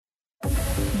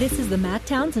This is the Matt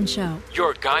Townsend Show.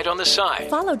 Your guide on the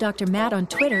side. Follow Dr. Matt on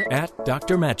Twitter at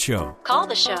Dr. Matt Show. Call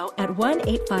the show at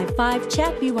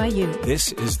 1-855-CHAT-BYU.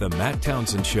 This is the Matt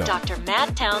Townsend Show. Dr.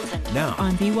 Matt Townsend. Now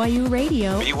on BYU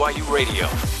Radio. BYU Radio.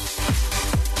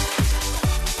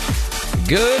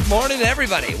 Good morning,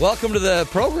 everybody. Welcome to the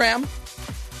program.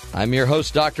 I'm your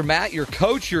host, Dr. Matt, your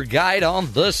coach, your guide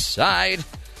on the side.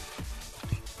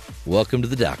 Welcome to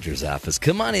the doctor's office.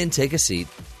 Come on in, take a seat,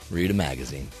 read a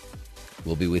magazine.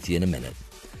 We'll be with you in a minute.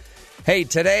 Hey,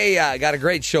 today I got a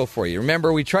great show for you.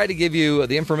 Remember, we try to give you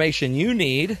the information you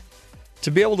need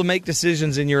to be able to make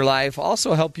decisions in your life,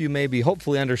 also help you maybe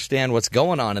hopefully understand what's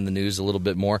going on in the news a little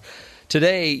bit more.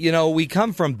 Today, you know, we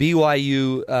come from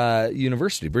BYU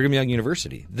University, Brigham Young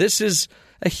University. This is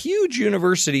a huge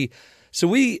university, so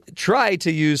we try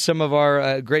to use some of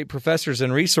our great professors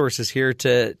and resources here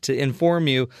to inform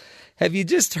you. Have you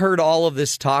just heard all of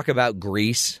this talk about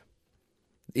Greece?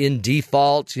 In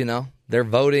default, you know, they're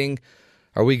voting.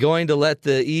 Are we going to let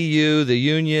the EU, the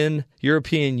Union,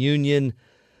 European Union,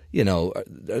 you know,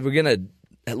 are we going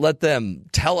to let them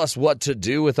tell us what to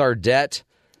do with our debt?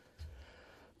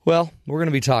 Well, we're going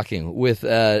to be talking with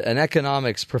an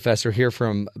economics professor here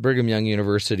from Brigham Young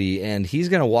University, and he's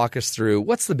going to walk us through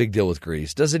what's the big deal with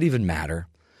Greece. Does it even matter?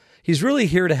 He's really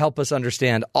here to help us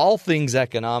understand all things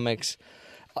economics,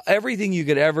 everything you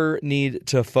could ever need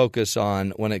to focus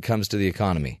on when it comes to the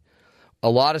economy. A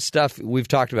lot of stuff we've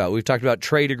talked about. We've talked about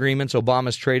trade agreements,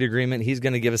 Obama's trade agreement. He's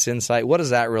going to give us insight. What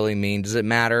does that really mean? Does it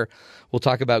matter? We'll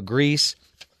talk about Greece.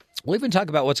 We'll even talk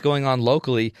about what's going on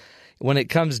locally when it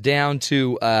comes down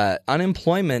to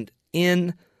unemployment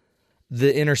in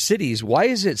the inner cities. Why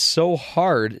is it so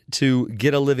hard to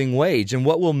get a living wage? And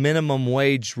what will minimum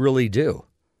wage really do?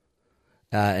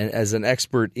 And as an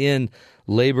expert in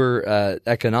labor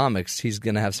economics, he's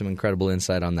going to have some incredible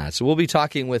insight on that. So we'll be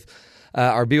talking with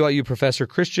our BYU professor,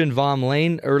 Christian von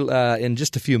Lehn, in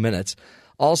just a few minutes.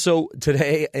 Also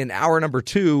today, in hour number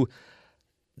 2,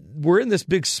 we're in this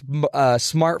big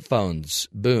smartphones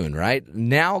boon, right?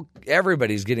 Now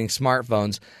everybody's getting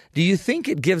smartphones. Do you think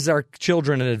it gives our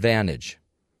children an advantage?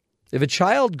 If a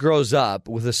child grows up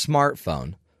with a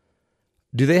smartphone,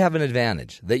 do they have an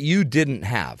advantage that you didn't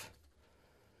have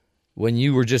when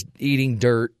you were just eating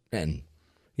dirt and,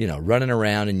 you know, running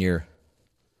around in your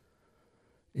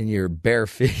bare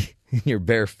feet,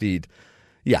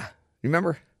 Yeah,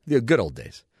 remember the good old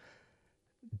days?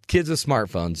 Kids with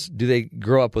smartphones, do they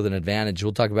grow up with an advantage?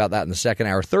 We'll talk about that in the second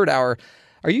hour. Third hour,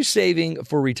 are you saving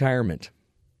for retirement?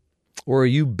 Or are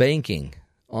you banking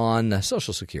on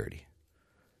Social Security?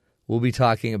 We'll be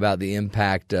talking about the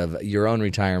impact of your own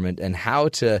retirement and how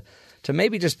to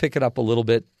maybe just pick it up a little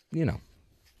bit. You know,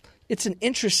 it's an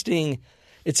interesting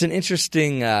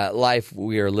life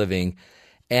we are living.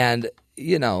 And,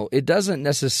 you know, it doesn't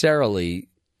necessarily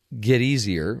get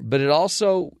easier, but it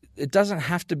doesn't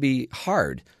have to be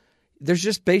hard. There's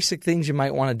just basic things you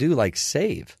might want to do, like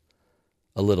save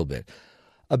a little bit.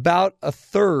 About a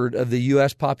third of the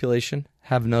U.S. population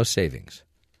have no savings.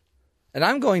 And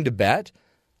I'm going to bet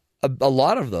a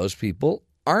lot of those people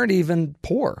aren't even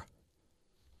poor,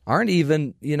 aren't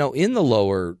even, you know, in the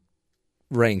lower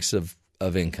ranks of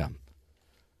income.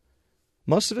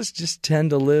 Most of us just tend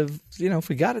to live, you know, if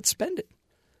we got it, spend it.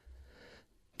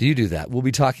 Do you do that? We'll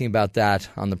be talking about that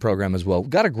on the program as well. We've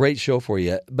got a great show for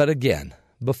you. But again,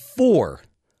 before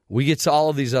we get to all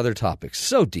of these other topics,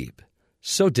 so deep,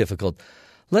 so difficult,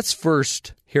 let's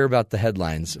first hear about the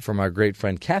headlines from our great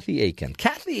friend Kathy Aiken.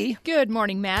 Kathy! Good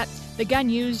morning, Matt. The gun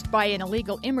used by an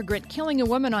illegal immigrant killing a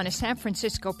woman on a San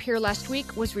Francisco pier last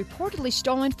week was reportedly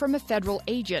stolen from a federal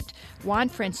agent. Juan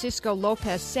Francisco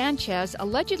Lopez Sanchez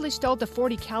allegedly stole the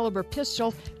 .40 caliber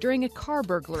pistol during a car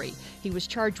burglary. He was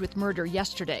charged with murder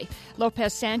yesterday.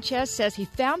 Lopez Sanchez says he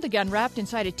found the gun wrapped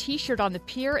inside a T-shirt on the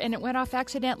pier and it went off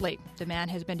accidentally. The man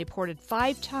has been deported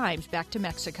 5 times back to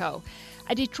Mexico.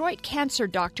 A Detroit cancer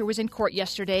doctor was in court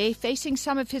yesterday facing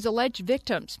some of his alleged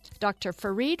victims. Dr.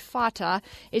 Farid Fatah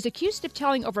is accused of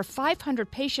telling over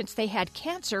 500 patients they had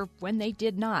cancer when they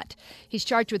did not. He's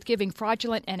charged with giving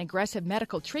fraudulent and aggressive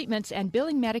medical treatments and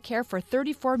billing Medicare for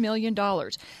 $34 million.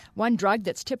 One drug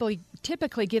that's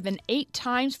typically given 8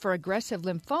 times for aggressive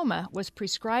lymphoma was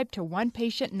prescribed to one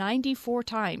patient 94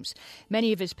 times.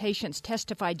 Many of his patients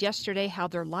testified yesterday how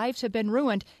their lives have been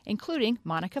ruined, including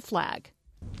Monica Flagg.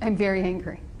 I'm very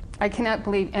angry. I cannot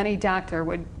believe any doctor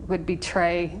would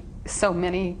betray so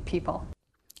many people.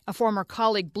 A former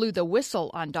colleague blew the whistle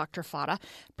on Dr. Fata.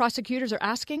 Prosecutors are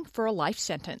asking for a life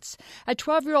sentence. A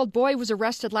 12-year-old boy was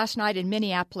arrested last night in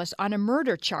Minneapolis on a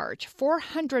murder charge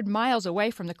 400 miles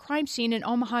away from the crime scene in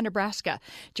Omaha, Nebraska.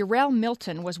 Jarrell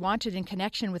Milton was wanted in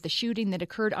connection with the shooting that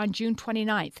occurred on June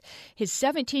 29th. His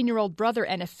 17-year-old brother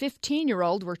and a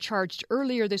 15-year-old were charged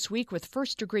earlier this week with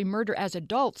first-degree murder as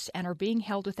adults and are being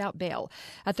held without bail.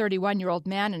 A 31-year-old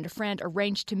man and a friend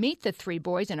arranged to meet the three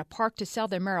boys in a park to sell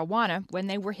their marijuana when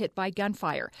they were hit by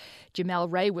gunfire.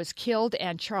 Jamel Ray was killed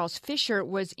and Charles Fisher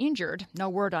was injured. No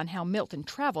word on how Milton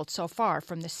traveled so far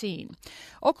from the scene.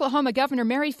 Oklahoma Governor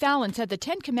Mary Fallin said the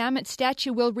Ten Commandments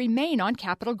statue will remain on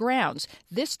Capitol grounds.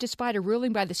 This despite a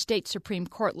ruling by the state Supreme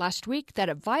Court last week that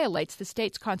it violates the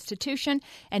state's constitution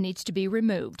and needs to be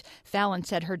removed. Fallin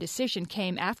said her decision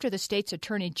came after the state's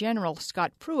Attorney General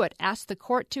Scott Pruitt asked the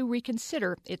court to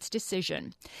reconsider its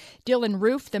decision. Dylan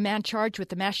Roof, the man charged with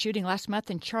the mass shooting last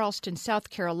month in Charleston, South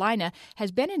Carolina,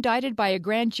 has been indicted by a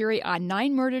grand jury on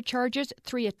 9 murder charges,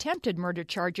 3 attempted murder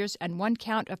charges, and 1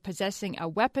 count of possessing a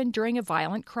weapon during a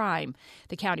violent crime.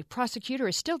 The county prosecutor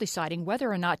is still deciding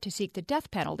whether or not to seek the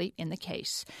death penalty in the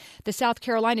case. The South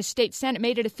Carolina State Senate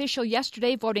made it official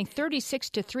yesterday, voting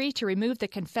 36-3 to remove the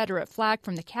Confederate flag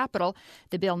from the Capitol.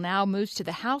 The bill now moves to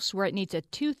the House, where it needs a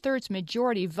 2/3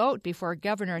 majority vote before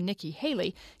Governor Nikki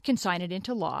Haley can sign it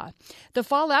into law. The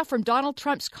fallout from Donald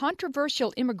Trump's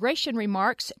controversial immigration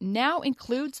remarks now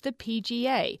includes the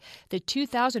PGA. The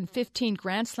 2015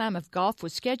 Grand Slam of Golf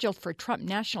was scheduled for Trump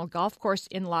National Golf Course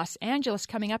in Los Angeles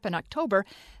coming up in October,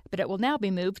 but it will now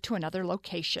be moved to another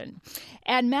location.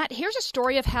 And Matt, here's a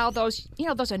story of how those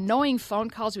annoying phone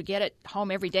calls we get at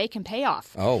home every day can pay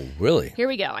off. Oh, really? Here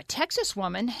we go. A Texas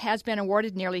woman has been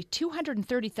awarded nearly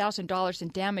 $230,000 in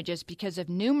damages because of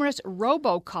numerous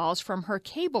robocalls from her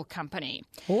cable company.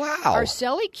 Wow.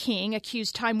 Arceli King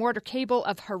accused Time Warner Cable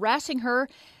of harassing her.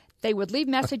 They would leave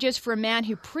messages for a man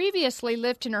who previously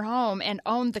lived in her home and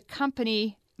owed the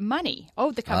company money.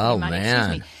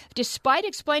 Man. Despite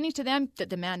explaining to them that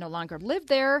the man no longer lived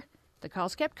there, the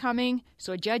calls kept coming.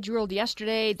 So a judge ruled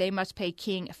yesterday they must pay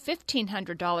King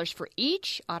 $1,500 for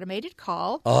each automated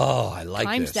call. Oh, I like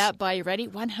Times this. that by, you ready,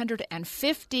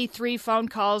 153 phone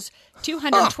calls,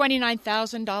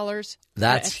 $229,000.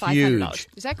 That's $500. huge.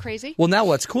 Is that crazy? Well, now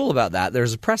what's cool about that,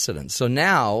 there's a precedent. So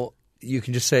now you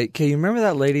can just say, okay, you remember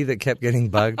that lady that kept getting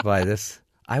bugged by this?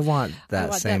 I want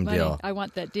that same deal. I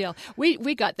want that deal.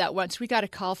 We got that once. We got a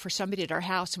call for somebody at our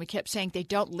house, and we kept saying they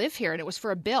don't live here, and it was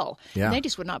for a bill. Yeah. And they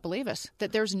just would not believe us,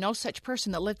 that there's no such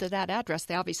person that lived at that address.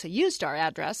 They obviously used our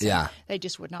address. Yeah. They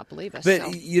just would not believe us. But,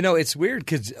 it's weird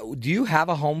because do you have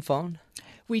a home phone?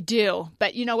 We do.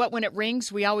 But you know what? When it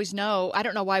rings, we always know. I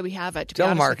don't know why we have it, to be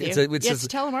honest with you. It's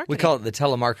telemarketing. We call it the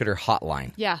telemarketer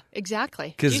hotline. Yeah,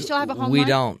 exactly. Do you still have a home we line?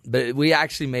 don't. But we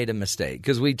actually made a mistake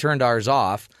because we turned ours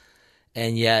off,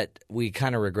 and yet we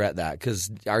kind of regret that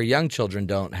because our young children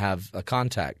don't have a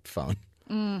contact phone.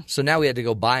 So now we had to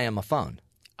go buy them a phone.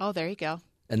 Oh, there you go.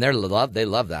 And they love that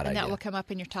idea. And that will come up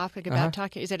in your topic about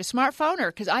talking. Is it a smartphone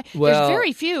or because there's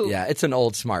very few. Yeah, it's an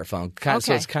old smartphone,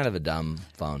 so it's kind of a dumb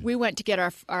phone. We went to get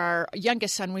our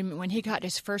youngest son when he got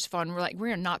his first phone. We're like,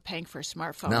 we're not paying for a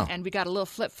smartphone, and we got a little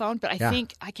flip phone. But I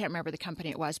can't remember the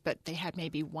company it was, but they had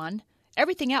maybe one.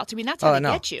 Everything else, I mean, that's how they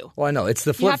get you. Well, I know it's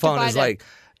the flip phone is like.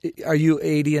 Are you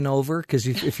 80 and over? Because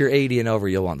if you're 80 and over,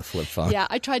 you'll want the flip phone. Yeah,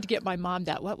 I tried to get my mom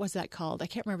that. What was that called? I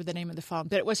can't remember the name of the phone,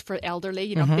 but it was for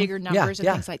elderly, bigger numbers and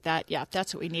things like that. Yeah,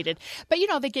 that's what we needed. But,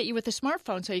 they get you with a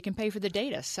smartphone so you can pay for the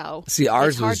data. So see,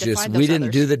 ours was just, we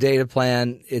didn't do the data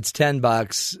plan. It's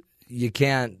 $10. You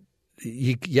can't,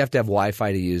 you have to have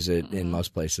Wi-Fi to use it in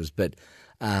most places. But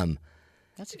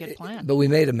that's a good plan. But we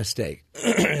made a mistake.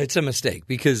 It's a mistake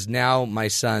because now my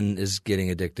son is getting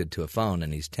addicted to a phone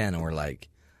and he's 10 and we're like,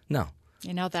 no.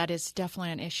 That is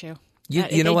definitely an issue.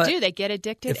 You know what? They get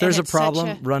addicted. If there's a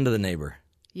problem, run to the neighbor.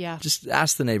 Yeah. Just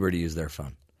ask the neighbor to use their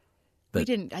phone. But we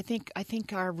didn't. I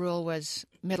think our rule was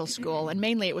middle school, and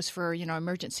mainly it was for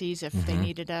emergencies if they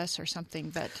needed us or something.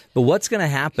 But what's going to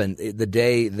happen the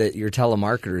day that your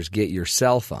telemarketers get your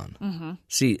cell phone? Mm-hmm.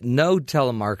 See, no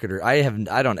telemarketer.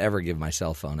 I don't ever give my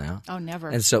cell phone out. Oh, never.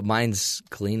 And so mine's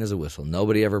clean as a whistle.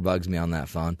 Nobody ever bugs me on that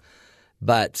phone.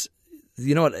 But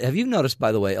you know what? Have you noticed,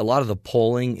 by the way, a lot of the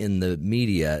polling in the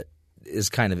media is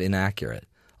kind of inaccurate.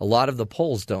 A lot of the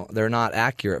polls they're not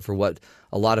accurate for what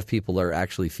a lot of people are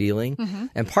actually feeling. Mm-hmm.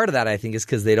 And part of that, I think, is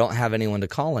because they don't have anyone to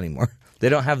call anymore. They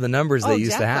don't have the numbers they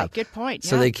used to have. Good point.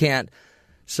 So they can't.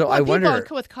 So well, I wonder.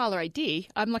 People with caller ID,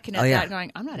 I'm looking at that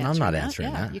going, I'm not answering that.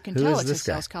 Yeah, you can tell it's a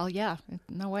sales call. Yeah,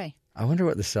 no way. I wonder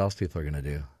what the salespeople are going to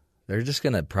do. They're just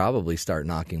going to probably start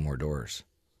knocking more doors.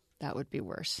 That would be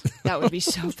worse. That would be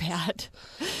so bad.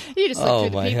 You just look Oh,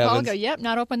 through the my peephole and heavens. go, yep,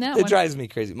 not open that It one. drives me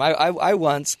crazy. I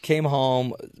once came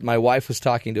home. My wife was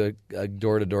talking to a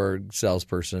door-to-door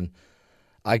salesperson.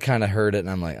 I kind of heard it, and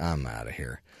I'm like, I'm out of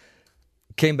here.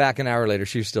 Came back an hour later.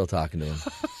 She was still talking to him.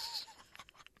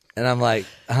 And I'm like,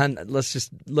 hon, let's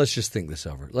just think this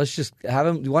over. Let's just have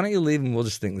him. Why don't you leave and we'll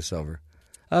just think this over?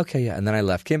 Okay, yeah. And then I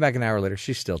left. Came back an hour later.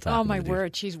 She's still talking. Oh, my to the dude.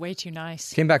 word. She's way too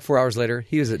nice. Came back 4 hours later.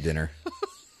 He was at dinner.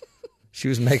 She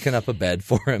was making up a bed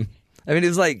for him. I mean, it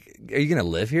was like, are you going to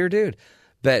live here, dude?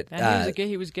 But And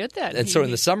he was good then. and so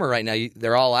in the summer right now,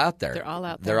 they're all out there. They're all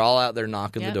out there. They're all out there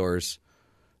knocking the Yeah. doors.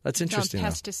 That's interesting. though.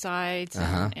 Pesticides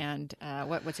and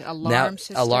what's it? Now, Alarm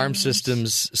systems. alarm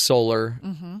systems, solar.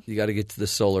 You got to get to the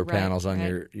solar Right, panels on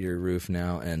right. your roof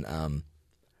now, and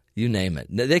you name it.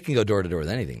 They can go door to door with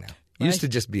anything now. It used to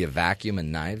just be a vacuum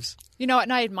and knives. You know,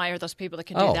 and I admire those people that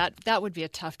can Oh. do that. That would be a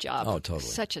tough job. Oh, totally.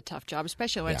 Such a tough job,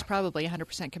 especially when it's Yeah. probably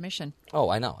 100% commission. Oh,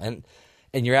 I know. And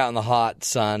you're out in the hot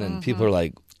sun, and people are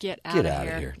like, Get out Get of out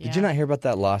here. of here. Yeah. Did you not hear about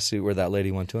that lawsuit where that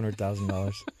lady won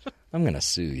 $200,000? I'm going to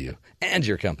sue you and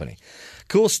your company.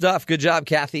 Cool stuff. Good job,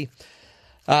 Kathy.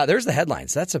 There's the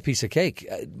headlines. That's a piece of cake.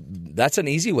 That's an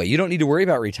easy way. You don't need to worry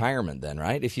about retirement then,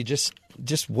 right? If you just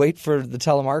wait for the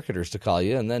telemarketers to call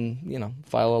you and then,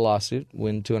 file a lawsuit,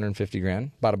 win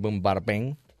 $250,000, bada boom, bada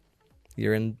bing,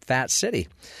 you're in Fat City.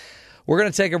 We're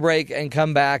going to take a break and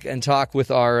come back and talk with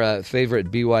our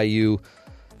favorite BYU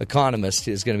economist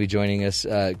is going to be joining us.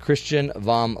 Christian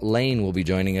von Lehn will be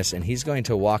joining us, and he's going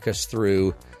to walk us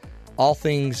through all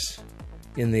things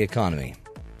in the economy.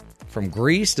 From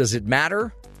Greece, does it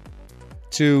matter?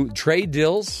 To trade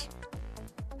deals,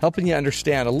 helping you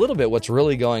understand a little bit what's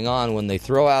really going on when they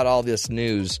throw out all this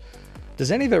news.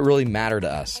 Does any of it really matter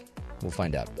to us? We'll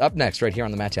find out. Up next, right here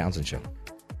on The Matt Townsend Show.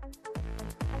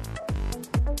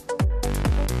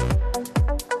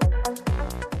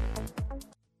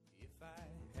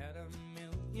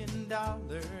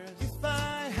 If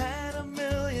I had $1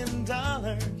 million,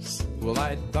 well,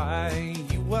 I'd buy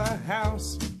you a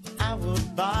house. I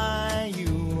would buy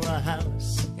you a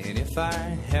house. And if I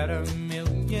had $1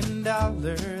 million,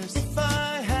 if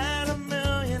I had $1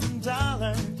 million,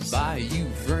 buy you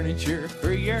furniture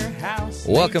for your house.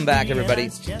 Welcome back, everybody,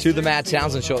 to the Matt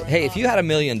Townsend Show. Hey, if you had $1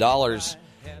 million,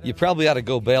 you probably ought to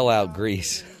go bail out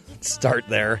Greece. Start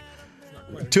there.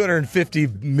 250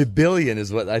 billion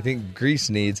is what I think Greece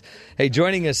needs. Hey,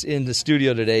 joining us in the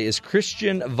studio today is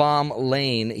Christian von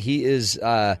Lehn. He's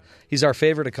our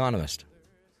favorite economist.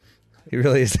 He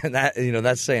really is. And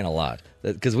that's saying a lot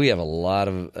because we have a lot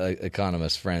of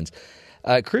economist friends.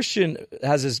 Christian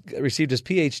received his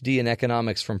PhD in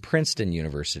economics from Princeton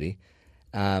University.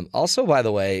 Also, by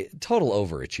the way, total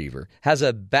overachiever. Has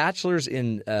a bachelor's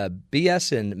in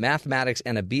BS in mathematics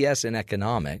and a BS in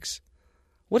economics.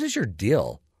 What is your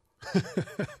deal?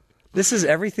 This is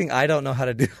everything I don't know how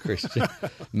to do, Christian.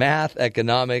 Math,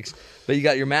 economics. But you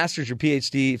got your master's, your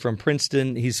PhD from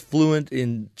Princeton. He's fluent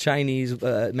in Chinese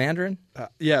Mandarin?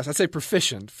 Yes, I'd say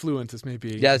proficient. Fluent is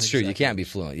maybe. Yeah, that's true. You can't be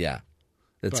fluent. Yeah.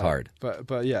 That's hard.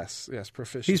 But yes,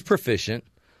 proficient. He's proficient.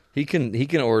 He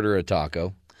can order a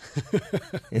taco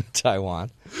in Taiwan,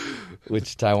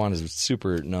 which Taiwan is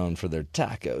super known for their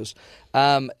tacos.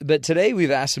 But today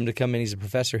we've asked him to come in. He's a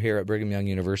professor here at Brigham Young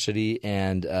University,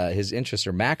 and his interests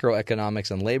are macroeconomics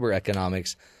and labor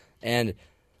economics. And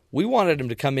we wanted him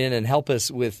to come in and help us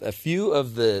with a few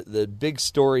of the big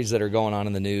stories that are going on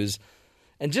in the news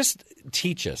and just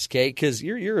teach us, okay? Because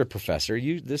you're a professor.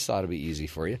 This ought to be easy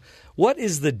for you. What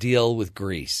is the deal with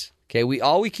Greece? Okay,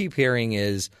 all we keep hearing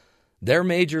is they're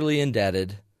majorly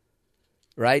indebted.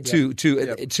 Right?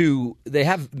 Yep. To they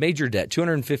have major debt.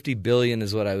 $250 billion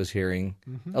is what I was hearing.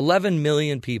 11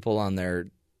 million people on their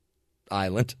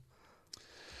island.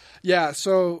 Yeah,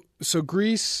 so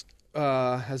Greece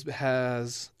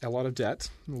has a lot of debt.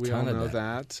 We all know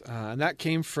that. And that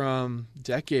came from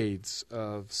decades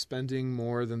of spending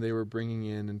more than they were bringing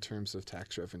in terms of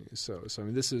tax revenues. So I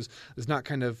mean, this is not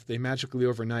kind of they magically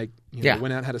overnight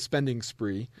went out and had a spending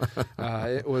spree.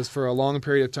 It was for a long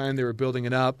period of time they were building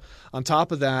it up. On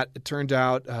top of that, it turned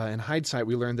out in hindsight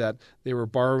we learned that they were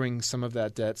borrowing some of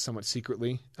that debt somewhat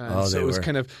secretly. So it was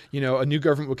kind of a new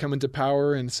government would come into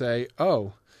power and say,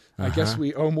 I guess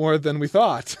we owe more than we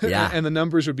thought. Yeah. And the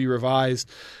numbers would be revised.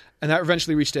 And that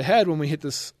eventually reached a head when we hit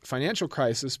this financial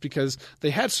crisis because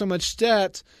they had so much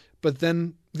debt, but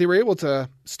then they were able to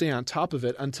stay on top of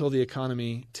it until the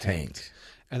economy tanked.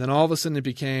 And then all of a sudden it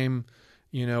became,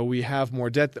 we have more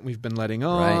debt than we've been letting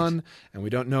on, and we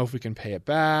don't know if we can pay it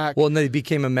back. Well, and they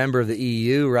became a member of the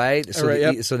EU, right? So,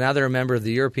 Right, so now they're a member of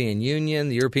the European Union.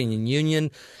 The European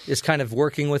Union is kind of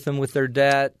working with them with their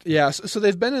debt. Yeah, so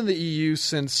they've been in the EU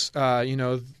since,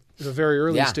 the very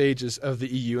early stages of the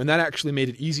EU, and that actually made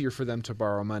it easier for them to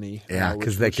borrow money. Yeah,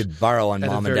 because they could borrow on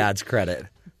mom and dad's credit.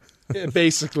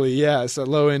 Basically, yes, at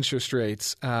low interest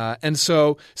rates.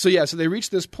 So they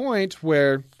reached this point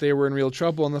where they were in real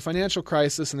trouble in the financial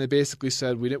crisis, and they basically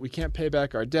said, we can't pay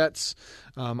back our debts.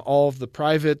 All of the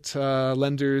private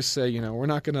lenders say, we're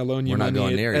not going to loan you money. We're not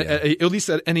going near you. At least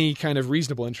at any kind of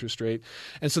reasonable interest rate.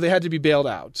 And so they had to be bailed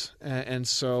out. And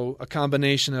so a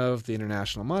combination of the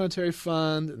International Monetary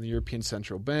Fund and the European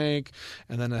Central Bank,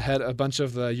 and then a bunch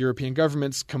of the European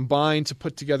governments combined to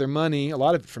put together money, a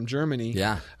lot of it from Germany,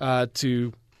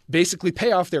 to basically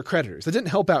pay off their creditors. That didn't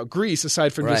help out Greece,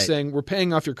 aside from just saying, we're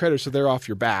paying off your creditors so they're off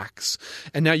your backs.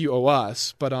 And now you owe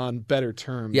us, but on better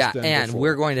terms than and before.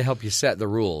 we're going to help you set the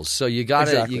rules. So you got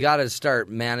to start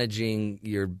managing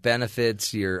your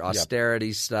benefits, your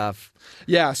austerity stuff.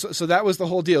 Yeah, so that was the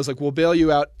whole deal. It's like, we'll bail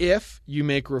you out if you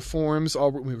make reforms.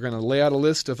 We're going to lay out a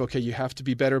list of, you have to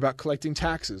be better about collecting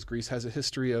taxes. Greece has a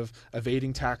history of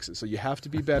evading taxes, so you have to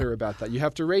be better about that. You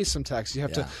have to raise some taxes. You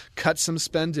have to cut some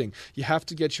spending. You have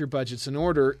to get your budgets in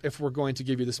order if we're going to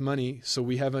give you this money so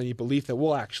we have any belief that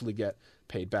we'll actually get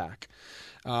paid back.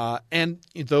 And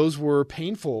those were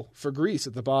painful for Greece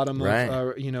at the bottom of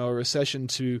a recession,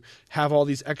 to have all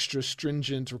these extra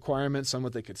stringent requirements on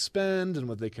what they could spend and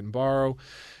what they can borrow.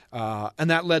 And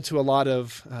that led to a lot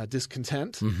of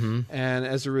discontent. Mm-hmm. And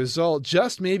as a result,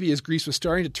 just maybe as Greece was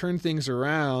starting to turn things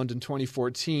around in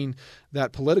 2014,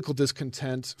 that political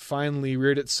discontent finally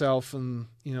reared itself in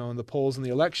the polls and the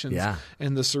elections. Yeah.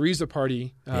 And the Syriza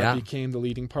party became the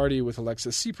leading party with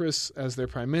Alexis Tsipras as their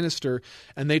prime minister.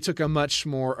 And they took a much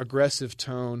more aggressive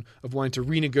tone of wanting to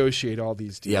renegotiate all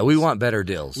these deals. Yeah, we want better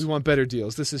deals. We want better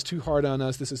deals. This is too hard on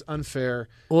us. This is unfair.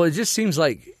 Well, it just seems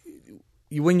like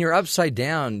when you're upside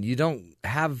down, you don't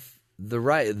have the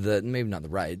right, maybe not the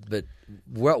right, but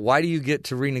why do you get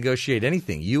to renegotiate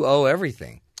anything? You owe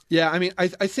everything. Yeah, I mean, I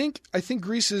think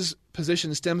Greece's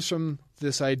position stems from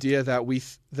this idea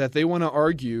that they want to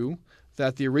argue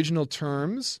that the original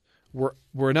terms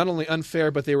were not only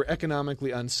unfair, but they were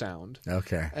economically unsound.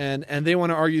 Okay. And they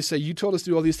want to argue, say, you told us to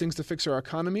do all these things to fix our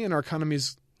economy, and our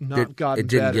economy's not gotten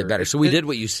better. It didn't get better. So we did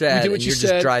what you said, and you're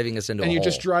just driving us into a hole. And you're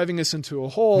just driving us into a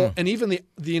hole. And even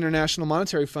the International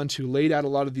Monetary Fund, who laid out a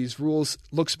lot of these rules,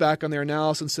 looks back on their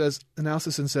analysis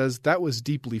and says that was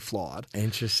deeply flawed.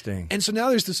 Interesting. And so now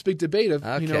there's this big debate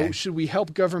of, should we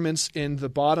help governments in the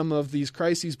bottom of these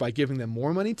crises by giving them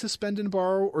more money to spend and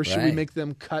borrow, or should we make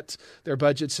them cut their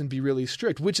budgets and be really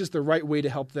strict? Which is the right way to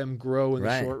help them grow in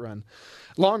the short run?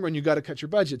 Long run, you got to cut your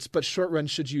budgets, but short run,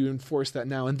 should you enforce that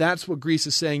now? And that's what Greece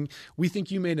is saying. We think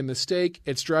you made a mistake.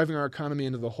 It's driving our economy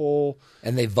into the hole.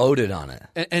 And they voted on it.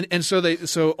 And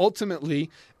so ultimately,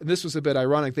 and this was a bit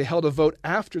ironic, they held a vote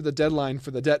after the deadline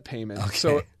for the debt payment. Okay.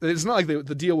 So it's not like the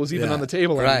deal was even on the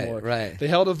table anymore. Right. They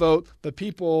held a vote. The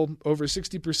people, over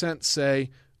 60%, say,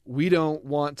 we don't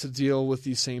want to deal with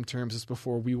these same terms as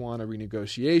before. We want a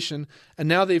renegotiation. And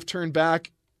now they've turned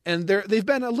back. And they've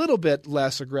been a little bit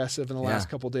less aggressive in the last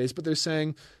couple of days, but they're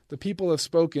saying the people have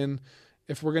spoken.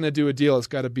 If we're going to do a deal, it's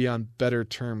got to be on better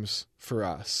terms for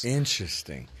us.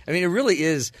 Interesting. I mean, it really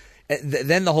is.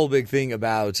 Then the whole big thing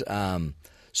about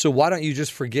so why don't you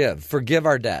just forgive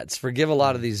our debts, forgive a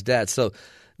lot of these debts. So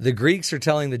the Greeks are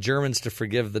telling the Germans to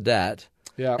forgive the debt.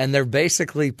 Yeah. And they're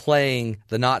basically playing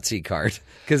the Nazi card,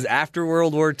 because after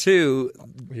World War II,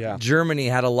 Germany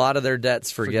had a lot of their debts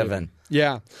forgiven.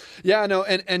 Yeah. No,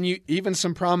 and even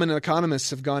some prominent economists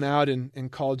have gone out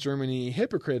and called Germany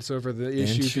hypocrites over the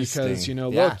issue, because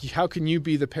look, how can you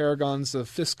be the paragons of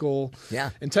fiscal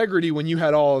integrity when you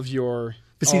had all of your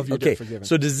debt forgiven?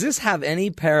 So does this have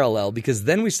any parallel? Because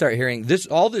then we start hearing this.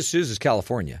 All this is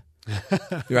California.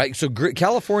 Right? So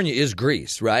California is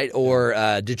Greece, right?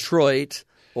 Or Detroit,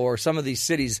 or some of these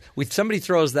cities. Somebody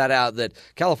throws that out, that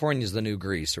California is the new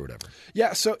Greece or whatever.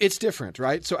 Yeah, so it's different,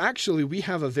 right? So actually we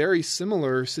have a very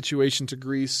similar situation to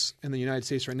Greece in the United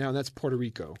States right now, and that's Puerto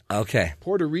Rico. Okay.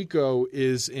 Puerto Rico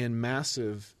is in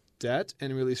massive debt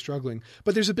and really struggling.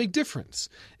 But there's a big difference,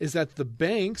 is that the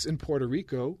banks in Puerto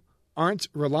Rico aren't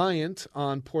reliant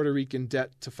on Puerto Rican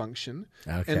debt to function,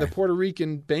 and the Puerto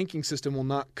Rican banking system will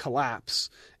not collapse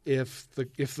if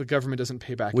the government doesn't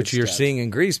pay back which its you're debt. Seeing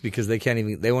in Greece, because they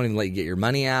won't even let you get your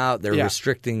money out. They're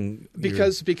restricting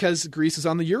because Greece is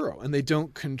on the euro and they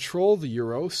don't control the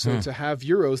euro. So to have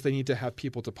euros, they need to have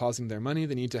people depositing their money.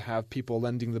 They need to have people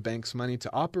lending the banks money to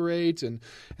operate, and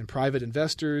private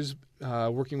investors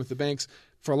working with the banks.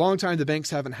 For a long time, the banks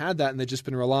haven't had that, and they've just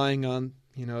been relying on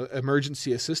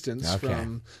emergency assistance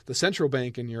from the central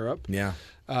bank in Europe. Yeah.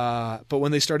 But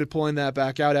when they started pulling that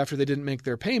back out after they didn't make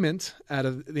their payment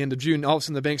at the end of June, all of a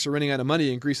sudden the banks are running out of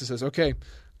money, and Greece says, okay,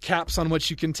 caps on what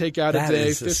you can take out a day. That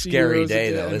is a 50 scary euros day,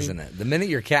 a day. though, isn't it? The minute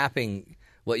you're capping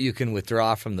what you can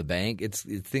withdraw from the bank, it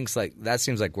seems like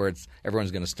where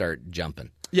everyone's going to start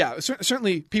jumping. Yeah,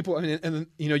 certainly people. I mean, and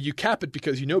you cap it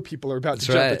because people are about to That's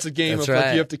right. jump. It's a game That's of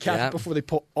right. you have to cap Yep. it before they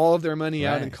pull all of their money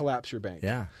out Right. and collapse your bank.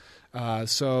 Yeah.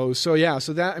 So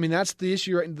that's the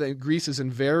issue. Right? Greece is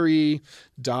in very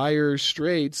dire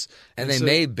straits, And they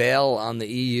may bail on the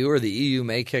EU, or the EU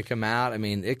may kick them out. I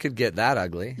mean, it could get that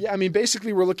ugly. Yeah, I mean,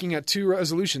 basically we're looking at two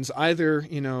resolutions. Either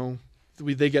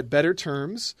they get better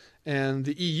terms, and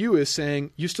the EU is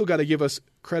saying you still got to give us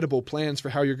credible plans for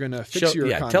how you're going to fix your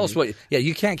economy. Tell us what. Yeah,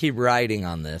 you can't keep riding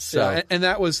on this. So. Yeah, and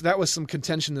that was some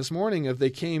contention this morning.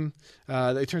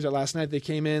 It turns out last night they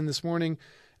came in this morning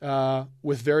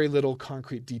with very little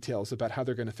concrete details about how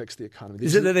they're going to fix the economy.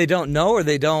 Is it that they don't know, or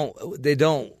they don't?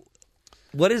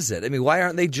 What is it? I mean, why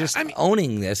aren't they just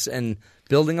owning this and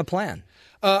building a plan?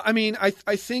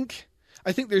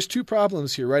 I think there's two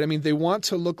problems here, right? I mean, they want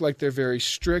to look like they're very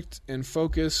strict and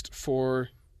focused for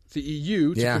the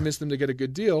EU to convince them to get a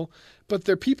good deal, but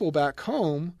their people back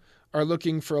home are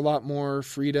looking for a lot more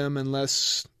freedom and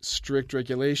less strict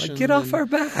regulation. Get off our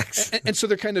backs. And so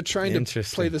they're kind of trying to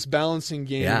play this balancing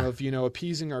game of,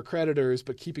 appeasing our creditors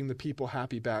but keeping the people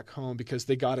happy back home because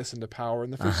they got us into power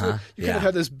in the first place. You kind of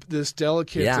have this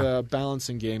delicate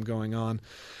balancing game going on.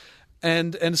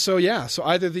 And so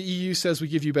either the EU says we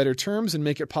give you better terms and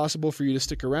make it possible for you to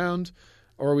stick around,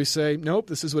 or we say, nope,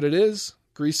 this is what it is.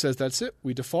 Greece says that's it.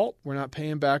 We default. We're not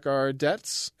paying back our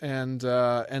debts, and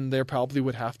they probably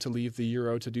would have to leave the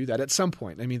euro to do that at some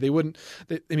point. I mean,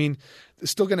 they're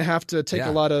still going to have to take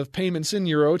a lot of payments in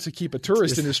euro to keep a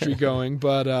tourist industry going,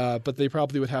 but they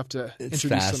probably would have to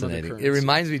introduce some other currency. It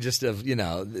reminds me just of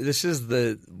this is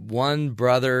the one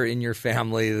brother in your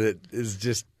family that is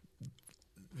just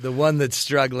the one that's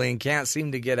struggling, can't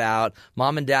seem to get out.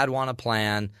 Mom and dad want a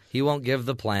plan. He won't give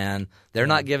the plan. They're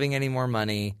not giving any more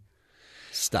money.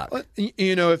 Stuck.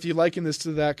 If you liken this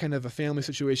to that kind of a family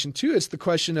situation too, it's the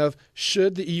question of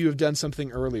should the EU have done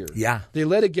something earlier? Yeah. They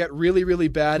let it get really, really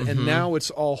bad, and now it's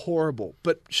all horrible.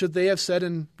 But should they have said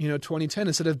in 2010,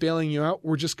 instead of bailing you out,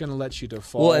 we're just going to let you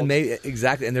default? Well, and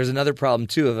exactly. And there's another problem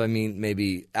too of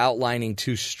maybe outlining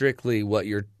too strictly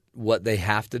what they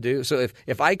have to do. So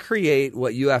if I create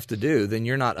what you have to do, then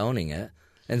you're not owning it.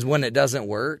 And when it doesn't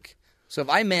work, so if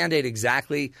I mandate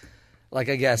exactly. Like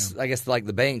I guess like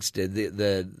the banks did,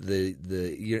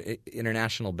 the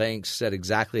international banks said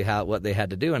exactly what they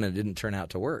had to do, and it didn't turn out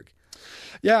to work.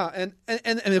 Yeah, and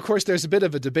of course there's a bit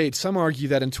of a debate. Some argue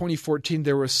that in 2014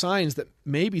 there were signs that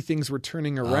maybe things were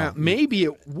turning around. Maybe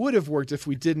it would have worked if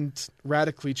we didn't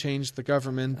radically change the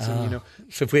government.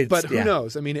 But who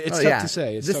knows? I mean, it's tough to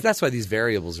say. That's why these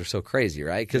variables are so crazy,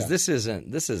 right? Because this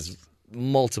is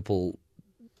multiple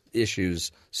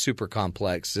issues, super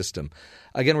complex system.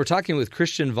 Again, we're talking with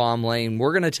Christian von Lehn.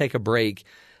 We're going to take a break.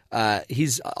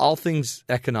 He's all things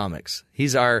economics.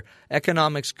 He's our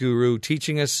economics guru,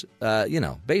 teaching us,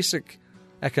 basic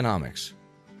economics.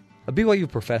 A BYU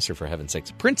professor, for heaven's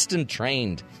sakes. Princeton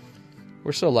trained.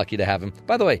 We're so lucky to have him.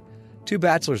 By the way, 2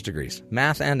 bachelor's degrees,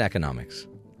 math and economics.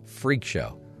 Freak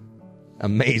show.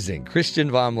 Amazing.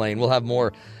 Christian von Lehn. We'll have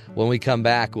more when we come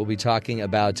back. We'll be talking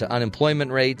about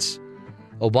unemployment rates,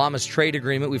 Obama's trade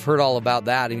agreement. We've heard all about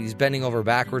that. And he's bending over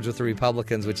backwards with the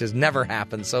Republicans, which has never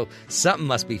happened. So something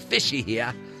must be fishy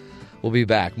here. We'll be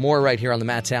back. More right here on the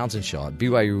Matt Townsend Show on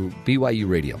BYU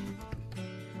Radio.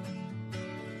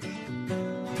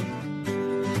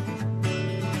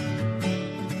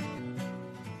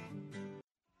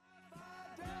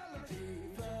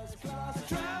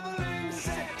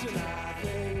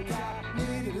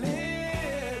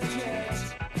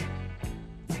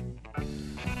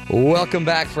 Welcome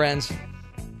back, friends,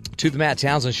 to the Matt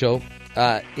Townsend Show.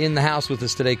 In the house with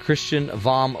us today, Christian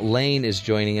von Lehn is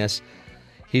joining us.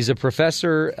 He's a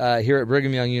professor here at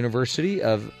Brigham Young University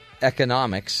of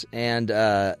economics, and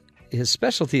his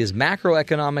specialty is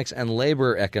macroeconomics and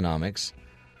labor economics,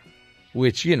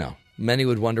 which, many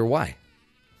would wonder why.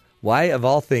 Why, of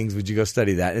all things, would you go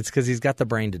study that? It's because he's got the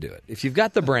brain to do it. If you've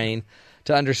got the brain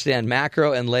to understand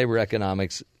macro and labor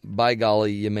economics, by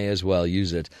golly, you may as well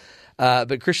use it.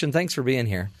 But Christian, thanks for being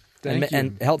here. Thank you.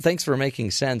 And thanks for making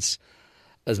sense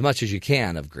as much as you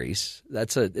can of Greece.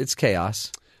 It's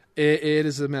chaos. It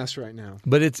is a mess right now.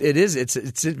 But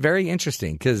it's very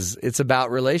interesting because it's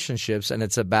about relationships, and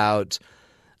it's about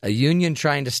a union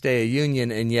trying to stay a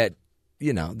union, and yet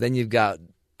then you've got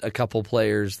a couple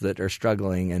players that are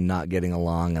struggling and not getting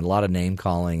along and a lot of name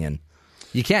calling. And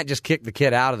you can't just kick the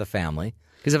kid out of the family.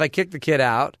 Because if I kick the kid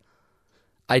out,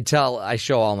 I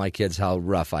show all my kids how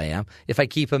rough I am. If I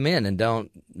keep him in and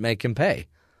don't make him pay,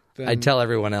 I tell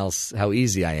everyone else how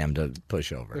easy I am to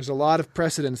push over. There's a lot of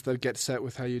precedents that get set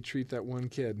with how you treat that one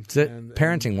kid. It's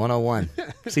parenting 101.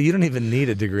 So you don't even need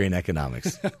a degree in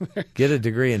economics. Get a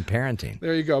degree in parenting.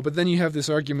 There you go. But then you have this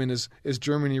argument, is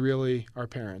Germany really our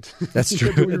parent? That's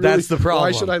true. That's the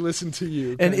problem. Why should I listen to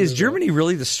you? And is Germany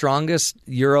really the strongest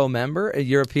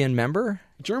European member?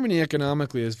 Germany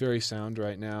economically is very sound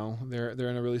right now. They're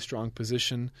in a really strong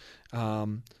position.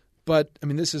 But, I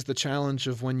mean, this is the challenge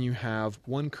of when you have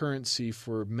one currency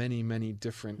for many, many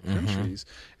different countries,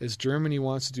 is Germany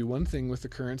wants to do one thing with the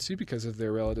currency because of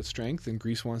their relative strength, and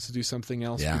Greece wants to do something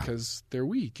else because they're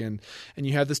weak. And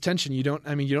you have this tension. You don't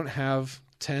have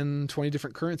 10, 20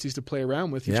 different currencies to play around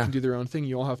with. Each can do their own thing.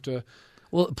 You all have to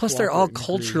plus they're all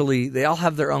culturally – they all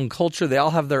have their own culture. They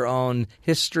all have their own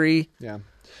history. Yeah.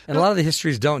 And a lot of the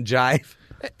histories don't jive.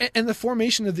 And the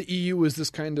formation of the EU was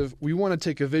this kind of, we want to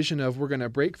take a vision of we're going to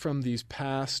break from these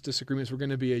past disagreements. We're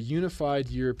going to be a unified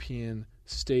European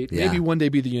state, maybe one day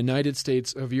be the United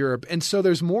States of Europe. And so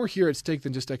there's more here at stake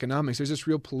than just economics. There's this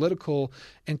real political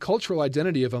and cultural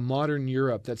identity of a modern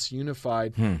Europe that's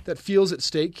unified, that feels at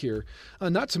stake here.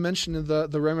 Not to mention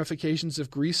the ramifications if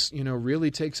Greece,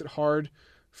 really takes it hard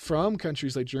from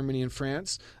countries like Germany and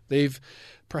France. They've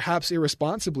perhaps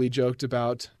irresponsibly joked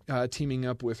about teaming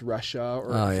up with Russia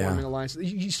or forming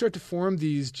alliances. You start to form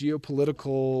these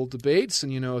geopolitical debates,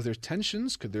 and there's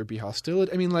tensions. Could there be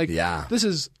hostility? I mean, this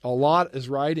is a lot is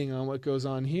riding on what goes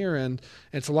on here, and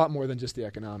it's a lot more than just the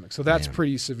economics. So that's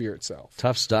pretty severe itself.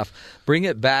 Tough stuff. Bring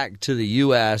it back to the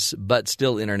U.S., but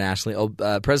still internationally.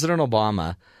 President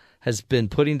Obama has been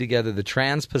putting together the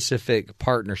Trans-Pacific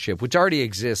Partnership, which already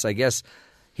exists, I guess.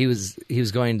 He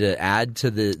was going to add to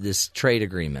this trade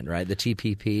agreement, right? The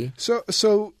TPP.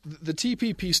 So the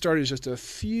TPP started as just a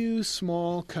few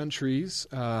small countries.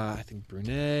 I think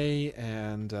Brunei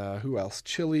and who else?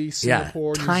 Chile,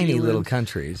 Singapore, New tiny Zealand. Little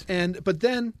countries. But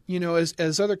then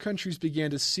as other countries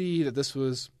began to see that this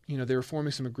was they were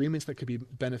forming some agreements that could be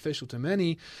beneficial to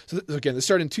many. So again, this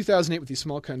started in 2008 with these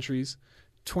small countries.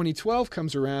 2012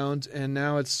 comes around, and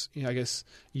now it's, I guess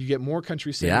you get more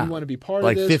countries saying we want to be part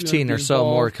of this. Like 15 or so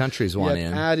more countries want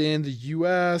in. Add in the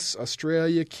U.S.,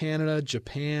 Australia, Canada,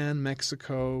 Japan,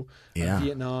 Mexico,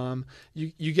 Vietnam.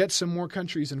 You get some more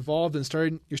countries involved,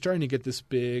 and you're starting to get this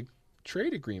big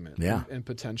trade agreement and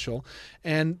potential.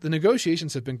 And the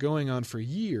negotiations have been going on for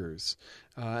years,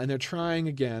 and they're trying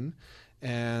again.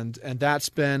 And that's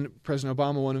been President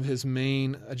Obama, one of his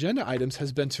main agenda items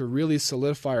has been to really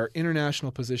solidify our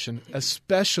international position,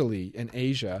 especially in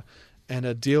Asia,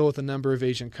 and deal with a number of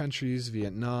Asian countries,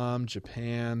 Vietnam,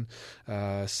 Japan,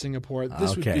 Singapore.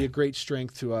 This would be a great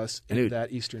strength to us in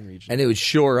that eastern region. And it would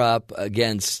shore up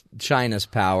against China's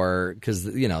power because,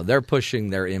 they're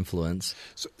pushing their influence.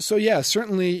 So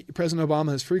certainly President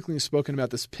Obama has frequently spoken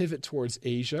about this pivot towards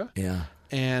Asia. Yeah.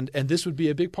 And this would be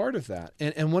a big part of that.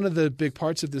 And one of the big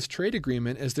parts of this trade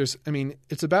agreement is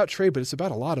it's about trade, but it's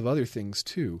about a lot of other things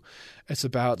too. It's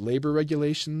about labor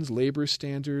regulations, labor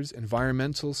standards,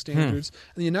 environmental standards.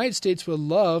 And the United States would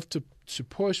love to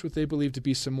push what they believe to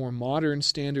be some more modern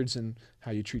standards in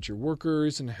how you treat your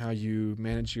workers and how you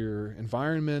manage your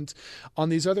environment on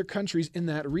these other countries in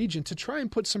that region to try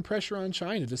and put some pressure on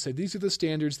China to say these are the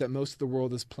standards that most of the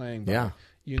world is playing by.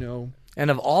 And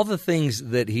of all the things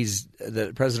that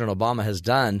President Obama has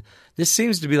done, this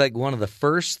seems to be like one of the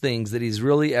first things that he's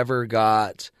really ever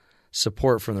got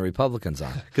support from the Republicans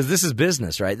on. Because this is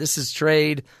business, right? This is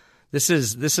trade. This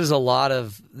is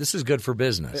good for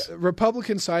business.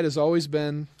 Republican side has always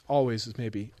been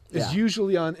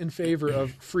usually in favor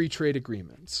of free trade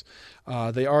agreements.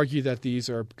 They argue that these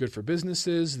are good for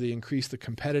businesses. They increase the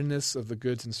competitiveness of the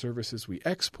goods and services we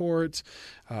export.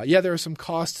 There are some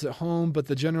costs at home, but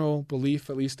the general belief,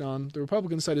 at least on the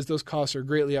Republican side, is those costs are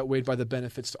greatly outweighed by the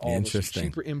benefits to all of us.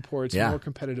 Cheaper imports, more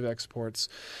competitive exports.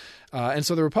 And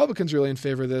so the Republicans are really in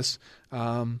favor of this.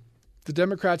 The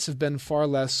Democrats have been far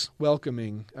less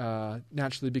welcoming,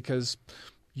 naturally, because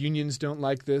unions don't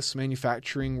like this.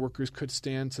 Manufacturing workers could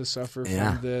stand to suffer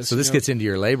from this. So this gets into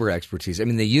your labor expertise. I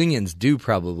mean, the unions do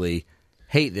probably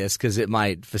hate this because it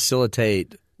might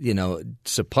facilitate,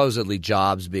 supposedly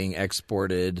jobs being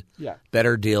exported,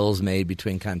 better deals made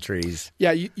between countries.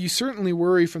 Yeah, you certainly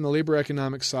worry from the labor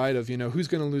economic side of, who's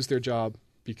going to lose their job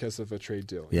because of a trade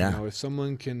deal. If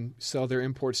someone can sell their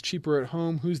imports cheaper at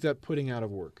home, who's that putting out of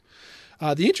work?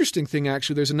 The interesting thing,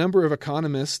 actually, there's a number of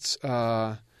economists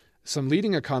some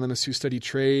leading economists who study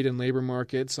trade and labor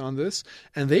markets on this,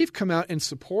 and they've come out in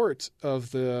support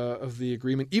of the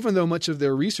agreement, even though much of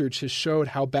their research has showed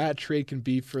how bad trade can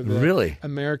be for the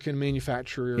American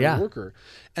manufacturer or worker.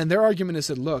 And their argument is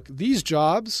that, look, these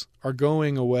jobs are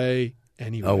going away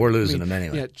anyway. Oh, we're losing them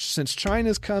anyway. Yeah, since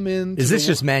China's come in. Is this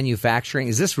just manufacturing?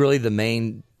 Is this really the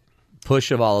main push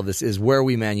of all of this, is where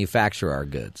we manufacture our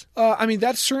goods?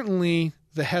 That's certainly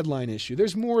the headline issue.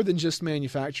 There's more than just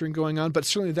manufacturing going on, but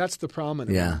certainly that's the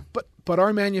prominent one. But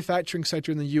our manufacturing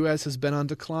sector in the U.S. has been on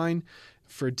decline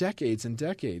for decades and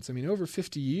decades. I mean, over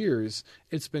 50 years,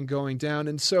 it's been going down.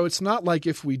 And so it's not like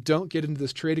if we don't get into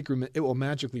this trade agreement, it will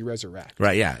magically resurrect.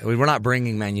 Right, yeah. We're not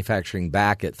bringing manufacturing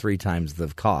back at 3 times the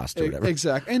cost or whatever.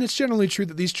 Exactly. And it's generally true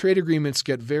that these trade agreements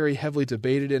get very heavily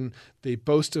debated, and they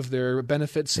boast of their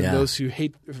benefits, and those who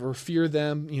hate or fear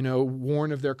them,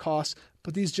 warn of their costs.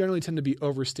 But these generally tend to be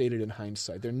overstated in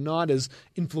hindsight. They're not as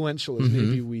influential as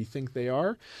maybe we think they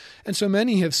are. And so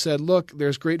many have said, look,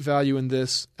 there's great value in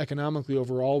this economically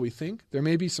overall, we think. There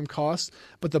may be some costs,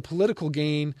 but the political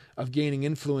gain of gaining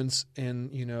influence in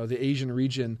the Asian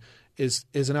region is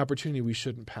an opportunity we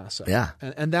shouldn't pass up. Yeah.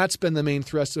 And that's been the main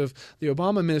thrust of the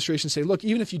Obama administration, say, look,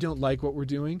 even if you don't like what we're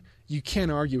doing, you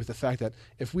can't argue with the fact that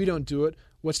if we don't do it,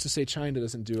 what's to say China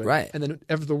doesn't do it? Right. And then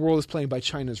if the world is playing by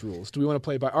China's rules, do we want to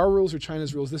play by our rules or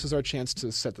China's rules? This is our chance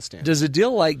to set the standard. Does a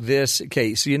deal like this?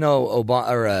 Okay,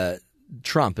 so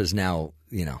Trump is now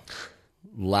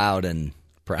loud and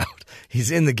proud.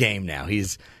 He's in the game now.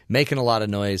 He's making a lot of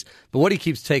noise. But what he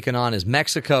keeps taking on is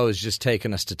Mexico is just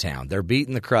taking us to town. They're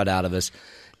beating the crud out of us.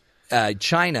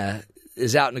 China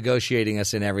is out negotiating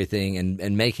us in everything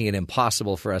and making it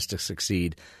impossible for us to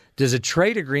succeed. Does a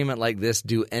trade agreement like this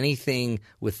do anything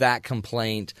with that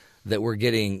complaint that we're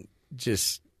getting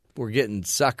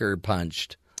sucker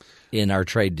punched in our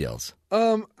trade deals?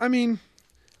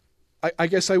 I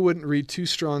guess I wouldn't read too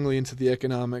strongly into the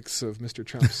economics of Mr.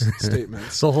 Trump's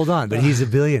statements. So hold on, but he's a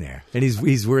billionaire, and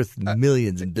he's worth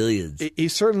millions and billions. He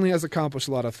certainly has accomplished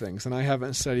a lot of things, and I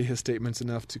haven't studied his statements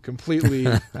enough to completely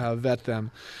vet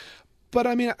them. But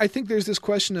I think there's this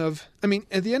question of,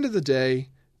 at the end of the day,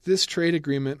 this trade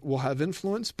agreement will have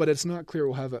influence, but it's not clear it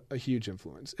will have a huge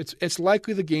influence. It's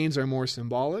likely the gains are more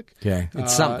symbolic. Okay,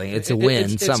 it's something. It's a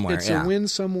win somewhere. It's a win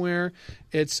somewhere.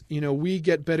 It's we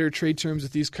get better trade terms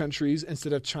with these countries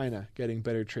instead of China getting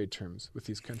better trade terms with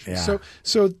these countries. Yeah.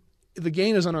 So the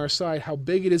gain is on our side. How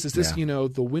big it is this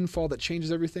the windfall that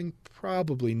changes everything?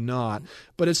 Probably not.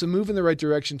 But it's a move in the right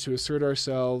direction to assert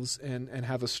ourselves and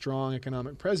have a strong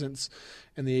economic presence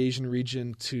in the Asian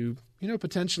region to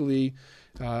potentially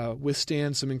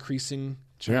withstand some increasing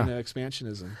China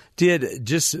expansionism.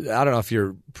 I don't know if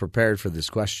you're prepared for this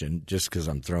question, just because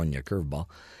I'm throwing you a curveball.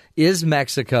 Is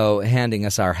Mexico handing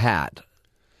us our hat?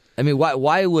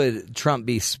 Why would Trump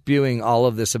be spewing all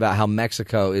of this about how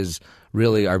Mexico is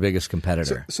really our biggest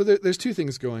competitor? So there's two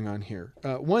things going on here.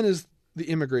 One is the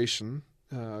immigration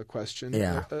question.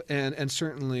 And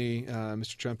certainly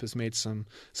Mr. Trump has made some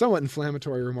somewhat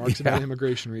inflammatory remarks about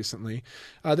immigration recently.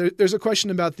 There's a question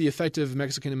about the effect of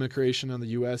Mexican immigration on the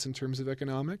U.S. in terms of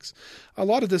economics. A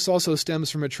lot of this also stems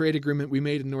from a trade agreement we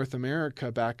made in North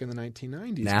America back in the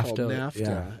 1990s called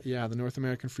NAFTA. Yeah, the North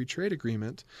American Free Trade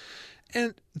Agreement.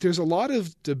 And there's a lot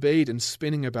of debate and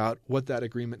spinning about what that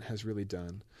agreement has really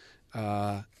done.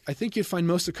 I think you'd find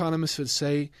most economists would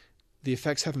say the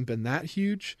effects haven't been that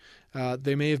huge.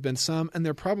 There may have been some, and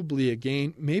they're probably a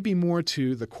gain, maybe more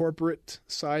to the corporate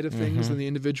side of things than the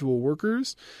individual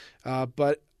workers.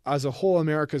 But as a whole,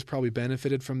 America has probably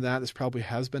benefited from that. This probably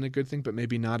has been a good thing, but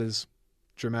maybe not as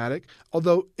dramatic.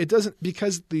 Although it doesn't,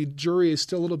 because the jury is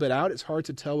still a little bit out, it's hard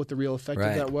to tell what the real effect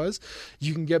of that was.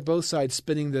 You can get both sides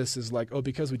spinning this as like,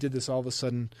 because we did this, all of a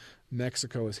sudden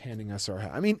Mexico is handing us our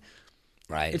hat.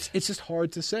 Right. It's just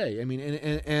hard to say.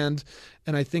 And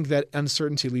I think that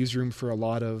uncertainty leaves room for a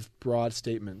lot of broad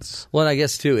statements. Well, and I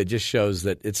guess too, it just shows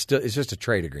that it's just a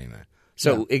trade agreement.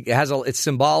 So it's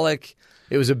symbolic.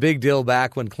 It was a big deal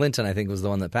back when Clinton, I think, was the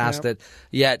one that passed it.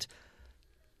 Yet,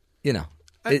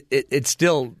 it's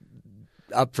still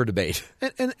up for debate.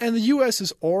 And the U.S.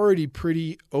 is already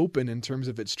pretty open in terms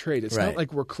of its trade. It's not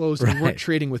like we're closed and we weren't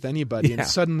trading with anybody, and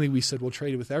suddenly we said we'll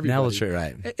trade with everybody. Now we'll trade,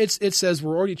 right. It says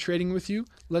we're already trading with you.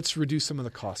 Let's reduce some of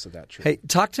the costs of that trade. Hey,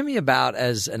 talk to me about,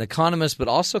 as an economist, but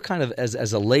also kind of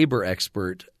as a labor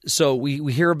expert. So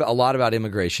we hear a lot about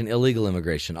immigration, illegal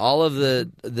immigration. All of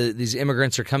these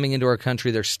immigrants are coming into our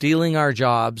country. They're stealing our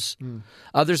jobs.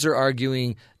 Others are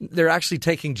arguing they're actually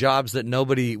taking jobs that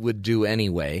nobody would do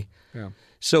anyway. Yeah.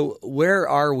 So where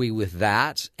are we with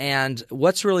that? And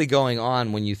what's really going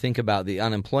on when you think about the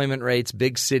unemployment rates,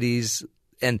 big cities,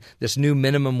 and this new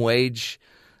minimum wage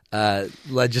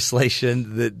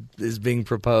legislation that is being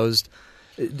proposed.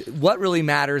 What really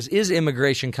matters is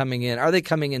immigration coming in. Are they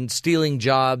coming in stealing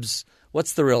jobs?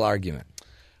 What's the real argument?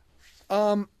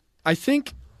 I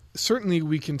think certainly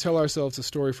we can tell ourselves a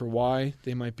story for why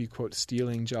they might be, quote,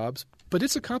 stealing jobs, but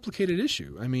it's a complicated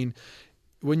issue. I mean,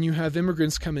 when you have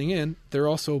immigrants coming in, they're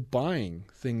also buying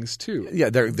things too. Yeah,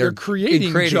 they're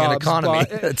creating jobs, an economy.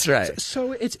 That's right.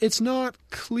 So it's not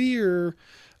clear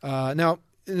now.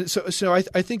 So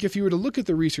I think if you were to look at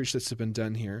the research that's been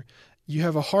done here, you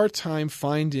have a hard time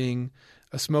finding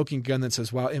a smoking gun that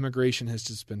says, wow, immigration has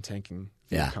just been tanking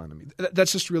the economy.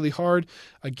 That's just really hard.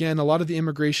 Again, a lot of the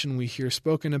immigration we hear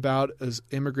spoken about is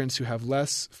immigrants who have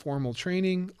less formal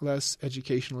training, less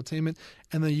educational attainment,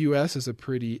 and the U.S. is a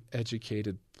pretty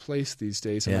educated place these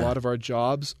days, and a lot of our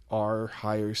jobs are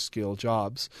higher skill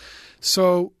jobs.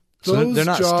 So they're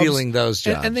not stealing those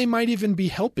jobs. And they might even be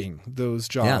helping those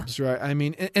jobs, right? I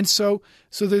mean, and so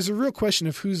there's a real question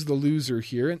of who's the loser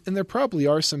here. And there probably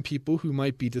are some people who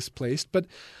might be displaced, but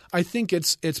I think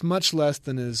it's much less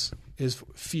than is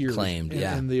feared claimed,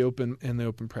 in the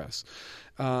open press.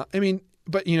 I mean,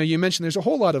 but you mentioned there's a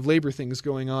whole lot of labor things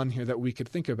going on here that we could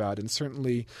think about, and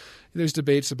certainly there's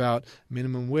debates about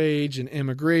minimum wage and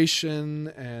immigration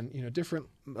and different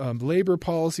labor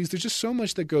policies. There's just so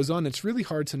much that goes on. It's really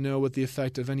hard to know what the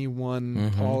effect of any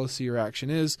one policy or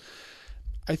action is.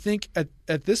 I think at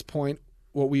this point,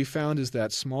 what we found is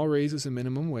that small raises in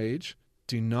minimum wage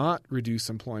do not reduce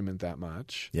employment that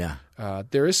much. Yeah.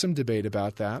 There is some debate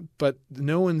about that, but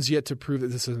no one's yet to prove that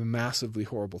this is a massively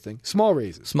horrible thing. Small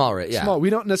raises. Yeah. We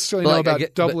don't necessarily know about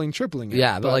doubling, tripling it.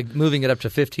 Yeah, but like moving it up to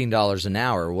 $15 an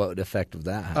hour, what effect would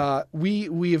that have?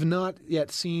 We have not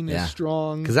yet seen a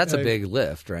strong... Because that's a big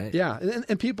lift, right? Yeah,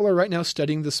 and people are right now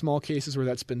studying the small cases where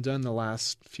that's been done the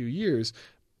last few years.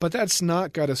 But that's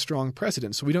not got a strong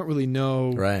precedent, so we don't really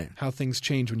know how things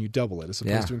change when you double it, as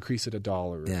opposed to increase it $1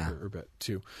 or a bit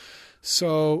too.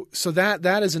 So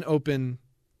that is an open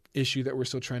issue that we're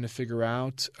still trying to figure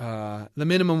out. The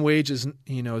minimum wage is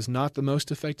not the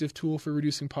most effective tool for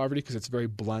reducing poverty because it's very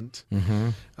blunt.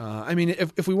 I mean,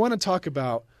 if we want to talk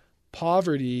about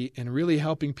poverty and really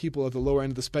helping people at the lower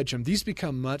end of the spectrum, these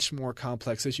become much more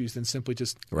complex issues than simply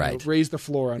just raise the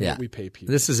floor on what we pay people.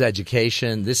 This is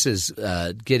education. This is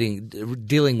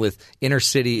dealing with inner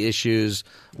city issues,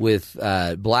 with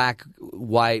black,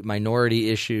 white, minority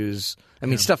issues. I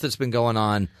mean, stuff that's been going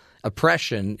on,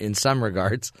 oppression in some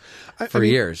regards for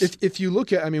years. If you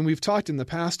look at, we've talked in the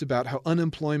past about how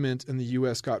unemployment in the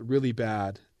U.S. got really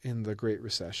bad in the Great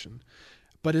Recession.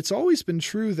 But it's always been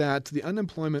true that the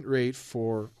unemployment rate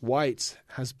for whites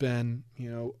has been,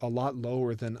 a lot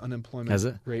lower than unemployment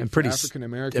rate for African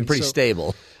Americans. And pretty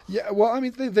stable. Yeah, well,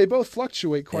 they both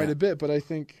fluctuate quite a bit, but I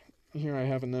think here I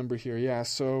have a number here. Yeah,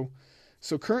 so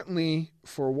currently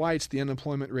for whites, the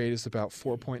unemployment rate is about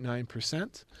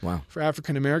 4.9%. Wow. For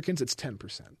African Americans, it's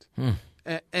 10%.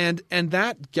 And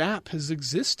that gap has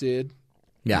existed.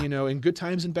 Yeah. In good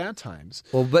times and bad times.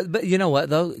 Well, but you know what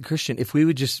though, Christian, if we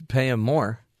would just pay them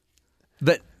more,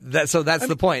 that's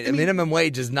the point. Minimum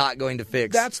wage is not going to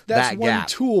fix that one gap.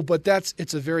 Tool, but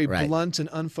it's a very blunt and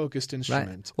unfocused instrument.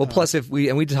 Right. Well, plus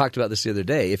we talked about this the other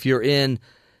day. If you're in,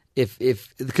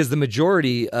 because the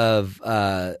majority of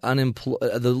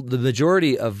the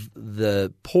majority of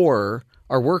the poor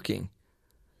are working,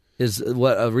 is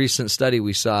what a recent study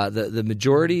we saw. The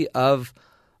majority of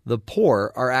the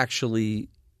poor are actually,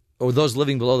 or those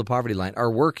living below the poverty line, are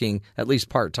working at least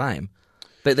part-time.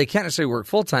 But they can't necessarily work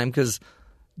full-time because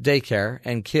daycare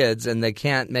and kids, and they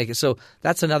can't make it. So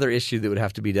that's another issue that would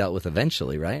have to be dealt with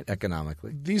eventually, right,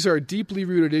 economically? These are deeply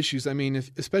rooted issues.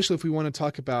 Especially if we want to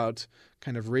talk about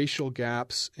kind of racial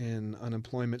gaps in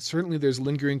unemployment. Certainly there's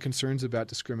lingering concerns about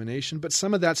discrimination, but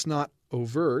some of that's not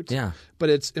overt, but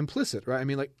it's implicit, right?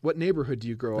 like what neighborhood do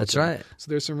you grow up in? That's right. So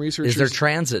there's some researchers. Is there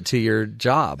transit to your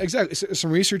job? Exactly. So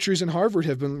some researchers in Harvard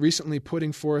have been recently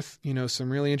putting forth, some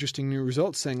really interesting new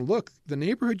results saying, look, the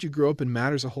neighborhood you grow up in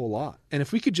matters a whole lot. And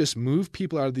if we could just move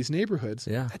people out of these neighborhoods,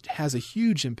 that has a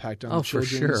huge impact on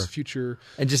children's future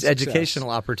and just success. Educational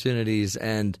opportunities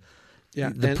and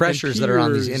the pressures that are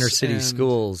on these inner city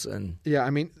schools.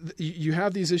 You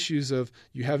have these issues of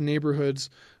you have neighborhoods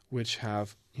which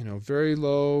have very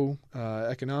low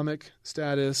economic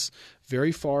status,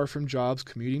 very far from jobs,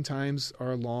 commuting times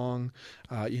are long,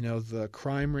 the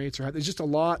crime rates are high. There's just a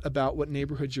lot about what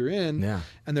neighborhood you're in,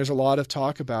 and there's a lot of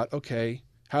talk about, okay,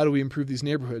 how do we improve these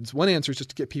neighborhoods? One answer is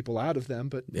just to get people out of them,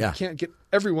 but you can't get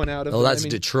everyone out of them. Well, that's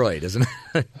Detroit, isn't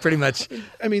it? Pretty much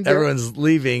everyone's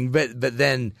leaving, but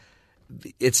then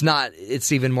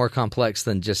it's even more complex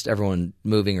than just everyone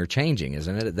moving or changing,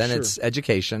 isn't it? Then it's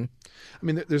education. I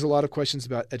mean, there's a lot of questions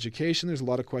about education. There's a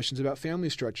lot of questions about family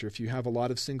structure. If you have a lot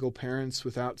of single parents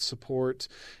without support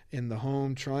in the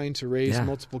home trying to raise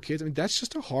multiple kids, I mean, that's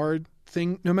just a hard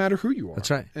thing no matter who you are.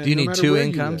 That's right. And do you no need matter two where you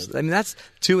incomes? live. I mean, that's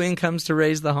two incomes to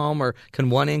raise the home, or can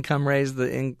one income raise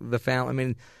the family? I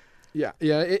mean,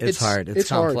 it's hard. It's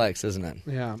complex, isn't it?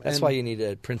 Yeah. That's why you need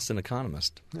a Princeton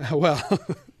economist. Well,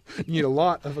 you need a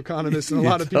lot of economists and a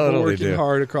lot of people totally working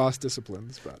hard across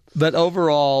disciplines. But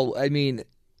overall, I mean,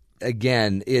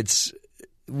 again,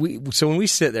 so when we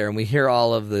sit there and we hear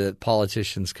all of the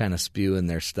politicians kind of spewing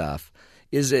their stuff,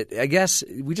 I guess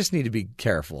we just need to be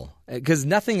careful, because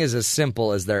nothing is as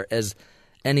simple as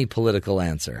any political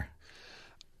answer.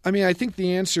 I mean, I think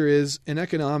the answer is in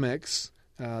economics,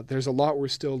 there's a lot we're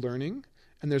still learning,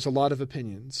 and there's a lot of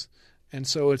opinions. And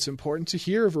so it's important to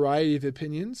hear a variety of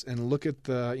opinions and look at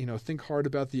think hard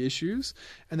about the issues,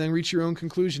 and then reach your own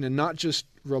conclusion, and not just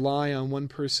rely on one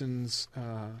person's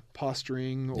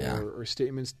posturing or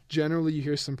statements. Generally, you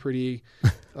hear some pretty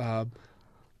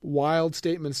wild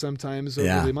statements sometimes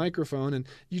over the microphone, and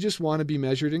you just want to be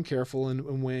measured and careful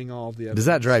in weighing all of the evidence. Does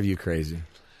that drive you crazy?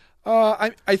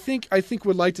 I think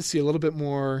would like to see a little bit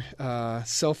more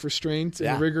self-restraint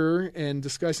and rigor in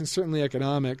discussing certainly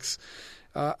economics.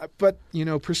 But,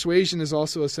 persuasion is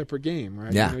also a separate game,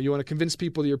 right? Yeah. You want to convince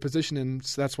people to your position, and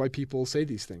so that's why people say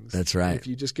these things. That's right. If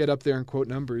you just get up there and quote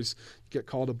numbers, you get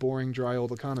called a boring, dry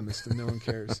old economist, and no one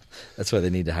cares. That's why they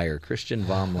need to hire Christian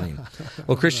von Lehn.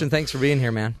 Well, Christian, thanks for being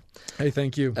here, man. Hey,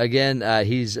 thank you. Again,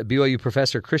 he's a BYU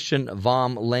professor, Christian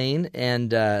von Lehn, and,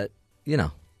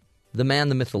 the man,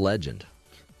 the myth, the legend.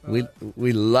 We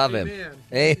love him.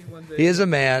 Hey, he is a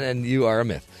man, and you are a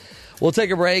myth. We'll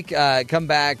take a break, come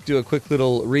back, do a quick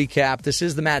little recap. This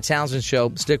is the Matt Townsend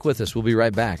Show. Stick with us. We'll be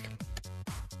right back.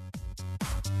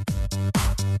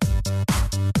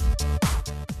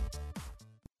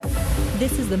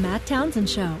 This is the Matt Townsend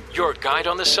Show. Your guide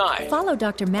on the side. Follow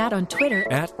Dr. Matt on Twitter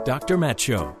At Dr. Matt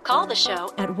Show. Call the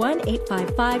show at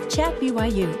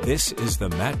 1-855-CHAT-BYU. This is the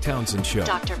Matt Townsend Show.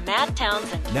 Dr. Matt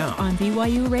Townsend Now on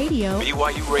BYU Radio.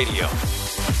 BYU Radio.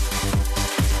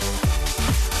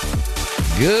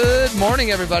 Good morning,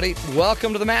 everybody.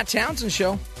 Welcome to the Matt Townsend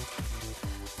Show.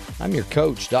 I'm your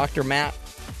coach, Dr. Matt,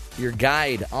 your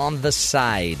guide on the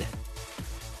side.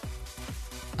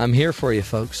 I'm here for you,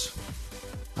 folks.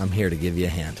 I'm here to give you a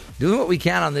hand. Doing what we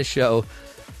can on this show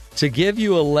to give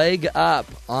you a leg up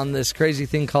on this crazy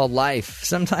thing called life.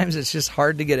 Sometimes it's just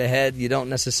hard to get ahead. You don't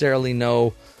necessarily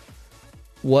know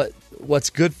what's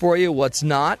good for you, what's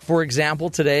not. For example,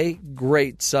 today,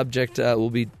 great subject. We'll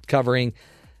be covering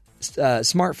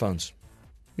smartphones.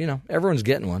 Everyone's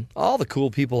getting one. All the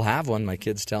cool people have one, my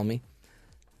kids tell me.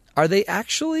 Are they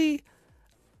actually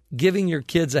giving your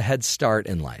kids a head start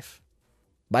in life?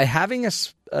 By having a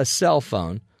cell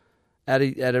phone at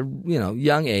a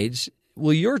young age,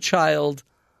 will your child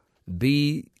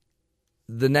be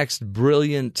the next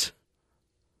brilliant,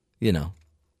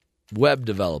 web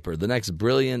developer, the next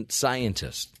brilliant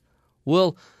scientist?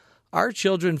 Will our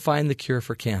children find the cure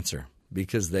for cancer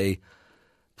because they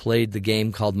played the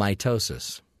game called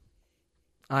mitosis?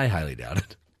 I highly doubt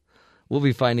it. We'll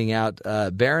be finding out.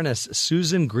 Baroness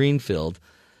Susan Greenfield,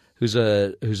 who's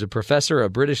a professor, a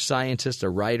British scientist, a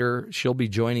writer. She'll be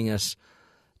joining us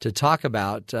to talk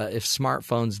about if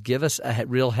smartphones give us a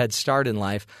real head start in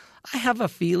life. I have a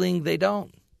feeling they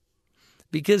don't,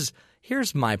 because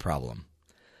here's my problem.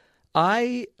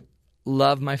 I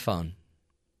love my phone,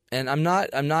 and I'm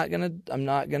not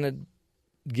gonna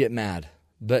get mad,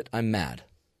 but I'm mad.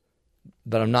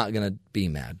 But I'm not gonna be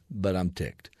mad, but I'm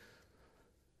ticked.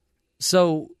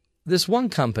 So this one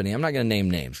company, I'm not going to name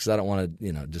names because I don't want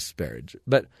to, disparage.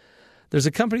 But there's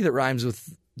a company that rhymes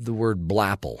with the word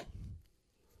Blapple.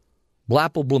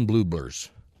 Blapple Blum Blooblers.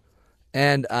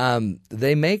 And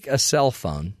they make a cell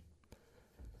phone.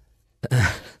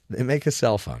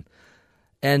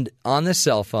 And on this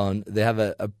cell phone, they have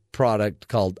a product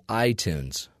called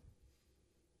iTunes.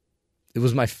 It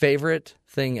was my favorite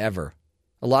thing ever.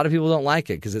 A lot of people don't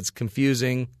like it because it's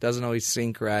confusing, doesn't always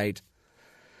sync right.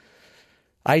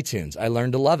 iTunes, I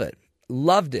learned to love it.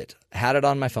 Loved it. Had it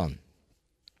on my phone.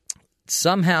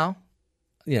 Somehow,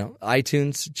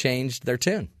 iTunes changed their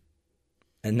tune.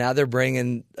 And now they're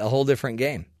bringing a whole different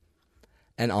game.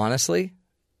 And honestly,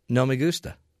 no me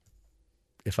gusta.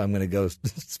 If I'm going to go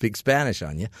speak Spanish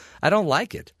on you, I don't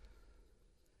like it.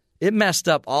 It messed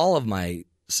up all of my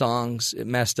songs. It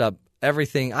messed up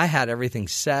everything. I had everything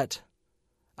set.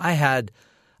 I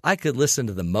could listen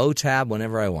to the Mo tab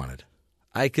whenever I wanted.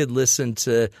 I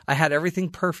had everything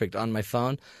perfect on my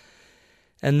phone.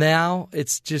 And now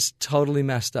it's just totally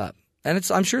messed up. And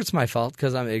I'm sure it's my fault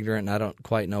because I'm ignorant and I don't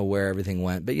quite know where everything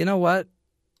went. But you know what?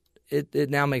 It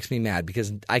now makes me mad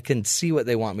because I can see what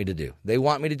they want me to do. They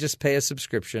want me to just pay a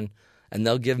subscription and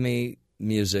they'll give me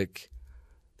music.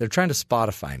 They're trying to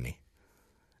Spotify me.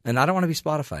 And I don't want to be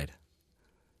Spotified.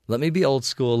 Let me be old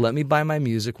school. Let me buy my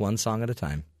music one song at a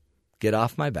time. Get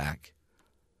off my back.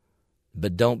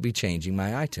 But don't be changing my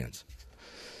iTunes.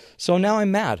 So now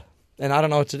I'm mad and I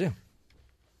don't know what to do.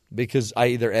 Because I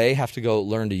either A, have to go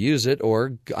learn to use it,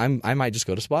 or I might just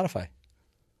go to Spotify.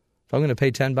 If I'm going to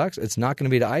pay $10, it's not going to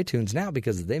be to iTunes now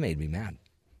because they made me mad.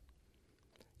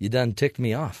 You done ticked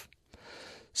me off.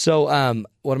 So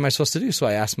what am I supposed to do? So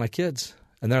I asked my kids,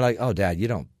 and they're like, "Oh, Dad, you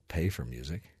don't pay for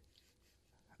music."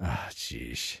 Ah,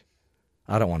 jeez.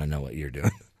 I don't want to know what you're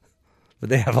doing. But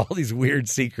they have all these weird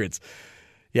secrets.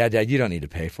 Yeah, Dad, you don't need to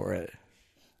pay for it.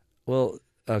 Well,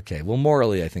 okay. Well,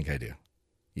 morally, I think I do.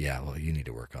 Yeah, well, you need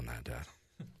to work on that, Dad.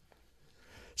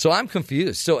 So I'm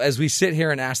confused. So as we sit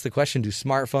here and ask the question, do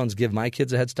smartphones give my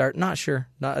kids a head start? Not sure.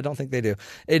 No, I don't think they do.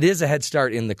 It is a head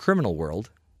start in the criminal world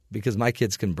because my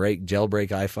kids can jailbreak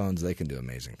iPhones. They can do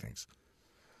amazing things.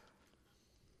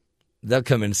 They'll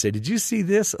come in and say, "Did you see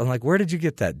this?" I'm like, "Where did you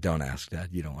get that?" "Don't ask, Dad.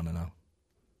 You don't want to know."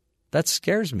 That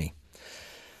scares me.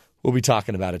 We'll be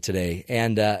talking about it today.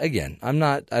 And again, I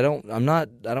don't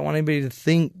want anybody to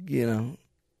think,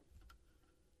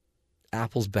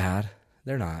 Apple's bad.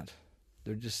 They're not.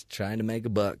 They're just trying to make a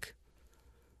buck.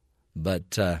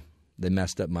 But they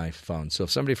messed up my phone. So if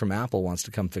somebody from Apple wants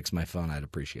to come fix my phone, I'd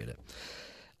appreciate it.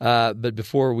 But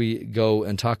before we go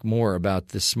and talk more about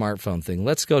this smartphone thing,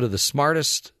 let's go to the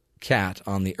smartest cat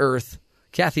on the earth,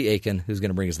 Kathy Aiken, who's going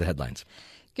to bring us the headlines.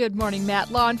 Good morning,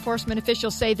 Matt. Law enforcement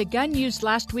officials say the gun used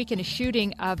last week in a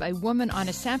shooting of a woman on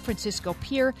a San Francisco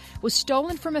pier was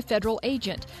stolen from a federal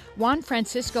agent. Juan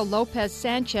Francisco Lopez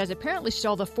Sanchez apparently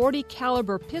stole the .40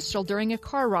 caliber pistol during a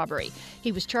car robbery.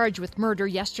 He was charged with murder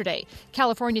yesterday.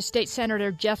 California State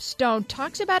Senator Jeff Stone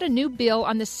talks about a new bill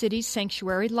on the city's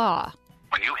sanctuary law.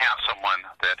 When you have someone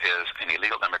that is an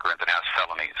illegal immigrant that has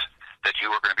felonies, that you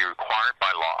are going to be required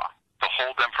by law to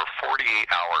hold them for 48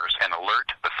 hours and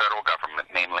alert the federal government,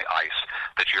 namely ICE,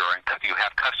 that you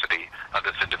have custody of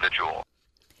this individual.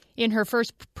 In her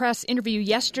first press interview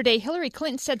yesterday, Hillary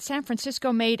Clinton said San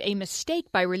Francisco made a mistake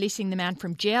by releasing the man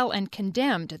from jail and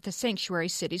condemned the sanctuary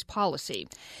city's policy.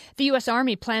 The U.S.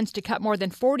 Army plans to cut more than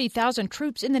 40,000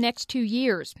 troops in the next 2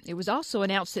 years. It was also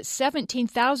announced that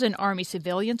 17,000 Army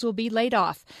civilians will be laid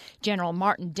off. General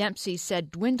Martin Dempsey said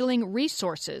dwindling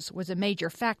resources was a major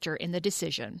factor in the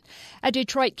decision. A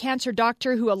Detroit cancer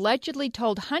doctor who allegedly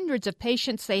told hundreds of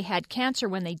patients they had cancer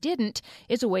when they didn't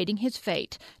is awaiting his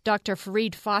fate. Dr.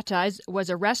 Fareed Fatah was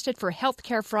arrested for health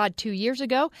care fraud 2 years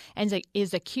ago and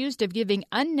is accused of giving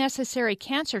unnecessary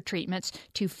cancer treatments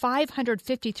to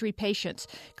 553 patients.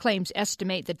 Claims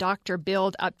estimate the doctor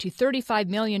billed up to $35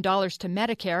 million to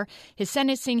Medicare. His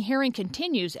sentencing hearing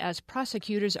continues as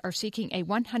prosecutors are seeking a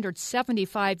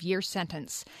 175-year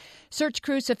sentence. Search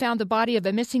crews have found the body of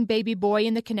a missing baby boy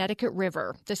in the Connecticut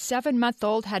River. The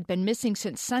 7-month-old had been missing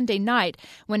since Sunday night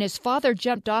when his father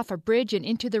jumped off a bridge and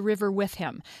into the river with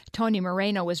him. Tony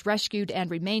Moreno was rescued and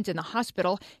remains in the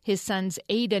hospital. His son's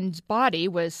Aiden's body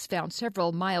was found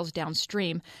several miles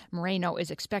downstream. Moreno is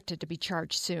expected to be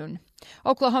charged soon.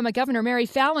 Oklahoma Governor Mary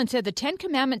Fallin said the Ten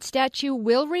Commandments statue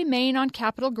will remain on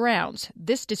Capitol grounds.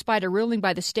 This despite a ruling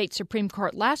by the state Supreme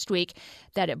Court last week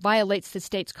that it violates the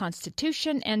state's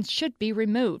constitution and should be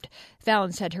removed.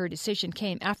 Fallin said her decision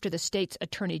came after the state's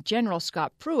Attorney General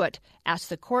Scott Pruitt asked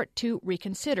the court to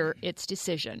reconsider its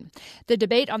decision. The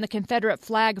debate on the Confederate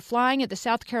flag flying at the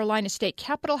South Carolina state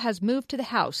capitol has moved to the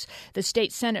House. The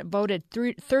state Senate voted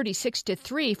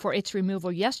 36-3 for its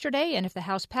removal yesterday, and if the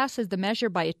House passes the measure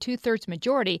by a two-thirds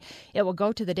majority, it will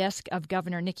go to the desk of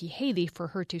Governor Nikki Haley for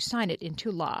her to sign it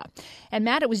into law. And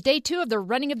Matt, it was day 2 of the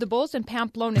running of the bulls in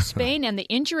Pamplona, Spain, and the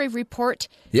injury report.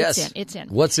 Yes, it's in.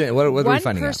 What's in? What are we finding out?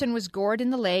 One person was gored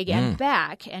in the leg and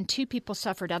back, and 2 people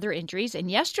suffered other injuries. In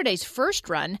yesterday's first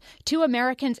run, 2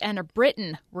 Americans and a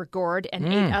Briton were gored and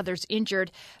 8 others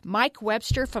injured. Mike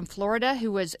Webster from Florida,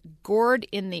 who was gored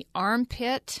in the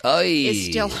armpit, is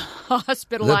still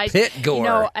hospitalized. The pit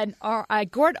gore. A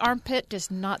gored armpit does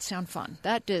not sound fun.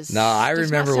 That does. No, I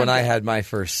remember when I had my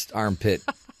first armpit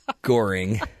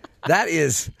goring.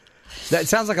 That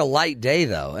sounds like a light day,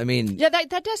 though. I mean, yeah,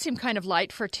 that does seem kind of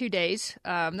light for 2 days.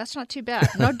 That's not too bad.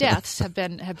 No deaths have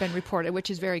been reported, which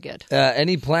is very good.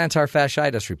 Any plantar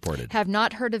fasciitis reported? Have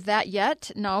not heard of that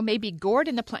yet. No, maybe gored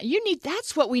in the plant.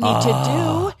 That's what we need to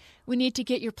do. We need to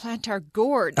get your plantar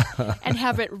gored and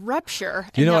have it rupture.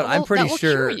 You know what? I'm pretty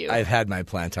sure I've had my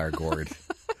plantar gored.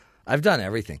 I've done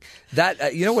everything.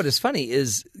 That you know what is funny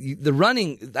is the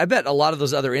running. I bet a lot of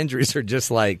those other injuries are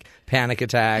just like panic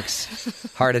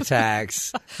attacks, heart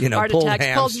attacks. Pulled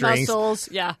hamstrings, pulled muscles.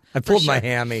 Yeah, I pulled my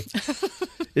hammy.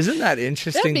 Isn't that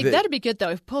interesting? That'd be good though.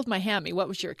 If pulled my hammy, what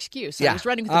was your excuse? Yeah, I was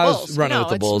running with the bulls. Was running with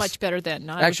the bulls. It's much better than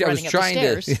Actually, I was trying up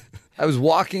the stairs. I was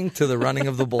walking to the running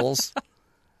of the bulls,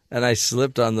 and I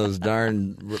slipped on those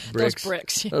darn bricks. Those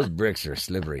bricks. Yeah. Those bricks are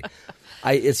slippery.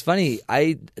 It's funny.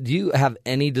 Do you have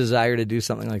any desire to do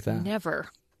something like that? Never.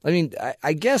 I mean,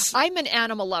 I guess I'm an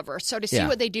animal lover, so to see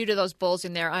what they do to those bulls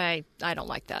in there, I don't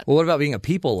like that. Well, what about being a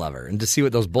people lover and to see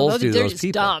what those bulls do to those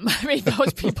people? They're dumb. I mean,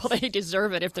 those people, they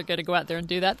deserve it if they're going to go out there and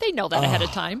do that. They know that ahead of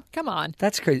time. Come on.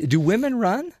 That's crazy. Do women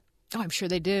run? Oh, I'm sure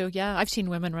they do. Yeah, I've seen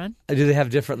women run. Do they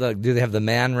have different? Do they have the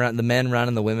men run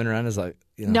and the women run? Is like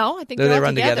No, I think do they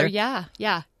run together. Yeah.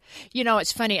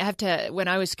 It's funny. I have to. When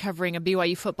I was covering a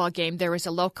BYU football game, there was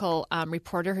a local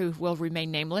reporter who will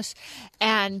remain nameless,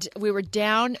 and we were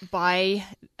down by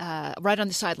right on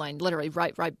the sideline, literally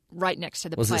right next to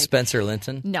the play. Was it Spencer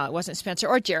Linton? No, it wasn't Spencer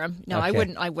or Jerem. No, okay.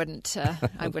 I wouldn't tell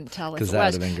if it was. That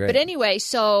would have been great. But anyway,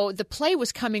 so the play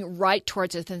was coming right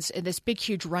towards us, and this big,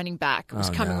 huge running back was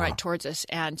coming right towards us,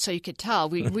 and so you could tell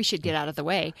we should get out of the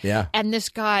way. Yeah. And this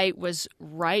guy was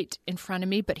right in front of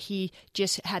me, but he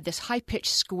just had this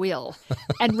high-pitched squeal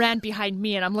and ran behind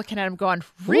me, and I'm looking at him going,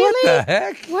 really? What the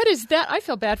heck? What is that? I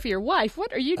feel bad for your wife.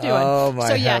 What are you doing? Oh,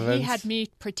 my heavens. He had me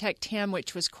protect him,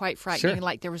 which was quite frightening. Sure.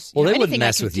 Like there was they wouldn't anything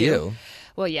mess I could with do. you.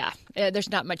 Well, yeah. There's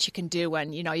not much you can do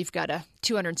when, you've got a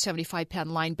 275-pound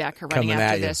linebacker running Coming after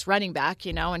at you. this running back,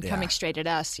 and coming straight at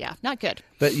us. Yeah, not good.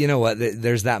 But you know what?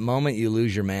 There's that moment you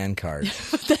lose your man card.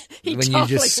 When you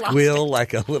just squeal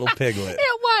like a little piglet.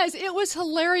 It was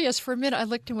hilarious. For a minute, I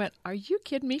looked and went, are you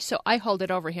kidding me? So I hold it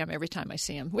over him every time I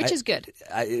see him, which is good.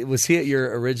 Was he at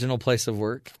your original place of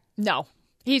work? No.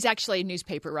 He's actually a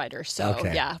newspaper writer, so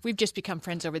okay. We've just become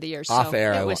friends over the years. Off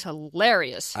air, it was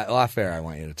hilarious. Off air, I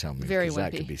want you to tell me. Very wimpy.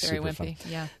 That could be very super wimpy.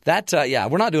 fun. Yeah. That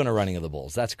we're not doing a running of the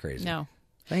bulls. That's crazy. No.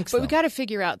 Thanks. But we got to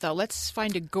figure out though. Let's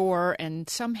find a gore and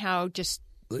somehow just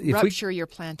rupture your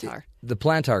plantar. The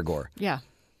plantar gore. Yeah.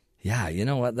 Yeah, you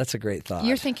know what? That's a great thought.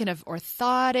 You're thinking of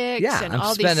orthotics and I'm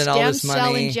all these spending stem all this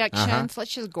cell money. injections.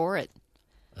 Let's just gore it.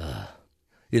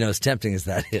 As tempting as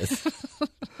that is.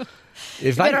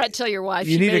 You better not tell your wife.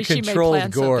 You need a controlled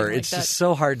gore. Like it's just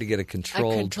so hard to get a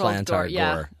controlled plantar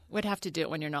gore. Would have to do it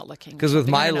when you're not looking. Because with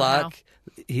my luck,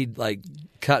 he'd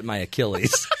cut my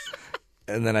Achilles.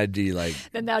 And then I'd be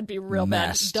then that would be real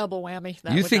messed. Bad. Double whammy.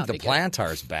 That you would think not the be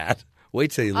plantar's bad?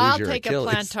 Wait till you lose your Achilles.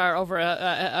 I'll take a plantar over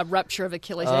a rupture of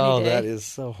Achilles any day. Oh, that is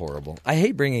so horrible. I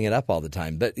hate bringing it up all the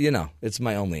time, but it's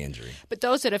my only injury. But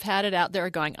those that have had it out there are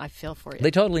going, I feel for you.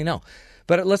 They totally know.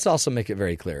 But let's also make it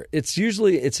very clear. It's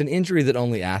an injury that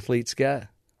only athletes get.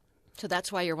 So that's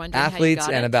why you're wondering athletes how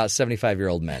you got and it? About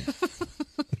 75-year-old men.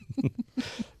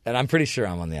 And I'm pretty sure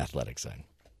I'm on the athletic side.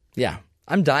 Yeah.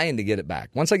 I'm dying to get it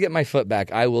back. Once I get my foot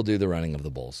back, I will do the running of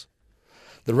the bulls.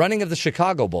 The running of the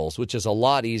Chicago Bulls, which is a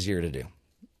lot easier to do.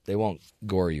 They won't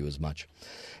gore you as much.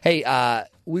 Hey,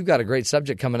 we've got a great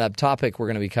subject coming up. Topic we're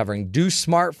going to be covering. Do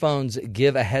smartphones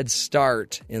give a head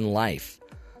start in life?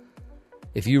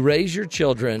 If you raise your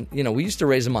children, we used to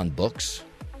raise them on books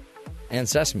and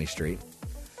Sesame Street.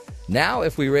 Now,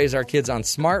 if we raise our kids on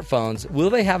smartphones, will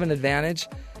they have an advantage?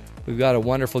 We've got a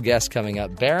wonderful guest coming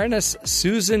up. Baroness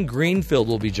Susan Greenfield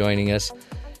will be joining us.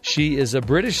 She is a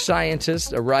British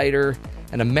scientist, a writer,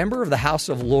 and a member of the House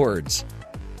of Lords.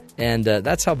 And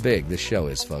that's how big this show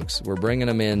is, folks. We're bringing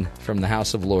them in from the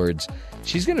House of Lords.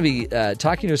 She's going to be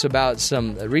talking to us about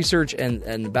some research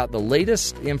and about the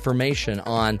latest information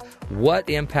on what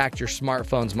impact your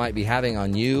smartphones might be having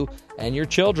on you and your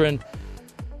children.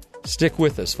 Stick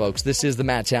with us, folks. This is the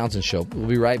Matt Townsend Show. We'll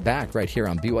be right back right here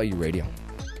on BYU Radio.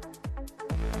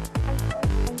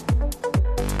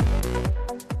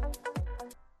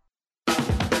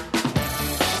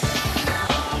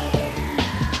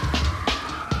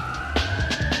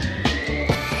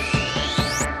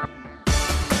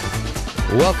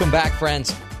 Welcome back,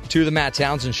 friends, to the Matt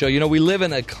Townsend Show. We live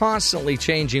in a constantly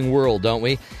changing world, don't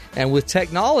we? And with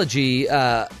technology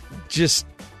just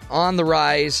on the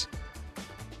rise,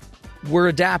 we're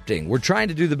adapting. We're trying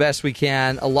to do the best we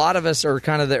can. A lot of us are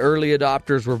kind of the early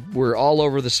adopters. We're all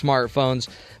over the smartphones.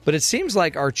 But it seems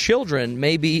like our children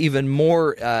may be even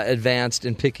more advanced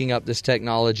in picking up this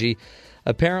technology.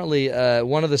 Apparently,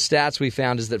 one of the stats we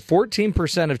found is that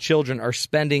 14% of children are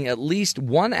spending at least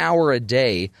 1 hour a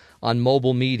day on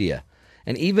mobile media.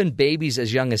 And even babies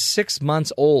as young as 6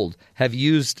 months old have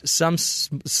used some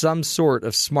sort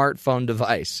of smartphone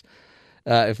device,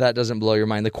 if that doesn't blow your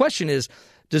mind. The question is,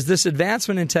 does this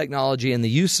advancement in technology and the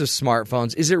use of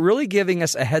smartphones, is it really giving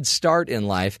us a head start in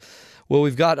life? Well,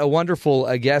 we've got a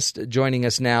wonderful guest joining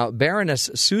us now.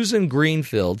 Baroness Susan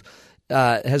Greenfield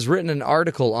has written an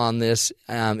article on this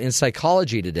in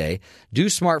Psychology Today. Do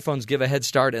smartphones give a head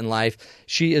start in life?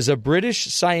 She is a British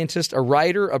scientist, a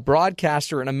writer, a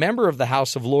broadcaster, and a member of the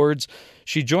House of Lords.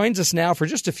 She joins us now for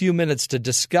just a few minutes to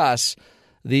discuss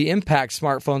the impact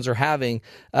smartphones are having.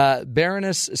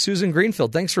 Baroness Susan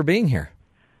Greenfield, thanks for being here.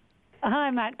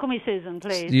 Hi, Matt. Call me Susan,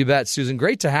 please. You bet, Susan.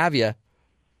 Great to have you.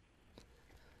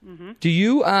 Mm-hmm. Do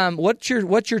you? What's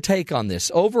your take on this?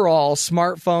 Overall,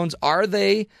 smartphones, are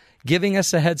they giving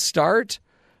us a head start,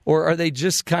 or are they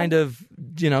just kind of,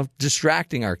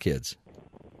 distracting our kids?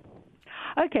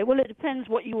 Okay, well, it depends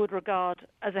what you would regard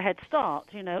as a head start.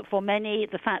 For many,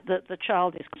 the fact that the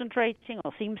child is concentrating,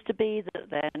 or seems to be, that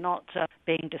they're not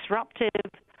being disruptive,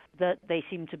 that they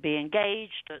seem to be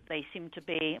engaged, that they seem to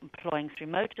be employing through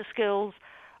motor skills,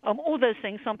 all those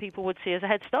things some people would see as a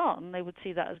head start, and they would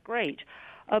see that as great.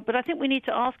 But I think we need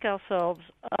to ask ourselves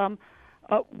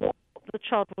what the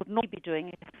child would not be doing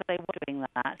if they were doing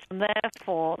that, and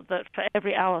therefore that for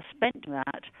every hour spent doing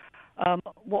that,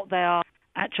 what they are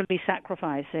actually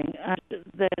sacrificing. And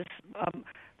there's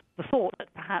the thought that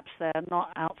perhaps they're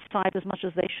not outside as much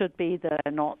as they should be,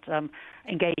 they're not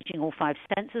engaging all five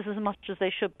senses as much as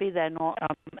they should be, they're not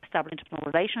establishing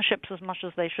interpersonal relationships as much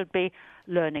as they should be,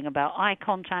 learning about eye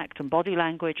contact and body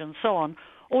language and so on,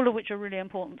 all of which are really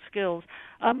important skills.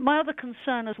 My other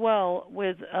concern as well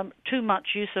with too much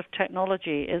use of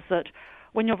technology is that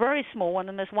when you're very small, one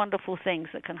of the most wonderful things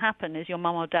that can happen is your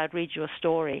mum or dad reads you a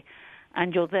story,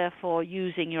 and you're therefore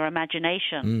using your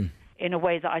imagination in a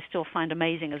way that I still find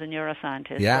amazing as a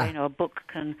neuroscientist. Yeah. Where, a book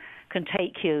can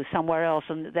take you somewhere else,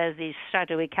 and there's these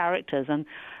shadowy characters, and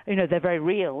they're very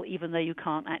real, even though you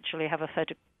can't actually have a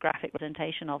photographic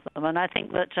representation of them. And I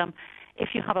think that if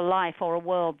you have a life or a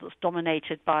world that's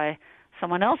dominated by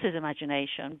someone else's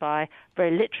imagination, by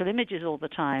very literal images all the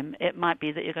time, it might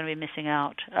be that you're going to be missing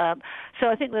out. So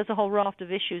I think there's a whole raft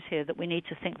of issues here that we need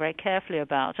to think very carefully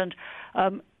about. And,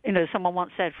 someone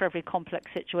once said, for every complex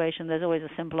situation, there's always a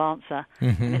simple answer,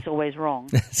 and it's always wrong.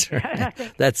 That's right. I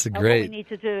think, That's great. What we need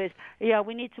to do is,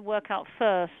 we need to work out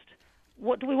first,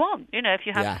 what do we want? If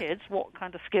you have kids, what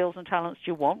kind of skills and talents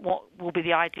do you want? What will be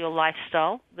the ideal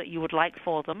lifestyle that you would like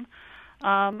for them?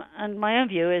 And my own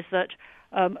view is that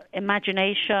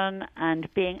imagination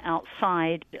and being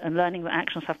outside and learning that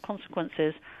actions have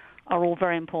consequences are all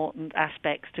very important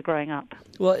aspects to growing up.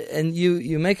 Well, and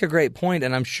you make a great point,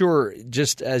 and I'm sure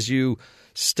just as you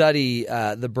study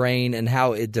the brain and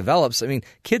how it develops, I mean,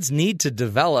 kids need to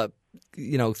develop,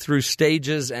 through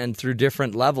stages and through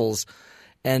different levels.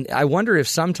 And I wonder if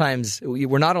sometimes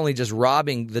we're not only just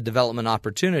robbing the development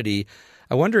opportunity,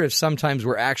 I wonder if sometimes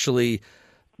we're actually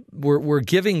we're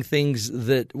giving things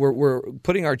that we're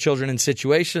putting our children in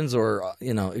situations or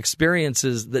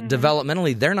experiences that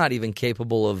developmentally they're not even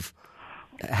capable of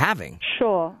having.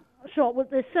 Sure. Well,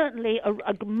 there's certainly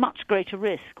a much greater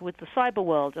risk with the cyber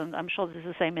world, and I'm sure this is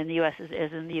the same in the US as it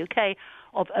is in the UK,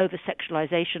 of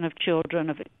over-sexualization of children,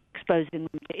 of exposing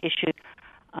them to issues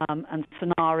and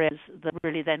scenarios that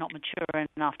really they're not mature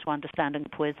enough to understand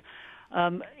and cope with.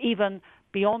 Even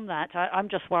beyond that, I'm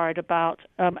just worried about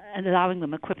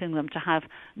equipping them to have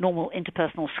normal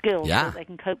interpersonal skills so that they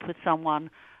can cope with someone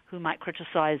who might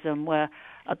criticize them, where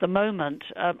at the moment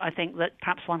I think that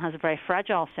perhaps one has a very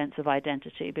fragile sense of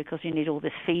identity because you need all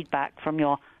this feedback from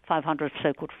your 500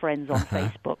 so-called friends on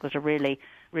Facebook that are really,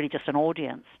 really just an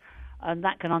audience. And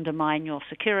that can undermine your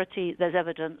security. There's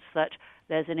evidence that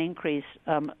there's an increase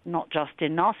not just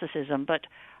in narcissism, but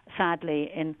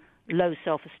sadly in low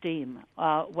self-esteem,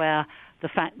 where the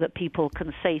fact that people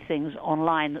can say things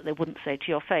online that they wouldn't say to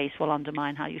your face will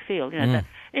undermine how you feel.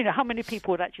 How many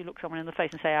people would actually look someone in the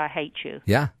face and say, "I hate you"?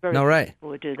 Yeah, Very right. few people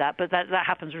would do that, but that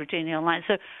happens routinely online.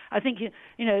 So I think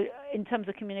in terms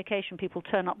of communication, people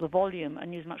turn up the volume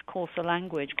and use much coarser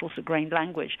grained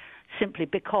language, simply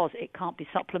because it can't be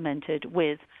supplemented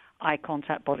with eye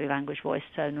contact, body language, voice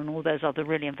tone, and all those other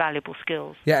really invaluable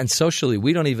skills. Yeah, and socially,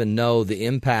 we don't even know the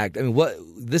impact. I mean,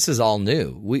 this is all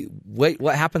new.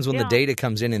 What happens when the data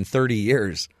comes in 30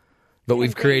 years? But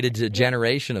we've created a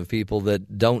generation of people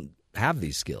that don't have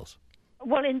these skills.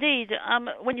 Well, indeed.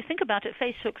 When you think about it,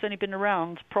 Facebook's only been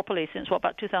around properly since,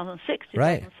 about 2006,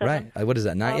 2007. Right. What is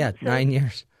that? 9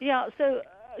 years. Yeah, so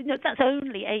that's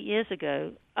only 8 years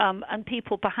ago. And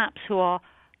people perhaps who are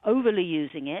overly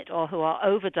using it or who are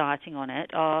over-dieting on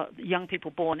it are young people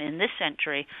born in this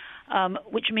century,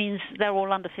 which means they're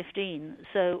all under 15.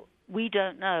 So we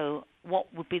don't know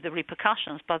what would be the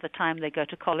repercussions by the time they go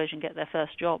to college and get their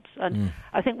first jobs. And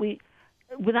I think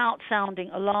without sounding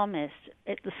alarmist,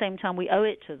 at the same time we owe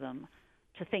it to them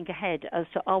to think ahead as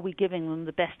to, are we giving them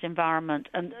the best environment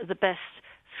and the best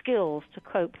skills to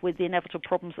cope with the inevitable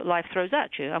problems that life throws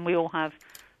at you. And we all have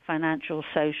financial,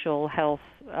 social, health,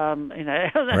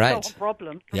 right.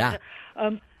 problems. Yeah.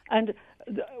 And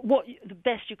the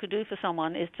best you could do for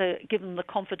someone is to give them the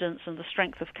confidence and the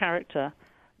strength of character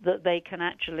that they can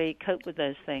actually cope with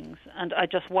those things. And I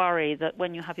just worry that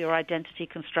when you have your identity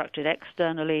constructed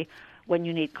externally, when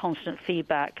you need constant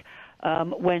feedback,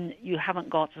 when you haven't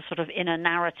got a sort of inner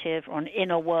narrative or an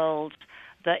inner world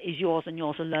that is yours and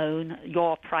yours alone,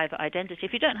 your private identity,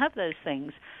 if you don't have those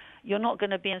things, you're not going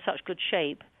to be in such good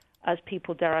shape as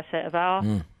people, dare I say, of our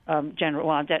general,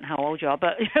 well, I don't know how old you are,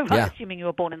 but assuming you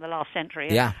were born in the last century,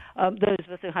 those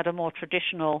of us who had a more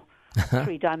traditional,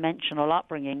 three-dimensional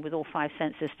upbringing with all five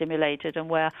senses stimulated, and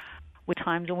where were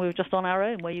times when we were just on our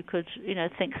own, where you could,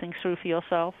 think things through for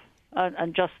yourself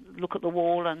and just look at the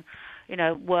wall and,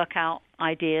 work out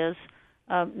ideas.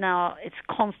 Now it's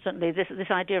constantly, this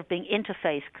idea of being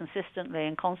interfaced consistently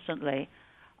and constantly,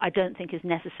 I don't think is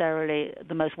necessarily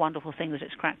the most wonderful thing that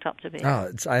it's cracked up to be. I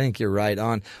think you're right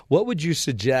on. What would you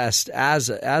suggest as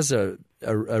a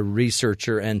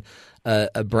researcher and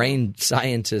a brain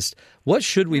scientist? What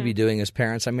should we be doing as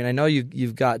parents? I mean, I know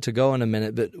you've got to go in a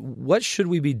minute, but what should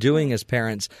we be doing as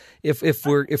parents if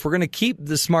we're going to keep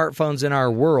the smartphones in our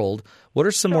world? What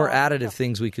are some more additive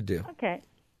things we could do?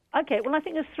 Okay, well, I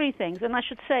think there's three things, and I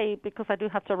should say, because I do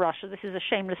have to rush, so this is a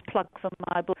shameless plug for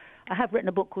my book. I have written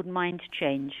a book called Mind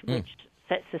Change, which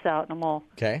sets this out no more,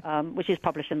 which is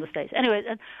published in the States. Anyway,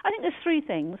 and I think there's three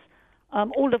things,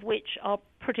 all of which are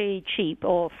pretty cheap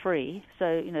or free,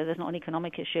 so, there's not an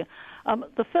economic issue.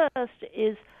 The first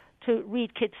is to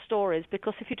read kids' stories,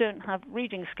 because if you don't have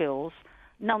reading skills,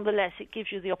 nonetheless, it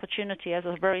gives you the opportunity as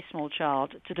a very small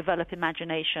child to develop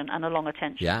imagination and a long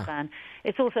attention span.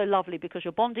 It's also lovely because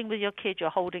you're bonding with your kid,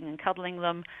 you're holding and cuddling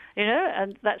them,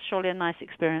 and that's surely a nice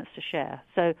experience to share.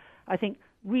 So I think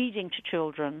reading to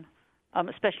children,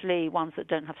 especially ones that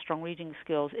don't have strong reading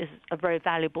skills, is a very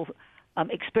valuable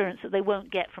experience that they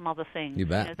won't get from other things. You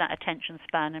bet. That attention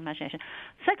span and imagination.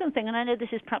 Second thing, and I know this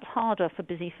is perhaps harder for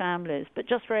busy families, but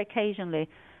just very occasionally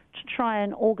to try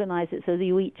and organize it so that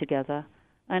you eat together.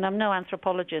 And I'm no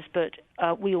anthropologist, but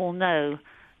we all know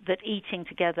that eating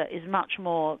together is much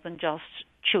more than just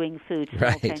chewing food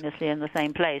simultaneously in the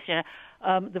same place.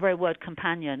 The very word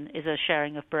companion is a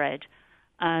sharing of bread.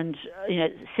 And,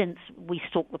 since we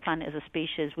stalk the planet as a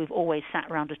species, we've always sat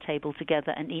around a table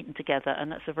together and eaten together, and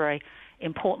that's a very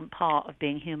important part of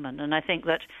being human. And I think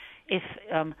that if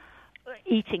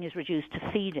eating is reduced to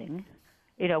feeding,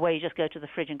 where you just go to the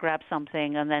fridge and grab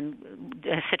something and then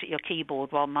sit at your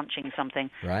keyboard while munching something.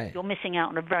 Right. You're missing out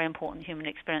on a very important human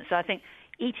experience. So I think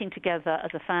eating together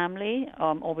as a family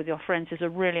or with your friends is a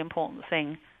really important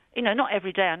thing. Not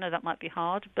every day. I know that might be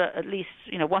hard, but at least,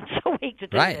 once a week to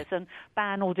do this and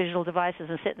ban all digital devices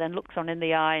and sit there and look someone in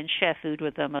the eye and share food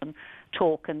with them and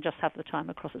talk and just have the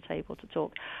time across the table to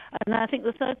talk. And I think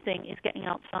the third thing is getting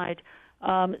outside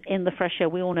in the fresh air.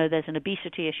 We all know there's an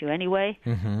obesity issue anyway.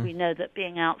 Mm-hmm. We know that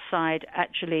being outside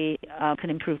actually can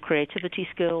improve creativity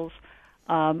skills.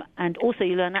 And also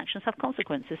you learn actions have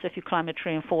consequences. So if you climb a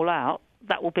tree and fall out,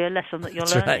 that will be a lesson that you're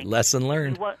learning. That's right, lesson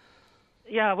learned.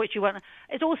 Which you won't.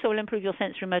 It also will improve your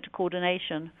sensory motor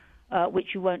coordination, which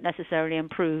you won't necessarily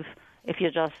improve if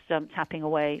you're just tapping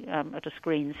away at a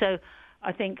screen. So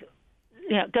I think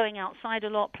going outside a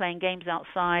lot, playing games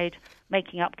outside,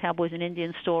 making up cowboys and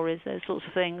Indian stories, those sorts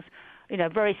of things.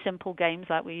 Very simple games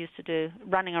like we used to do,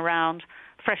 running around,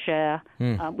 fresh air,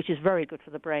 which is very good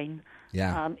for the brain.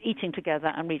 Yeah. Eating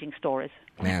together and reading stories.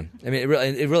 Man, I mean,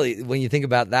 it really, when you think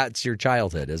about that's your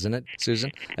childhood, isn't it,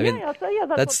 Susan? I mean, that's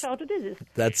what childhood is.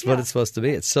 That's what it's supposed to be.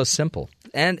 It's so simple.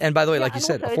 And by the way, like you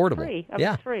said, affordable. It's free.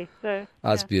 It's free. So,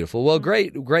 that's beautiful. Well,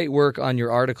 great work on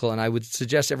your article, and I would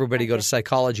suggest everybody go to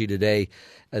Psychology Today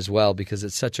as well, because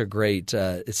it's such a great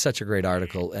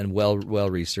article and well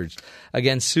researched.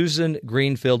 Again, Susan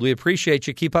Greenfield, we appreciate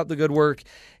you. Keep up the good work,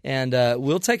 and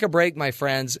we'll take a break, my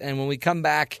friends. And when we come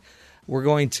back, we're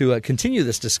going to continue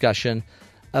this discussion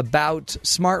about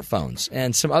smartphones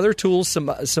and some other tools,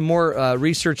 some more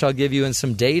research I'll give you, and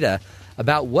some data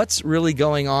about what's really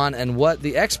going on and what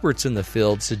the experts in the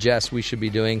field suggest we should be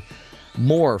doing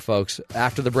more, folks,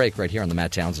 after the break right here on The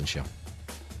Matt Townsend Show.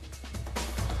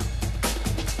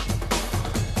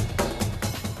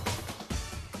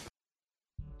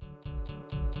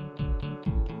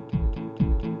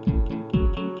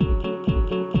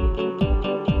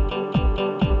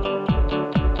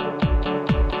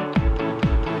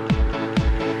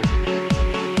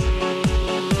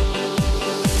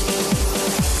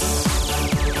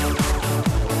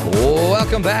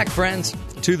 Welcome back, friends,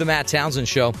 to the Matt Townsend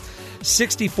Show.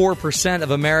 64%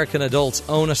 of American adults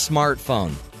own a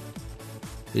smartphone.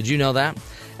 Did you know that?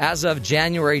 As of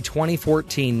January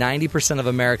 2014, 90% of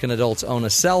American adults own a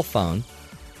cell phone.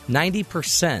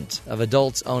 90% of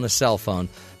adults own a cell phone.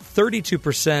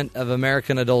 32% of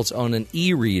American adults own an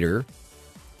e-reader.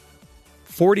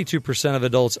 42% of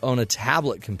adults own a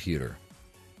tablet computer.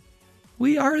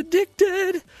 We are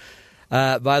addicted.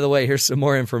 By the way, here's some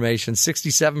more information.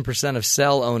 67% of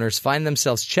cell owners find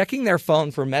themselves checking their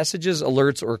phone for messages,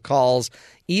 alerts, or calls,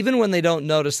 even when they don't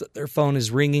notice that their phone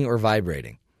is ringing or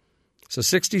vibrating. So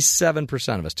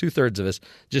 67% of us, two-thirds of us,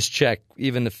 just check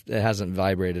even if it hasn't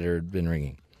vibrated or been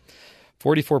ringing.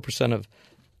 44% of,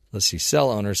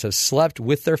 cell owners have slept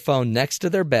with their phone next to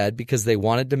their bed because they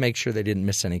wanted to make sure they didn't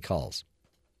miss any calls.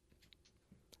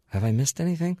 Have I missed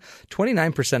anything?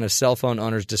 29% of cell phone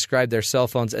owners describe their cell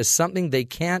phones as something they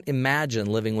can't imagine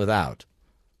living without.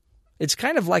 It's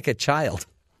kind of like a child.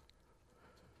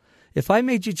 If I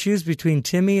made you choose between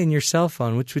Timmy and your cell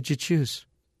phone, which would you choose?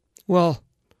 Well,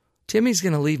 Timmy's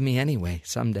going to leave me anyway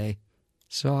someday,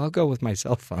 so I'll go with my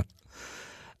cell phone.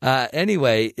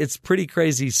 Anyway, it's pretty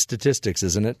crazy statistics,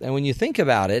 isn't it? And when you think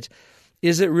about it,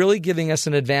 is it really giving us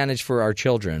an advantage for our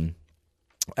children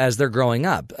as they're growing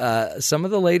up? Some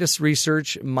of the latest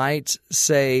research might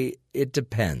say it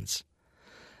depends.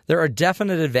 There are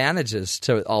definite advantages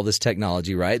to all this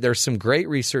technology, right? There's some great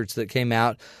research that came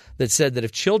out that said that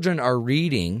if children are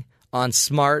reading on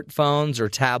smartphones or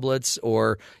tablets,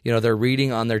 or they're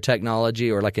reading on their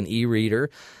technology or like an e-reader,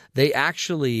 they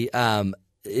actually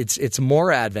it's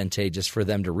more advantageous for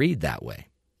them to read that way.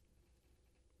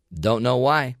 Don't know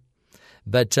why.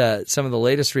 But some of the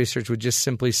latest research would just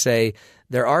simply say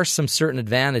there are some certain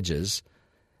advantages.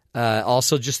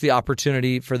 Also, just the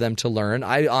opportunity for them to learn.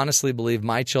 I honestly believe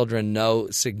my children know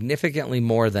significantly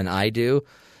more than I do,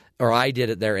 or I did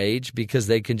at their age, because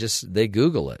they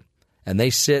Google it. And they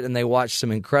sit and they watch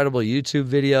some incredible YouTube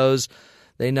videos.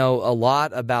 They know a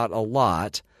lot about a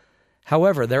lot.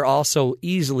 However, they're also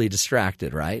easily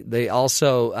distracted, right? They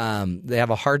also they have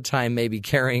a hard time maybe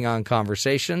carrying on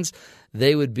conversations.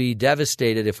 They would be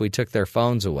devastated if we took their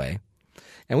phones away.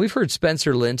 And we've heard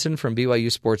Spencer Linton from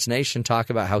BYU Sports Nation talk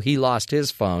about how he lost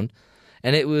his phone.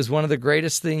 And it was one of the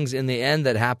greatest things in the end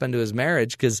that happened to his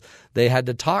marriage, because they had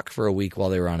to talk for a week while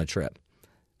they were on a trip.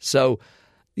 So,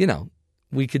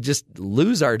 we could just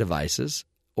lose our devices,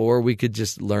 or we could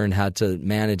just learn how to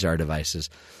manage our devices.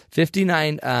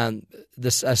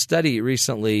 A study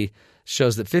recently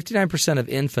shows that 59% of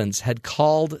infants had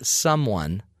called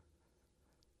someone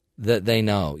that they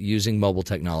know using mobile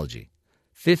technology.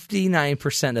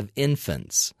 59% of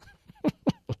infants.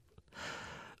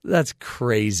 That's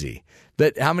crazy.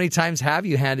 But how many times have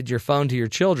you handed your phone to your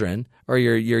children or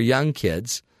your young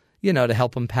kids, to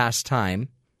help them pass time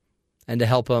and to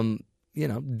help them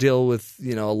deal with,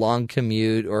 a long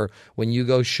commute, or when you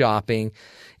go shopping?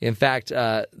 In fact,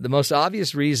 the most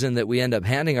obvious reason that we end up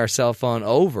handing our cell phone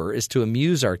over is to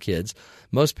amuse our kids.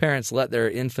 Most parents let their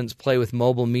infants play with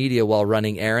mobile media while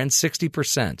running errands.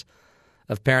 60%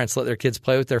 of parents let their kids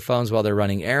play with their phones while they're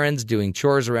running errands, doing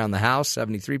chores around the house,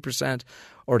 73%,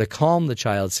 or to calm the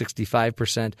child,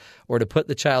 65%, or to put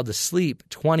the child to sleep,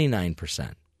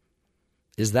 29%.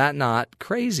 Is that not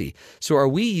crazy? So are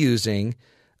we using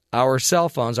our cell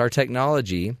phones, our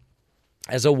technology,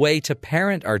 as a way to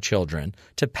parent our children,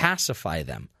 to pacify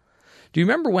them? Do you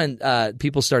remember when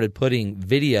people started putting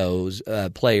videos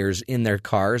players in their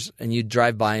cars, and you'd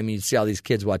drive by them and you'd see all these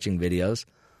kids watching videos?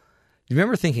 Do you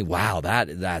remember thinking, wow,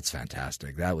 that's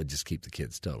fantastic. That would just keep the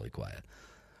kids totally quiet.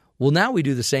 Well, now we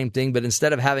do the same thing, but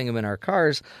instead of having them in our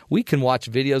cars, we can watch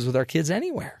videos with our kids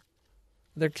anywhere.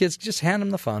 Their kids, just hand them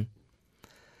the phone.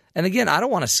 And again, I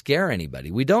don't want to scare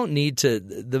anybody. We don't need to.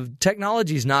 The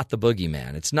technology is not the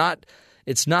boogeyman. It's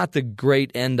not the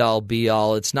great end-all,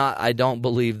 be-all. It's not, I don't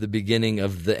believe, the beginning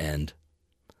of the end.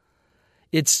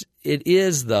 It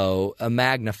is, though, a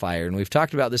magnifier. And we've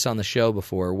talked about this on the show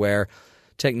before, where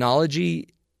technology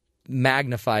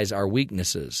magnifies our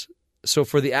weaknesses. So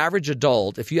for the average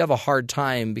adult, if you have a hard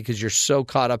time because you're so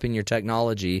caught up in your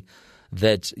technology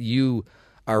that you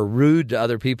are rude to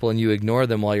other people and you ignore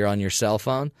them while you're on your cell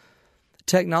phone,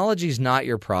 technology is not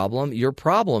your problem. Your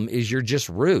problem is you're just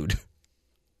rude.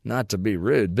 Not to be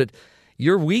rude, but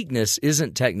your weakness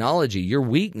isn't technology. Your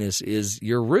weakness is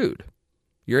you're rude.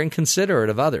 You're inconsiderate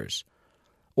of others.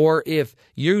 Or if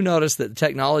you notice that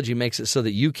technology makes it so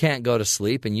that you can't go to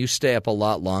sleep and you stay up a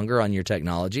lot longer on your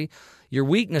technology, your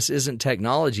weakness isn't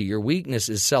technology. Your weakness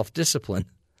is self-discipline.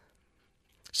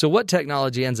 So what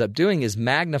technology ends up doing is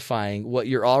magnifying what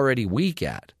you're already weak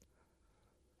at.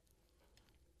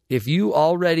 If you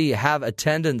already have a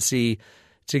tendency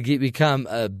to become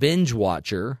a binge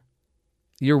watcher,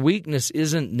 your weakness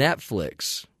isn't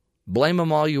Netflix. Blame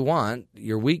them all you want.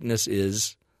 Your weakness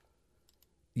is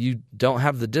you don't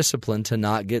have the discipline to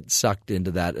not get sucked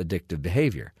into that addictive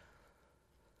behavior.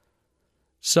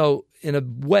 So in a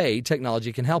way,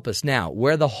 technology can help us. Now,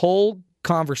 where the whole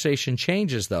conversation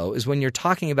changes, though, is when you're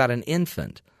talking about an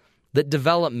infant that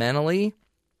developmentally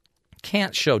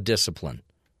can't show discipline,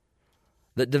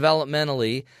 that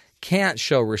developmentally can't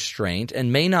show restraint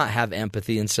and may not have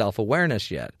empathy and self-awareness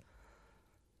yet.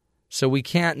 So we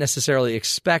can't necessarily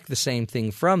expect the same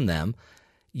thing from them,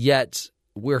 yet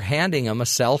we're handing them a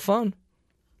cell phone.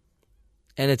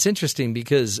 And it's interesting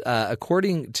because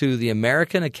according to the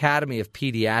American Academy of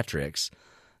Pediatrics,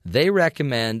 they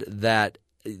recommend that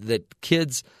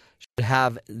kids should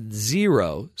have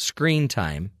 0 screen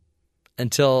time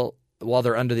while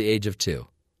they're under the age of 2.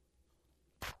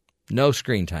 No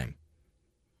screen time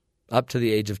up to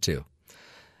the age of 2.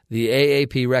 The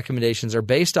AAP recommendations are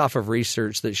based off of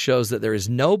research that shows that there is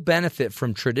no benefit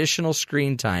from traditional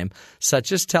screen time,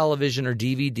 such as television or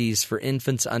DVDs, for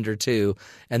infants under 2,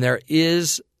 and there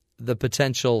is the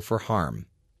potential for harm.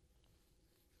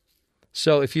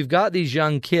 So if you've got these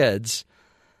young kids,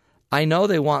 I know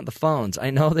they want the phones. I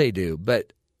know they do,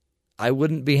 but I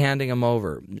wouldn't be handing them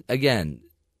over. Again,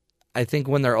 I think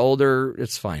when they're older,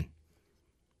 it's fine.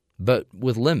 But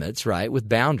with limits, right, with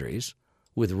boundaries,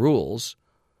 with rules,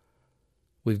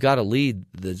 we've got to lead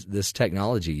this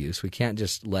technology use. We can't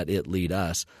just let it lead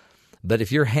us. But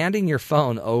if you're handing your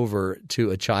phone over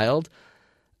to a child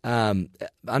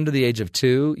under the age of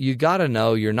 2, you got to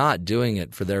know you're not doing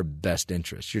it for their best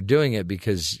interest. You're doing it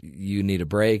because you need a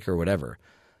break or whatever.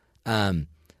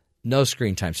 No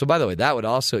screen time. So, by the way, that would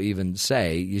also even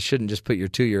say you shouldn't just put your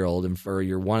 2-year-old or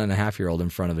your 1.5-year-old in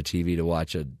front of a TV to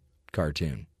watch a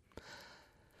cartoon.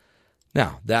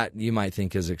 Now, that you might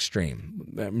think is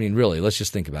extreme. I mean, really, let's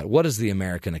just think about it. What does the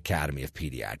American Academy of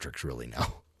Pediatrics really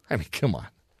know? I mean, come on.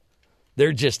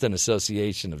 They're just an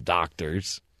association of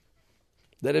doctors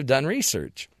that have done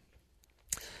research.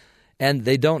 And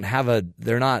they don't have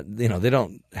they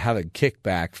don't have a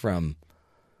kickback from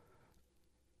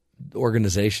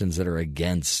organizations that are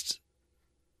against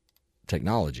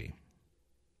technology.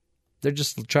 They're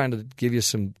just trying to give you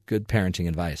some good parenting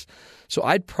advice. So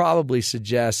I'd probably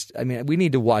suggest, we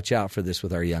need to watch out for this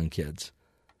with our young kids.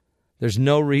 There's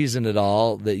no reason at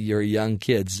all that your young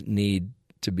kids need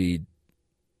to be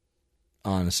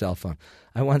on a cell phone.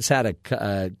 I once had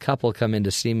a couple come in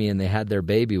to see me, and they had their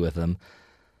baby with them.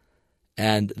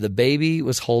 And the baby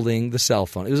was holding the cell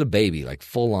phone. It was a baby, like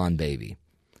full-on baby.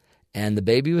 And the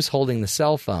baby was holding the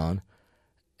cell phone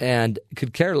and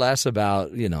could care less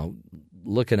about,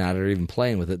 looking at it or even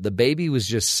playing with it. The baby was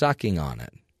just sucking on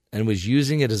it and was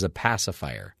using it as a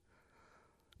pacifier,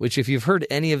 which if you've heard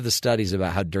any of the studies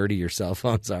about how dirty your cell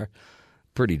phones are,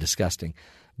 pretty disgusting.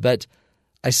 But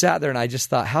I sat there and I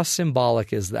just thought, how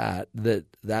symbolic is that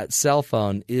cell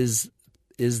phone is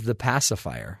the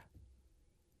pacifier?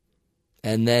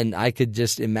 And then I could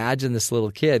just imagine this little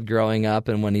kid growing up,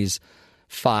 and when he's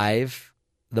 5,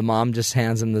 the mom just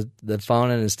hands him the phone,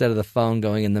 and instead of the phone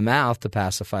going in the mouth to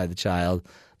pacify the child,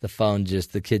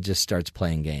 the kid just starts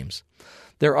playing games.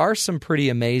 There are some pretty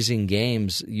amazing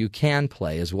games you can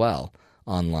play as well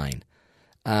online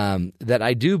that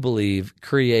I do believe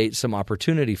create some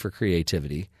opportunity for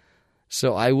creativity.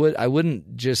 So I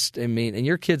wouldn't just, and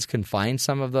your kids can find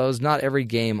some of those. Not every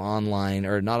game online,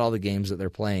 or not all the games that they're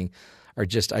playing are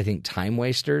just, I think, time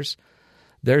wasters.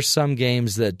 There's some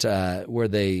games that where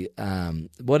they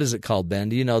what is it called, Ben?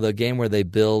 Do you know the game where they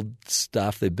build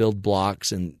stuff? They build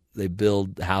blocks and they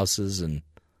build houses, and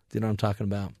do you know what I'm talking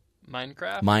about?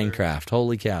 Minecraft.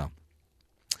 Holy cow.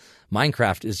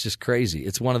 Minecraft is just crazy.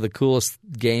 It's one of the coolest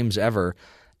games ever,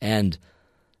 and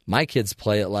my kids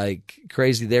play it like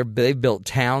crazy. They've built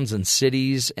towns and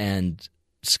cities and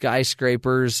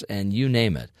skyscrapers and you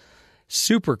name it.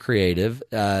 Super creative,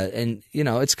 and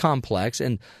it's complex.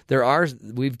 And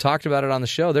we've talked about it on the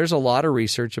show. There's a lot of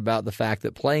research about the fact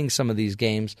that playing some of these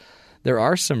games, there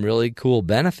are some really cool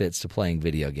benefits to playing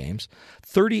video games.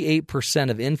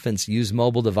 38% of infants use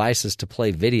mobile devices to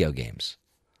play video games.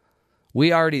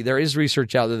 There is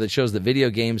research out there that shows that video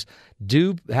games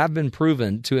have been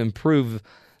proven to improve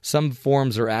some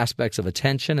forms or aspects of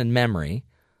attention and memory,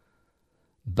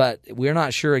 but we're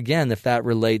not sure, again, if that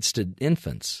relates to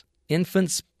infants.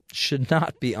 Infants should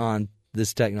not be on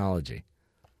this technology.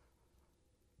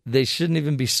 They shouldn't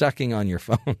even be sucking on your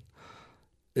phone.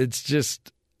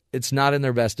 It's not in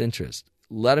their best interest.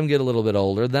 let them get a little bit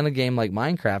older. Then a game like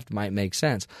Minecraft might make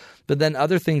sense. But then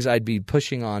other things I'd be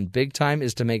pushing on big time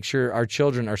is to make sure our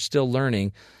children are still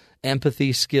learning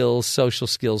empathy skills, social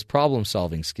skills,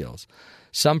 problem-solving skills.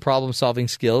 Some problem-solving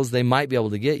skills they might be able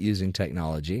to get using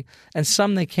technology, and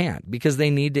some they can't because they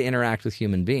need to interact with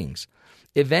human beings.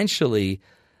 Eventually,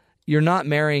 you're not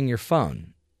marrying your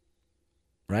phone,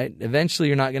 right? Eventually,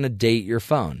 you're not going to date your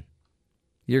phone.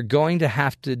 You're going to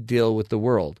have to deal with the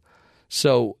world.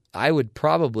 So I would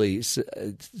probably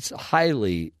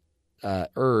highly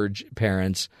urge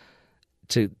parents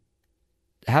to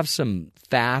have some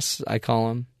fasts, I call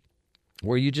them,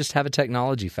 where you just have a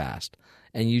technology fast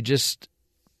and you just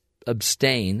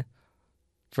abstain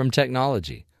from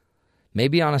technology.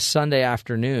 Maybe on a Sunday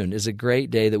afternoon is a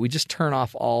great day that we just turn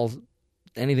off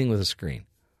anything with a screen.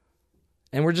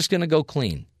 And we're just going to go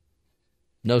clean.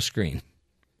 No screen.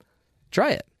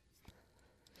 Try it.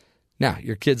 Now,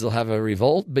 your kids will have a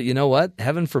revolt, but you know what?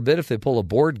 Heaven forbid if they pull a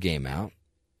board game out.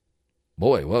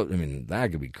 Boy,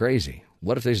 that could be crazy.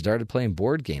 What if they started playing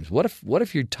board games? What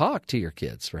if you talk to your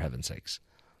kids, for heaven's sakes?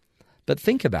 But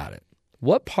think about it.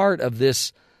 What part of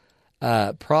this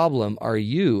problem are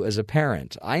you as a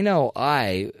parent? I know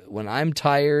when I'm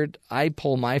tired, I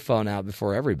pull my phone out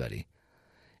before everybody.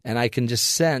 And I can just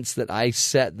sense that I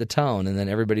set the tone, and then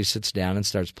everybody sits down and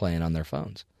starts playing on their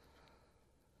phones.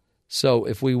 So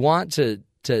if we want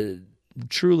to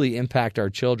truly impact our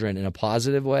children in a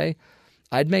positive way,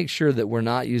 I'd make sure that we're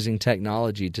not using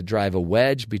technology to drive a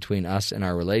wedge between us and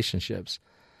our relationships.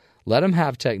 Let them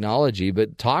have technology,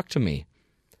 but talk to me.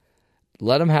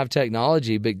 Let them have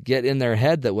technology, but get in their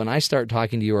head that when I start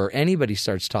talking to you or anybody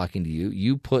starts talking to you,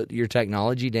 you put your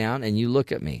technology down and you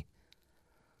look at me.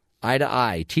 Eye to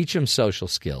eye. Teach them social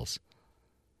skills.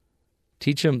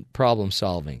 Teach them problem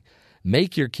solving.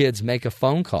 Make your kids make a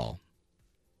phone call.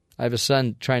 I have a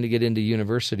son trying to get into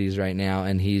universities right now,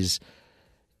 and he's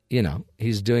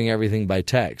doing everything by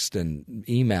text and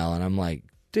email, and I'm like,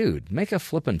 dude, make a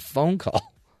flippin' phone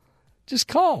call. Just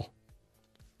call.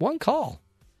 One call.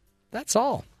 That's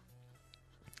all.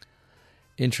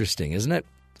 Interesting, isn't it?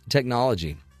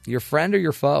 Technology. Your friend or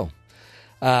your foe?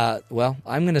 Well,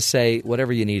 I'm going to say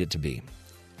whatever you need it to be.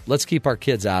 Let's keep our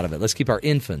kids out of it. Let's keep our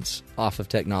infants off of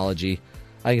technology.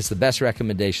 I think it's the best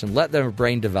recommendation. Let their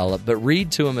brain develop, but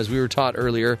read to them, as we were taught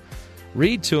earlier.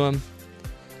 Read to them.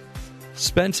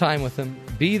 Spend time with them.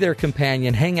 Be their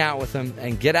companion. Hang out with them,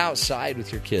 and get outside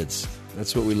with your kids.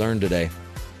 That's what we learned today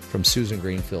from Susan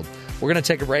Greenfield. We're going to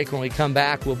take a break. When we come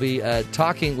back, we'll be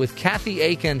talking with Kathy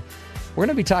Aiken. We're going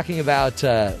to be talking about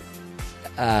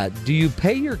do you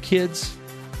pay your kids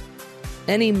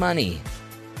any money?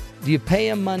 Do you pay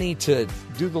them money to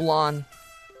do the lawn?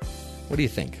 What do you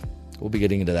think? We'll be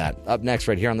getting into that up next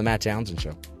right here on The Matt Townsend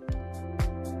Show.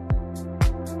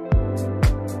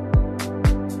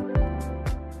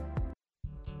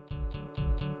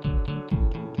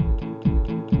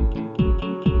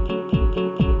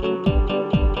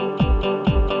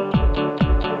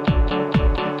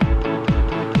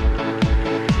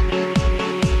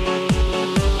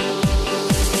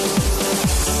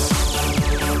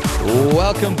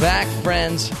 Welcome back,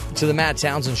 friends, to the Matt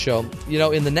Townsend Show. You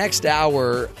know, in the next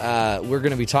hour, we're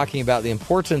going to be talking about the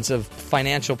importance of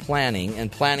financial planning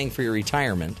and planning for your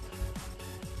retirement.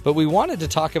 But we wanted to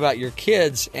talk about your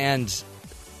kids and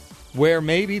where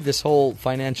maybe this whole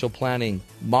financial planning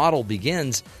model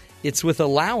begins. It's with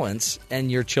allowance and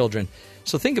your children.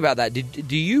 So think about that.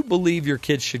 Do you believe your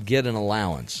kids should get an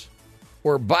allowance?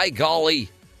 Or, by golly,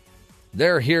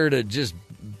 they're here to just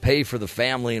pay for the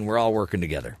family and we're all working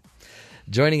together?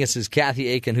 Joining us is Kathy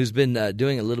Aiken, who's been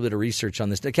doing a little bit of research on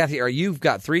this. Now, Kathy, you've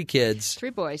got 3 kids. 3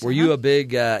 boys. Were you a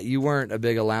big? You weren't a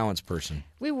big allowance person.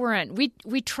 We weren't.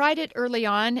 We tried it early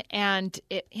on, and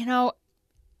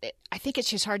I think it's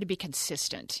just hard to be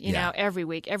consistent, you know, every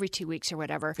week, every 2 weeks or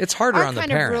whatever. It's harder on the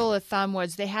parent. Our kind of rule of thumb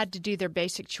was they had to do their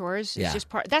basic chores. It's just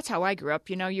that's how I grew up.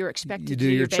 You know, you're expected to do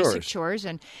your basic chores.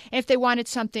 And if they wanted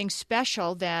something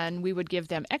special, then we would give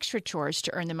them extra chores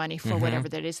to earn the money for whatever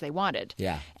that is they wanted.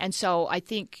 Yeah. And so I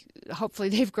think hopefully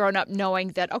they've grown up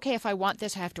knowing that, okay, if I want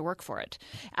this, I have to work for it.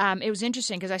 It was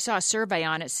interesting because I saw a survey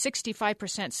on it.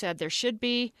 65% said there should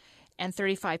be, and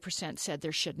 35% said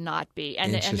there should not be.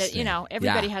 And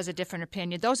everybody has a different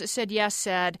opinion. Those that said yes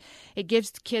said it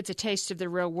gives the kids a taste of the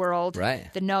real world.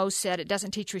 Right. The no said it doesn't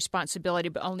teach responsibility,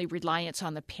 but only reliance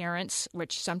on the parents,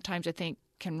 which sometimes I think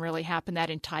can really happen, that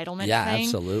entitlement Yeah, thing.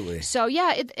 absolutely. So,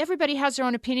 everybody has their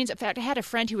own opinions. In fact, I had a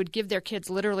friend who would give their kids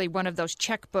literally one of those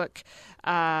checkbook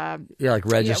like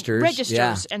registers.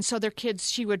 Registers. And so their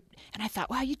kids, and I thought,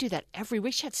 wow, you do that every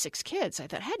week. She had 6 kids. I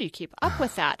thought, how do you keep up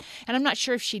with that? And I'm not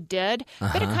sure if she did,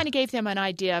 but it kind of gave them an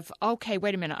idea of, okay,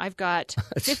 wait a minute, I've got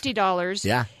 $50.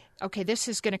 Yeah. Okay, this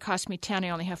is going to cost me 10. I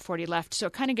only have 40 left. So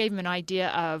it kind of gave them an idea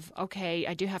of, okay,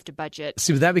 I do have to budget.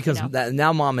 See, but that becomes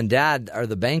now mom and dad are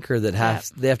the banker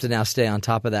that they have to now stay on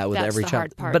top of that with That's every the child.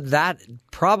 hard part. But that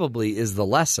probably is the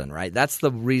lesson, right? That's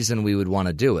the reason we would want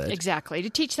to do it. Exactly,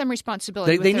 to teach them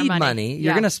responsibility. They with need their money.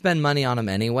 You're going to spend money on them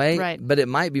anyway. Right. But it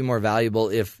might be more valuable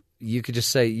if you could just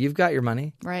say, you've got your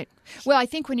money. Right. Well, I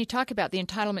think when you talk about the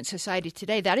entitlement society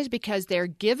today, that is because they're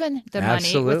given the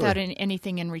Absolutely. money without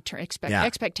anything in return,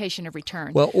 expectation of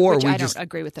return. Well, or which we I just don't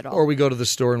agree with at all. Or we go to the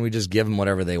store and we just give them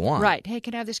whatever they want. Right. Hey,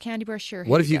 can I have this candy bar? Sure.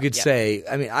 What if you could say,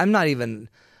 I mean,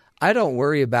 I don't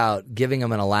worry about giving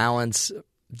them an allowance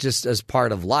just as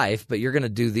part of life, but you're going to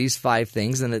do these 5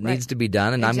 things and it needs to be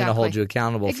done, and I'm going to hold you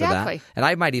accountable for that. And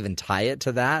I might even tie it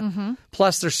to that. Mm-hmm.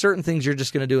 Plus, there's certain things you're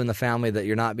just going to do in the family that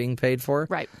you're not being paid for.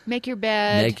 Right. Make your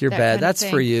bed. Make your bed. That's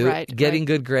for you. Right. Getting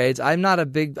good grades. I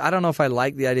don't know if I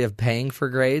like the idea of paying for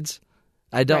grades.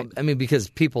 I don't. I mean, because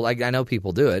people, I know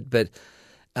people do it, but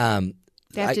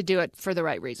they have to do it for the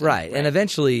right reason. Right. And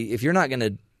eventually, if you're not going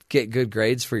to get good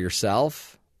grades for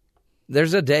yourself,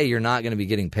 there's a day you're not going to be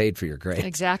getting paid for your grades.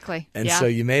 Exactly. And so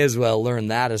you may as well learn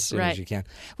that as soon as you can.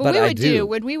 Well,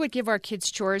 when we would give our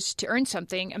kids chores to earn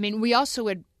something, I mean, we also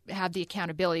would have the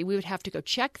accountability. We would have to go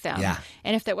check them. Yeah.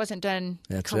 And if that wasn't done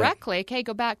correctly, okay,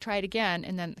 go back, try it again.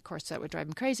 And then, of course, that would drive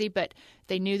them crazy. But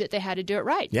they knew that they had to do it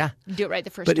right. Yeah. Do it right the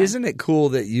first time. But isn't it cool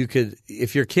that you could,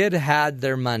 if your kid had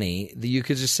their money, that you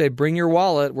could just say, bring your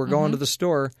wallet, we're going to the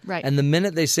store. Right. And the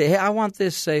minute they say, hey, I want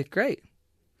this, say, great.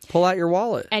 Pull out your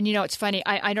wallet. And, it's funny.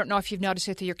 I don't know if you've noticed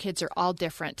that your kids are all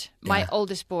different. My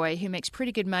oldest boy, who makes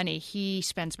pretty good money, he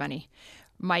spends money.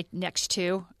 My next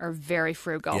 2 are very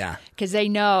frugal. Yeah. Because they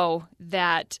know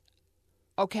that,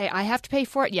 okay, I have to pay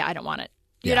for it. Yeah, I don't want it.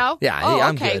 You know? Yeah,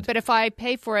 I'm okay. good. But if I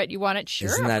pay for it, you want it? Sure,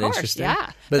 Isn't that of course. Interesting?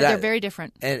 Yeah. But they're very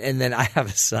different. And then I have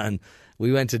a son.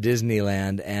 We went to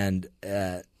Disneyland, and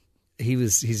he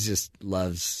just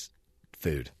loves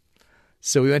food.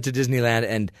 So we went to Disneyland,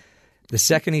 and the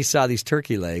second he saw these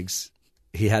turkey legs,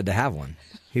 he had to have one.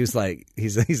 He was like,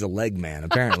 he's a leg man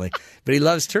apparently, but he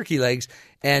loves turkey legs,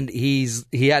 and he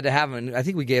had to have them. I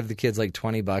think we gave the kids like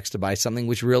 $20 to buy something,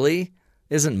 which really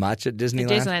isn't much at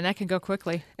Disneyland. At Disneyland, that can go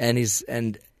quickly. And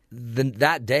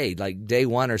that day, like day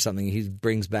 1 or something, he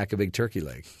brings back a big turkey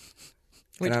leg.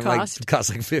 Which it cost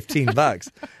like $15.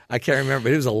 I can't remember,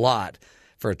 but it was a lot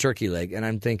for a turkey leg. And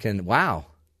I'm thinking, wow,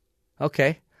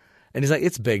 okay. And he's like,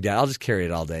 it's big, Dad. I'll just carry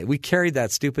it all day. We carried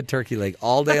that stupid turkey leg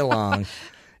all day long. It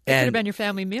could have been your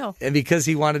family meal. And because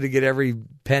he wanted to get every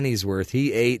penny's worth,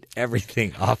 he ate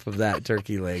everything off of that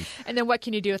turkey leg. And then what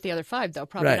can you do with the other 5, though?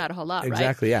 Probably not a whole lot,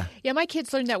 exactly, right? Yeah, my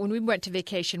kids learned that when we went to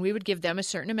vacation, we would give them a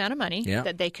certain amount of money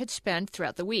that they could spend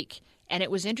throughout the week. And it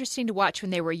was interesting to watch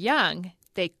when they were young,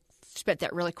 they spent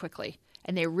that really quickly.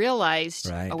 And they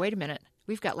realized, oh, wait a minute.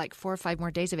 We've got like 4 or 5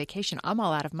 more days of vacation. I'm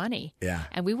all out of money. Yeah.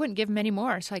 And we wouldn't give them any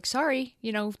more. It's like, sorry,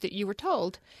 that you were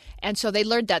told. And so they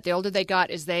learned that. The older they got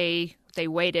is they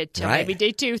waited till maybe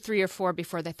day 2, 3, or 4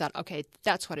 before they thought, okay,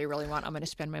 that's what I really want. I'm going to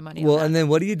spend my money on that. And then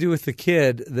what do you do with the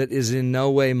kid that is in no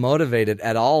way motivated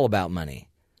at all about money?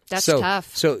 That's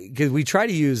tough. So because we try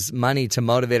to use money to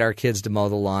motivate our kids to mow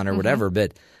the lawn or whatever,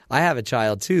 but I have a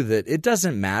child too that it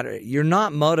doesn't matter. You're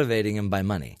not motivating him by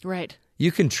money. Right.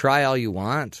 You can try all you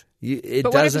want.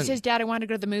 But what if he says, Dad, I want to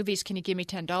go to the movies. Can you give me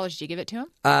 $10? Do you give it to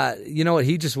him? You know what?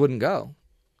 He just wouldn't go.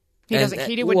 He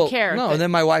wouldn't care. No, and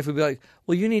then my wife would be like,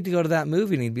 well, you need to go to that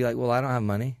movie. And he'd be like, well, I don't have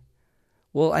money.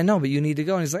 Well, I know, but you need to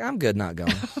go. And he's like, I'm good not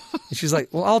going. And she's like,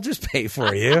 well, I'll just pay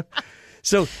for you.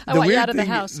 So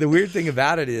the weird thing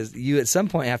about it is you at some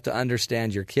point have to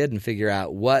understand your kid and figure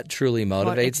out what truly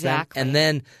motivates them. And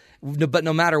then but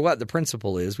no matter what the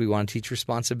principle is, we want to teach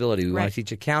responsibility. We want to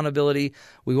teach accountability.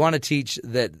 We want to teach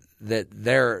that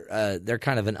they're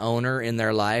kind of an owner in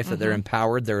their life, that they're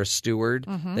empowered, they're a steward,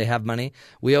 they have money.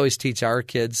 We always teach our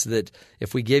kids that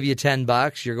if we give you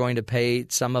 $10, you're going to pay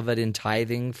some of it in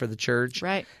tithing for the church,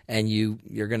 right? And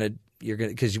you're gonna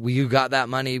because you got that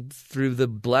money through the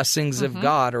blessings of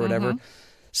God or whatever.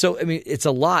 So I mean, it's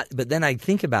a lot. But then I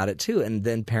think about it too, and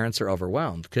then parents are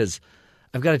overwhelmed because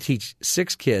I've got to teach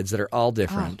 6 kids that are all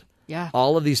different.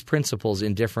 All of these principles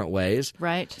in different ways.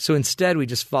 Right. So instead, we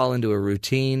just fall into a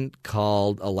routine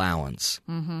called allowance.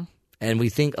 And we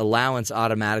think allowance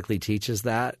automatically teaches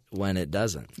that when it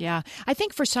doesn't. Yeah. I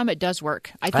think for some it does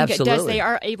work. I think Absolutely. it does. They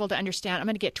are able to understand, I'm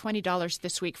going to get $20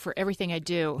 this week for everything I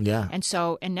do. Yeah.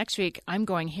 And next week I'm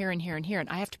going here and here and here, and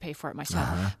I have to pay for it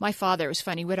myself. My father, it was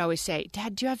funny, would always say,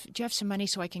 Dad, do you have some money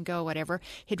so I can go, whatever?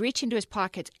 He'd reach into his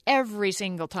pockets every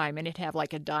single time, and he'd have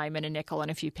like a dime and a nickel and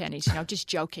a few pennies, just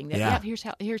joking that,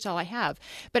 here's all I have.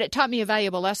 But it taught me a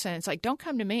valuable lesson. It's like, don't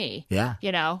come to me. Yeah.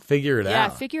 Figure it out. Yeah,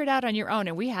 figure it out on your own.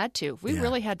 And we had to. We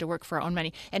really had to work for our own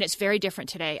money. And it's very different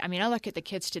today. I mean, I look at the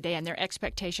kids today, and their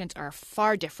expectations are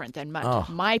far different than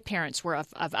my parents were of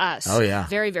us. Oh, yeah.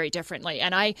 Very, very differently.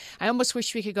 And I almost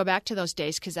wish we could go back to those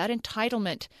days, because that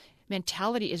entitlement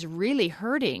mentality is really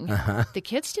hurting the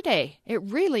kids today. It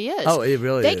really is. Oh, it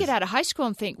really is. They get out of high school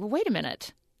and think, well, wait a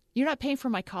minute. You're not paying for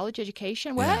my college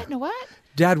education? What? Yeah. No, what?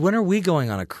 Dad, when are we going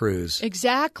on a cruise?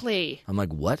 Exactly. I'm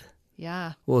like, what?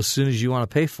 Yeah. Well, as soon as you want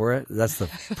to pay for it. That's the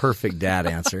perfect dad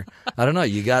answer. I don't know.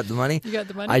 You got the money? You got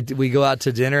the money? We go out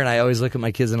to dinner, and I always look at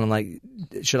my kids, and I'm like,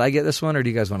 should I get this one, or do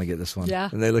you guys want to get this one? Yeah.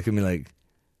 And they look at me like,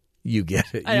 you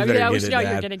get it. I better always get it, know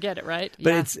Dad. you're going to get it, right?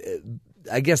 But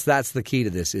I guess that's the key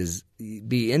to this is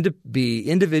be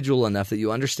individual enough that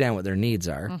you understand what their needs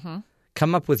are. Mm-hmm.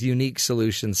 Come up with unique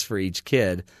solutions for each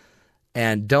kid.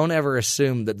 And don't ever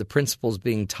assume that the principle's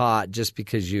being taught just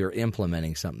because you're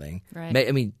implementing something.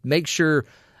 Right. Make sure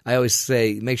 – I always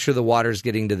say make sure the water's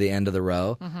getting to the end of the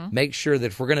row. Mm-hmm. Make sure that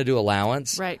if we're going to do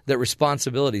allowance, that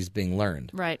responsibility is being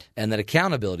learned. Right. And that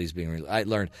accountability is being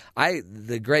learned.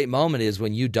 The great moment is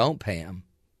when you don't pay them.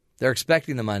 They're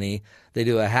expecting the money. They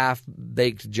do a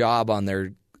half-baked job on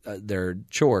their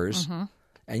chores. Mm-hmm.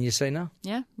 And you say no.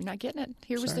 Yeah, you're not getting it.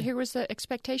 Here was the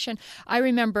expectation. I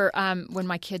remember when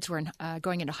my kids were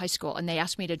going into high school, and they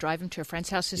asked me to drive them to a friend's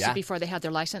house before they had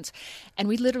their license. And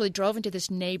we literally drove into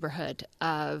this neighborhood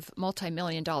of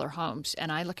multi-million-dollar homes. And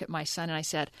I look at my son and I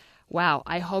said, wow,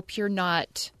 I hope you're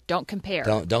not – don't compare.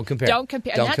 Don't compare. Don't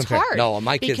compare. And that's hard. No,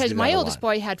 my kids because do that my a oldest lot.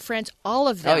 boy had friends, all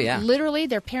of them. Oh, yeah. Literally,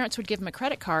 their parents would give them a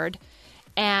credit card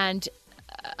and –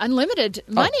 unlimited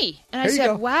money. And I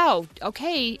said, wow,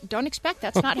 okay, don't expect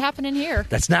that's not happening here.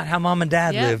 That's not how mom and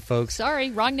dad live, folks. Sorry,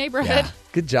 wrong neighborhood. Yeah.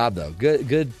 Good job, though.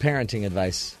 Good parenting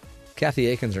advice. Kathy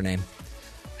Aiken's her name.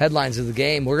 Headlines of the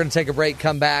game. We're going to take a break,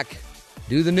 come back,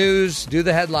 do the news, do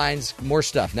the headlines, more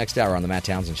stuff next hour on The Matt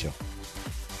Townsend Show.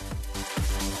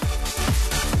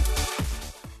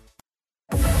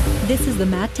 This is the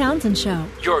Matt Townsend Show.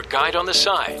 Your guide on the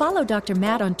side. Follow Dr.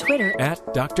 Matt on Twitter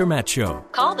At Dr. Matt Show.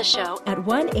 Call the show at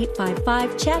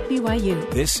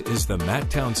 1-855-CHAT-BYU. This is the Matt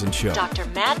Townsend Show. Dr.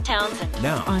 Matt Townsend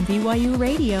Now on BYU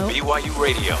Radio. BYU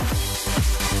Radio.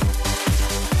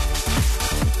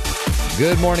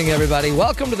 Good morning, everybody.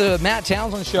 Welcome to the Matt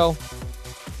Townsend Show.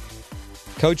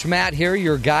 Coach Matt here,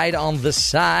 your guide on the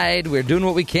side. We're doing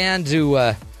what we can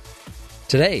to,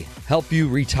 today, help you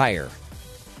retire.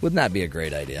 Wouldn't that be a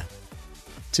great idea?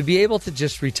 To be able to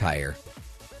just retire.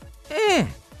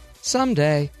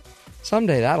 Someday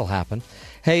that'll happen.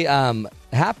 Hey,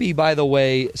 happy, by the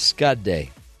way, Scud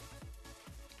Day.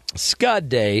 Scud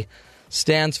Day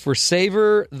stands for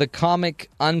Savor the Comic,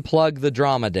 Unplug the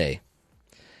Drama Day.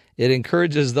 It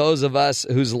encourages those of us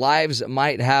whose lives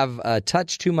might have a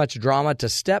touch too much drama to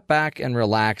step back and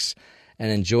relax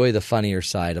and enjoy the funnier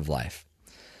side of life.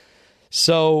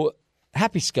 So,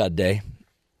 happy Scud Day.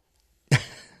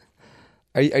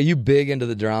 Are you big into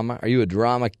the drama? Are you a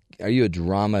drama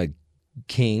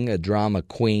king, a drama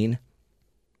queen?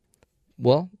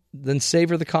 Well, then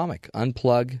savor the comic.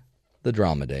 Unplug the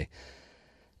drama day.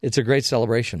 It's a great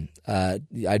celebration.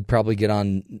 I'd probably get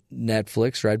on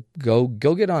Netflix, or I'd go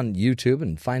get on YouTube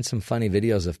and find some funny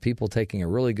videos of people taking a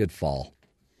really good fall.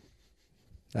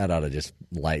 That ought to just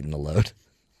lighten the load.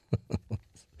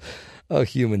 Oh,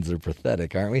 humans are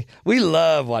pathetic, aren't we? We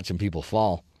love watching people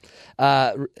fall.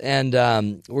 And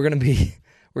we're gonna be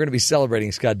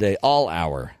celebrating Scud Day all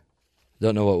hour.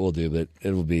 Don't know what we'll do, but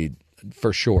it'll be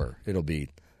for sure. It'll be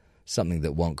something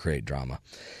that won't create drama.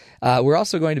 We're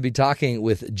also going to be talking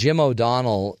with Jim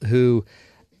O'Donnell, who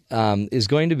is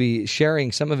going to be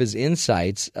sharing some of his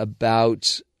insights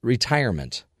about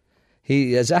retirement.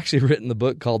 He has actually written the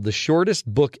book called "The Shortest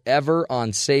Book Ever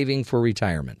on Saving for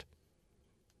Retirement."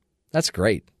 That's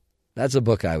great. That's a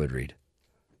book I would read.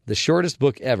 The shortest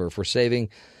book ever for saving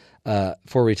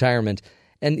for retirement.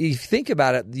 And you think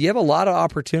about it, you have a lot of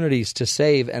opportunities to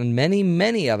save, and many,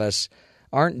 many of us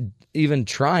aren't even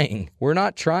trying. We're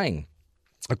not trying.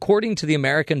 According to the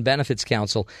American Benefits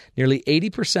Council, nearly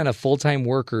 80% of full-time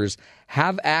workers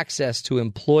have access to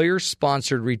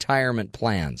employer-sponsored retirement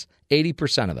plans,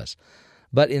 80% of us.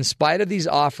 But in spite of these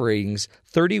offerings,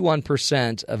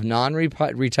 31% of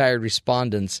non-retired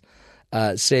respondents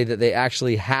say that they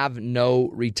actually have no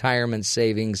retirement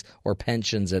savings or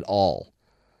pensions at all.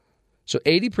 So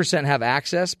 80% have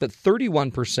access, but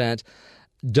 31%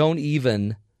 don't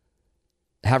even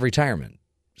have retirement.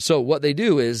 So what they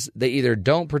do is they either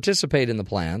don't participate in the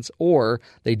plans or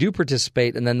they do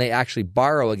participate and then they actually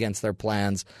borrow against their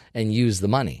plans and use the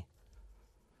money.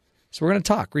 So we're going to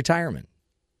talk retirement.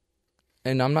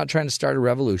 And I'm not trying to start a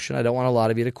revolution. I don't want a lot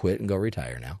of you to quit and go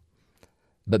retire now.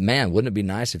 But man, wouldn't it be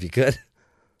nice if you could?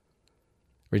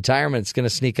 Retirement's going to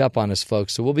sneak up on us,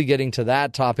 folks. So we'll be getting to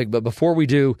that topic. But before we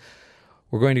do,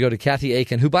 we're going to go to Kathy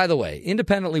Aiken, who, by the way,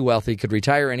 independently wealthy, could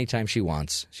retire anytime she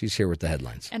wants. She's here with the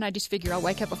headlines. And I just figure I'll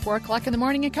wake up at 4 o'clock in the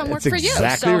morning and come That's work for you.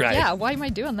 Exactly right. Yeah, why am I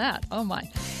doing that? Oh, my.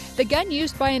 The gun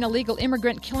used by an illegal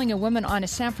immigrant killing a woman on a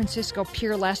San Francisco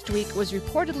pier last week was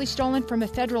reportedly stolen from a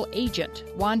federal agent.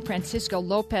 Juan Francisco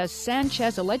Lopez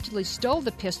Sanchez allegedly stole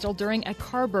the pistol during a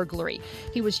car burglary.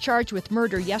 He was charged with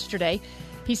murder yesterday.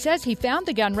 He says he found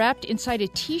the gun wrapped inside a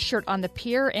T-shirt on the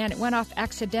pier and it went off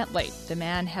accidentally. The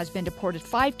man has been deported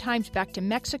 5 times back to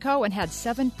Mexico and had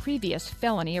 7 previous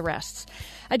felony arrests.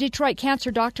 A Detroit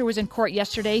cancer doctor was in court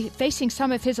yesterday facing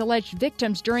some of his alleged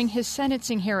victims during his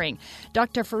sentencing hearing.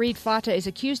 Dr. Farid Fatah is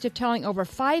accused of telling over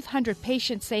 500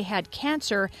 patients they had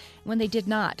cancer when they did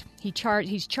not.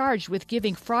 He's charged with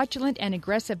giving fraudulent and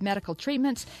aggressive medical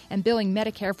treatments and billing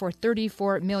Medicare for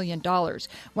 $34 million.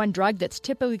 One drug that's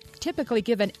typically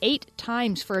given 8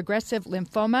 times for aggressive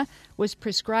lymphoma was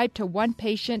prescribed to one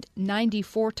patient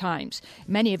 94 times.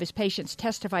 Many of his patients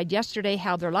testified yesterday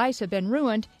how their lives have been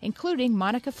ruined, including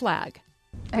Monica Flagg.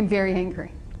 I'm very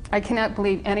angry. I cannot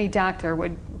believe any doctor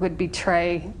would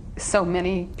betray so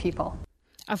many people.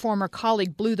 A former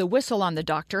colleague blew the whistle on the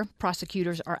doctor.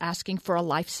 Prosecutors are asking for a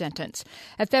life sentence.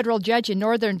 A federal judge in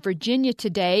Northern Virginia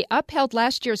today upheld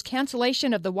last year's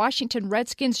cancellation of the Washington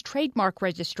Redskins trademark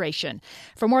registration.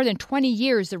 For more than 20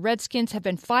 years, the Redskins have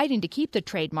been fighting to keep the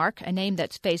trademark, a name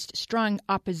that's faced strong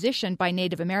opposition by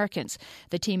Native Americans.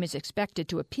 The team is expected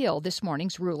to appeal this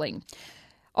morning's ruling.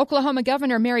 Oklahoma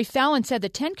Governor Mary Fallin said the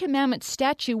Ten Commandments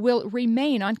statue will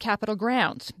remain on Capitol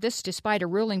grounds. This despite a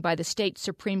ruling by the state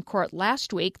Supreme Court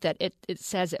last week that it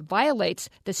says it violates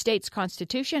the state's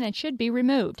constitution and should be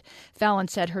removed. Fallin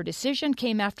said her decision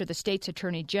came after the state's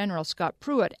Attorney General Scott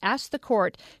Pruitt asked the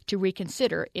court to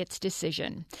reconsider its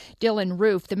decision. Dylan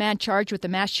Roof, the man charged with the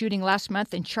mass shooting last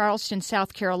month in Charleston,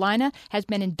 South Carolina, has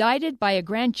been indicted by a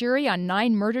grand jury on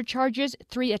 9 murder charges,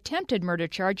 3 attempted murder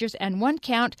charges, and 1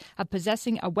 count of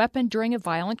possessing a weapon during a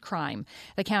violent crime.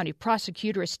 The county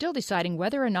prosecutor is still deciding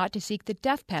whether or not to seek the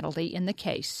death penalty in the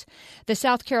case. The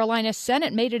South Carolina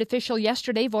Senate made it official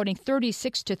yesterday, voting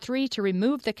 36-3 to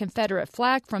remove the Confederate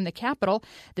flag from the Capitol.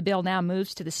 The bill now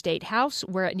moves to the state House,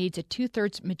 where it needs a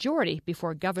 2/3 majority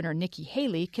before Governor Nikki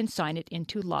Haley can sign it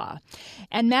into law.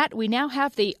 And Matt, we now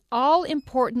have the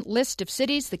all-important list of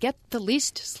cities that get the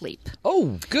least sleep.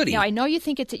 Oh, goody. Now, I know you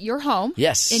think it's at your home.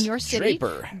 Yes. In your city.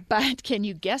 Draper. But can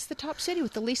you guess the top city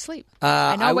with the least sleep?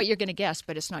 I know what you're going to guess,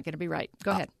 but it's not going to be right.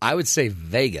 Go ahead. I would say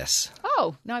Vegas.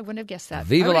 Oh, no, I wouldn't have guessed that.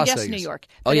 Viva I would have Las guessed Vegas. New York.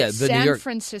 Oh, yeah, it's the New San York-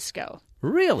 Francisco.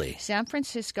 Really? San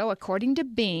Francisco, according to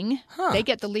Bing, they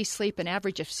get the least sleep, an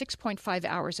average of 6.5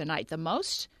 hours a night. The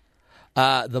most?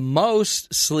 The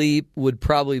most sleep would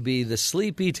probably be the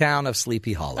sleepy town of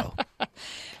Sleepy Hollow.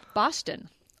 Boston.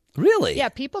 Really? Yeah,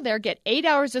 people there get 8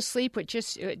 hours of sleep, which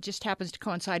just happens to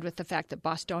coincide with the fact that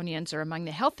Bostonians are among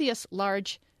the healthiest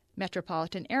large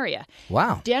metropolitan area.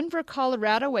 Wow. Denver,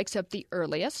 Colorado wakes up the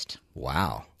earliest.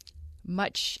 Wow.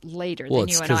 Much later Well, than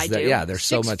it's you and I do. Yeah, they're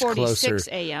so much closer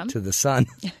a.m. to the sun.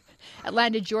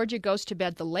 Atlanta, Georgia goes to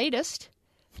bed the latest,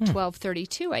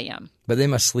 12:32 a.m. But they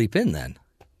must sleep in then,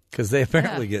 because they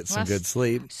apparently get some good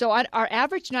sleep. So our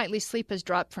average nightly sleep has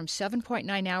dropped from 7.9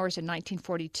 hours in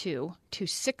 1942 to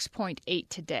 6.8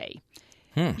 today.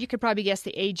 You could probably guess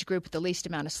the age group with the least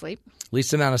amount of sleep.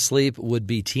 Least amount of sleep would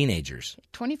be teenagers.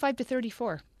 25 to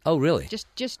 34. Oh, really?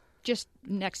 Just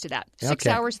next to that. 6 Okay.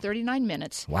 hours, 39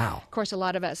 minutes. Wow. Of course, a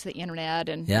lot of us, the internet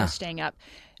and Yeah. staying up.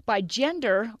 By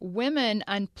gender, women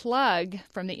unplug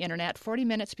from the internet 40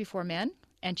 minutes before men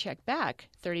and check back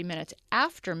 30 minutes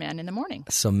after men in the morning.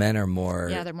 So men are more...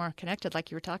 Yeah, they're more connected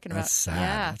like you were talking about. That's sad.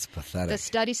 Yeah. That's pathetic. The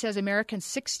study says Americans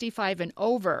 65 and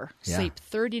over sleep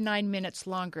 39 minutes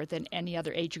longer than any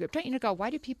other age group. Don't you go,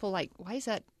 why do people why is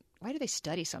that? Why do they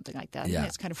study something like that? Yeah. I mean,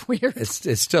 it's kind of weird.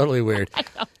 It's totally weird. I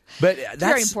know. But It's that's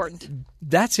very important.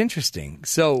 That's interesting.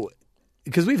 So,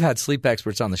 because we've had sleep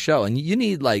experts on the show, and you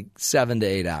need like 7 to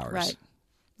 8 hours.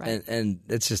 Right. And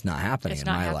it's just not happening It's in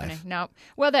not my happening. life. No.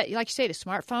 Well, that, like you say, the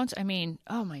smartphones, I mean,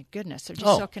 oh my goodness, they're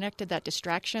just so connected, that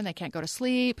distraction. They can't go to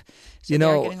sleep. So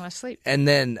they're getting less sleep. And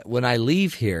then when I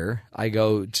leave here, I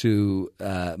go to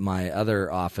my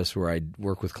other office where I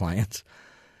work with clients.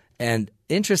 And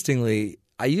interestingly,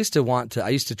 I used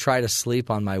to try to sleep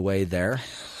on my way there.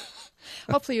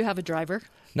 Hopefully you have a driver.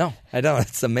 No, I don't.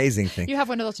 It's an amazing thing. You have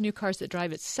one of those new cars that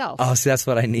drive itself. Oh, see, that's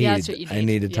what I need. Yeah, that's what you need. I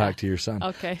need to talk to your son.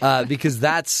 Okay. Because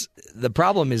that's the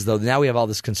problem is, though, now we have all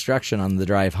this construction on the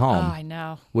drive home. Oh, I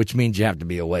know. Which means you have to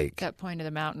be awake. That point of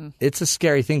the mountain. It's a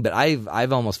scary thing, but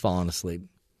I've almost fallen asleep.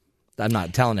 I'm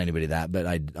not telling anybody that, but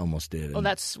I almost did. Well,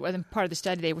 that's part of the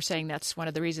study. They were saying that's one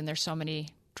of the reasons there's so many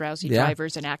drowsy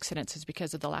drivers and accidents is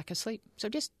because of the lack of sleep. So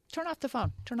just turn off the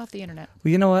phone. Turn off the internet.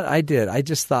 Well, you know what? I did. I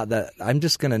just thought that I'm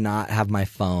just going to not have my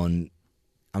phone.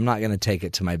 I'm not going to take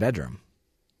it to my bedroom.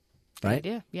 Right? Good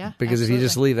idea. Yeah. Because if you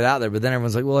just leave it out there, but then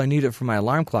everyone's like, well, I need it for my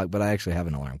alarm clock, but I actually have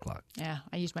an alarm clock. Yeah.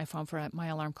 I use my phone for my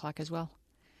alarm clock as well.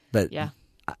 But yeah.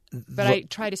 But I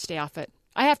try to stay off it.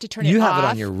 I have to turn it off. You have it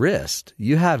on your wrist.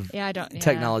 You have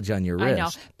technology on your wrist. I know.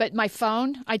 But my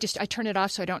phone, I turn it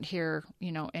off so I don't hear,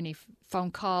 any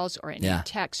phone calls or any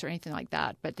texts or anything like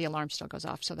that. But the alarm still goes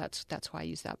off, so that's why I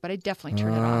use that. But I definitely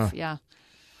turn it off. Yeah.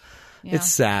 It's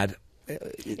sad.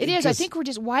 It is. I think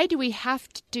why do we have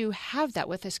to have that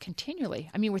with us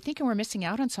continually? I mean, we're thinking we're missing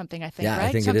out on something, I think, right?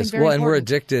 I think something it is. Very well, and important. we're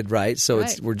addicted, right? So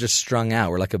we're just strung out.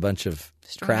 We're like a bunch of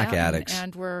crack addicts.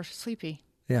 And we're sleepy.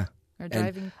 Yeah. Or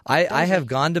driving. I have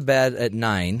gone to bed at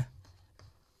 9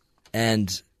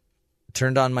 and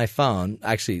turned on my phone.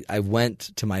 Actually, I went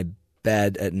to my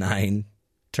bed at 9,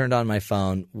 turned on my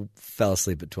phone, fell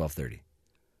asleep at 12:30.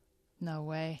 No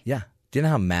way. Yeah. Do you know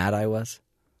how mad I was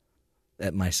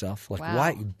at myself? Like, wow.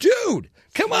 Why? Dude,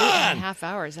 come on! 3.5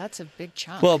 hours. That's a big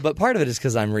chunk. Well, but part of it is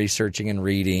because I'm researching and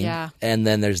reading. Yeah. And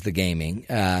then there's the gaming.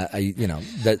 I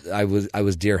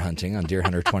was deer hunting on Deer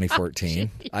Hunter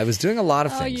 2014. I was doing a lot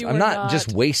of things. I'm not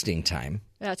just wasting time.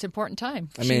 That's important time.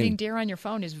 Shooting deer on your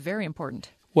phone is very important.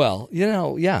 Well,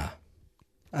 yeah.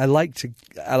 I like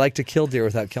to kill deer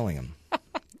without killing them.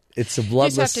 It's a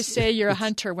bloodless. You just have to say you're a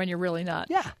hunter when you're really not.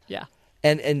 Yeah. Yeah.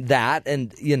 And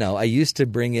I used to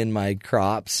bring in my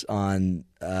crops on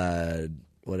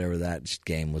whatever that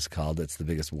game was called. It's the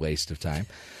biggest waste of time.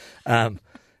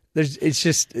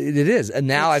 It is. And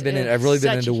now I've really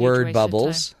been into word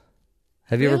bubbles.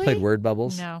 Have you ever played word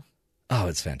bubbles? No. Oh,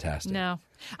 it's fantastic. No.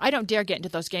 I don't dare get into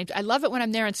those games. I love it when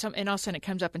I'm there and all of a sudden it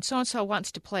comes up and so-and-so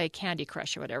wants to play Candy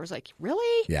Crush or whatever. It's like,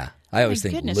 really? Yeah. I always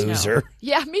think loser. No.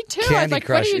 Yeah, me too. Candy I was like,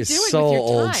 Crush what are you is doing so with your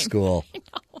time? old school.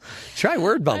 Try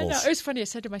word bubbles. I know. It was funny. I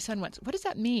said to my son once, what does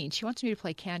that mean? She wants me to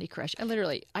play Candy Crush.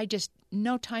 I just,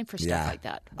 no time for stuff like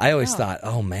that. I always thought,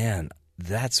 oh man,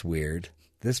 that's weird.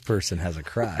 This person has a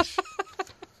crush.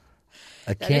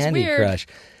 Candy Crush.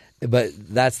 But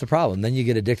that's the problem. Then you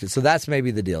get addicted. So that's maybe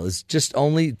the deal. Is just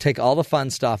only take all the fun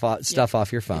stuff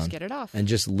off your phone. Just get it off. And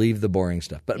just leave the boring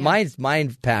stuff. But my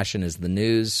passion is the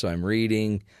news, so I'm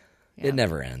reading. Yeah. It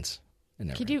never ends.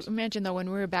 Could you imagine, though,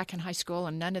 when we were back in high school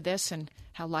and none of this and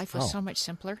how life was so much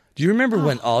simpler? Do you remember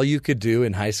when all you could do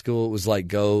in high school was like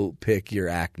go pick your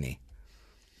acne?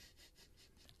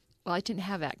 Well, I didn't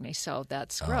have acne, so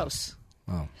that's gross.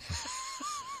 Oh.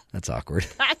 That's awkward.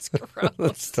 That's gross.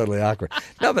 That's totally awkward.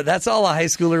 No, but that's all a high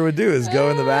schooler would do is go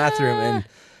in the bathroom and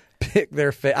pick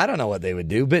their face. I don't know what they would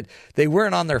do, but they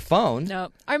weren't on their phone. No.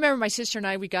 I remember my sister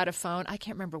and we got a phone. I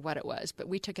can't remember what it was, but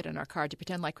we took it in our car to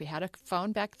pretend like we had a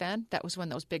phone back then. That was when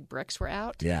those big bricks were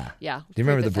out. Yeah. Yeah. Do you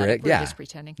remember the brick? Yeah. Just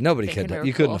pretending. Nobody could.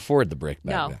 You couldn't afford the brick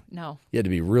back then. No. You had to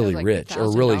be really rich or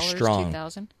really strong.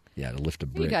 $2,000. Yeah, to lift a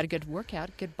brick. You got a good workout,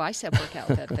 good bicep workout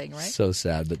with that thing, right? So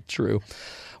sad, but true.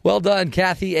 Well done.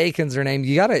 Kathy Aiken's her name.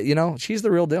 You got to, she's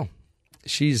the real deal.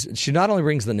 She not only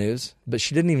brings the news, but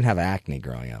she didn't even have acne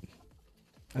growing up.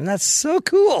 And that's so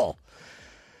cool.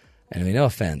 And no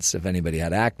offense if anybody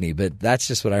had acne, but that's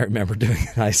just what I remember doing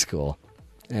in high school.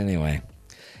 Anyway.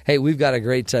 Hey, we've got a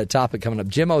great topic coming up.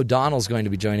 Jim O'Donnell's going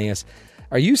to be joining us.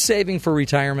 Are you saving for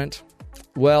retirement?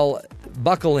 Well,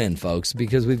 buckle in, folks,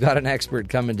 because we've got an expert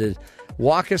coming to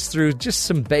walk us through just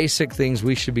some basic things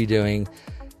we should be doing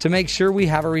to make sure we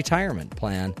have a retirement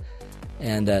plan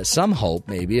and some hope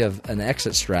maybe of an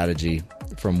exit strategy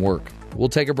from work. We'll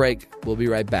take a break. We'll be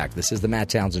right back. This is the Matt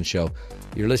Townsend Show.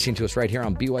 You're listening to us right here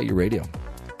on BYU Radio.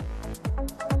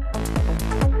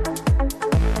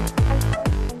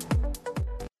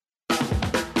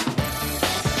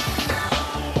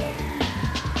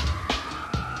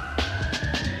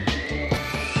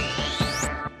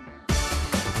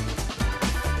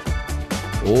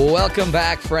 Welcome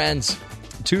back, friends,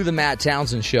 to the Matt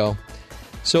Townsend Show.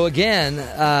 So again,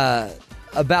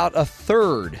 about a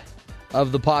third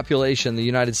of the population in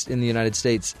the United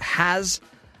States has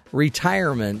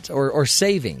retirement or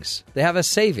savings. They have a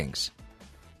savings.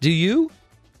 Do you?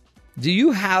 Do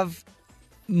you have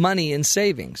money in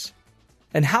savings?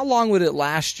 And how long would it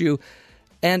last you?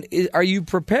 And are you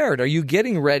prepared? Are you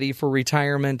getting ready for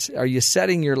retirement? Are you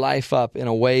setting your life up in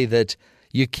a way that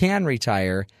you can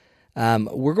retire?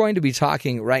 We're going to be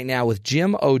talking right now with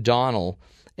Jim O'Donnell,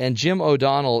 and Jim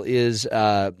O'Donnell is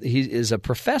he is a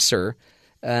professor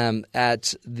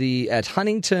at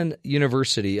Huntington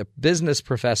University, a business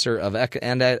professor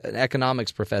and an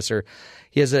economics professor.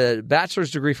 He has a bachelor's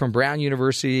degree from Brown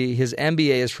University. His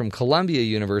MBA is from Columbia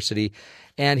University,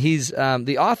 and he's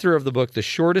the author of the book, The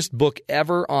Shortest Book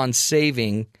Ever on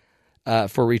Saving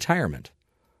for Retirement,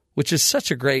 which is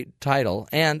such a great title,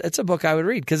 and it's a book I would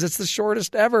read because it's the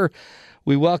shortest ever.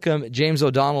 We welcome James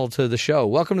O'Donnell to the show.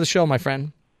 Welcome to the show, my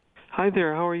friend. Hi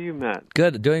there. How are you, Matt?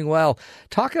 Good, doing well.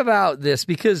 Talk about this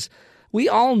because we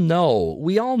all know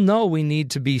we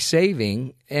need to be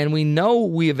saving, and we know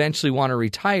we eventually want to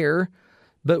retire,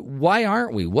 but why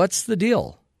aren't we? What's the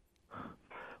deal?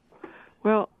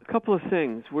 Well, a couple of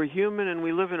things. We're human, and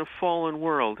we live in a fallen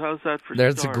world. How's that for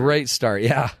That's start? A great start,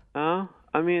 yeah.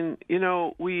 I mean,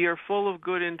 we are full of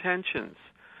good intentions,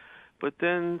 but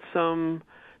then some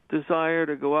desire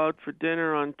to go out for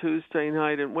dinner on Tuesday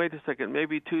night, and wait a second,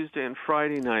 maybe Tuesday and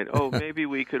Friday night. Oh, maybe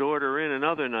we could order in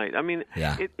another night. I mean,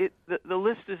 the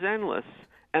list is endless,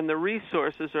 and the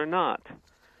resources are not.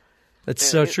 That's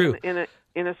so true.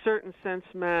 In a certain sense,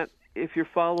 Matt, if you're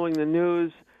following the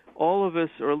news, all of us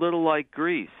are a little like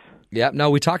Greece. Yeah, no,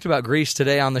 we talked about Greece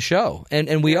today on the show,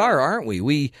 and we are, aren't we?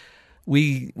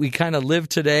 We kind of live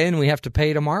today, and we have to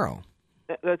pay tomorrow.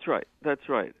 That's right.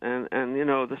 And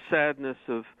the sadness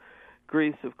of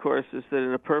Greece, of course, is that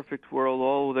in a perfect world,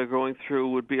 all they're going through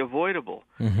would be avoidable.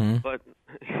 Mm-hmm. But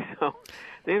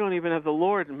they don't even have the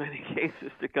Lord in many cases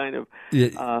to kind of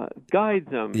guide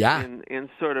them in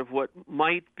sort of what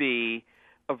might be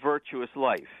a virtuous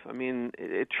life. I mean,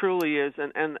 it truly is,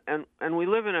 and we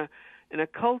live in a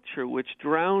culture which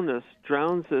drowns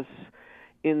us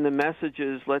in the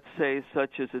messages, let's say,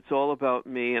 such as "it's all about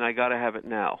me" and "I got to have it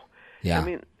now." Yeah. I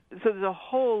mean, so there's a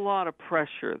whole lot of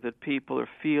pressure that people are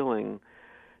feeling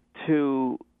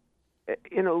to,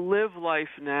 live life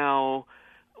now.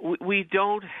 We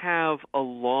don't have a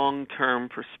long-term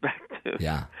perspective.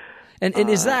 Yeah. And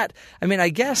is that, I mean, I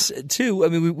guess, too, I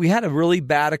mean, we had a really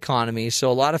bad economy,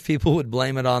 so a lot of people would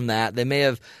blame it on that. They may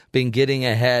have been getting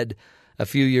ahead a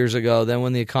few years ago. Then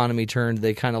when the economy turned,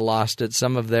 they kind of lost it.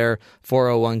 Some of their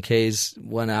 401ks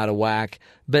went out of whack.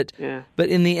 But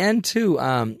in the end, too,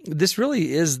 this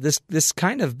really is this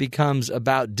kind of becomes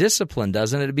about discipline,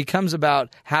 doesn't it? It becomes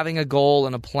about having a goal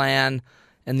and a plan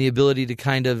and the ability to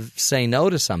kind of say no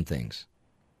to some things.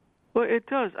 Well, it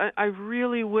does. I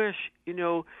really wish,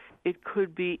 it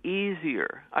could be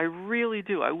easier. I really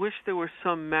do. I wish there was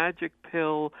some magic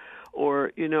pill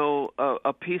or,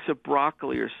 a piece of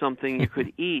broccoli or something you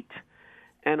could eat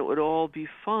and it would all be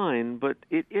fine, but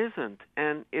it isn't.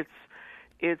 And it's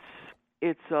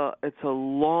a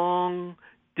long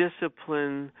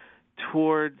discipline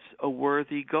towards a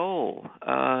worthy goal.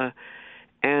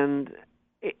 And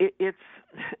it's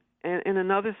in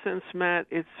another sense, Matt,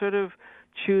 it's sort of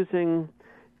choosing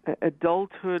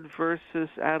adulthood versus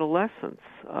adolescence.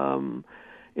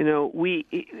 We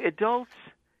adults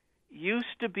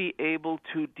used to be able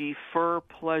to defer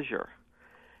pleasure,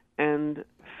 and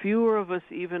fewer of us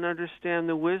even understand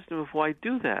the wisdom of why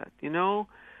do that.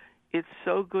 It's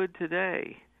so good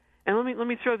today. And let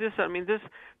me throw this out. I mean,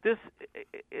 this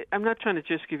I'm not trying to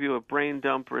just give you a brain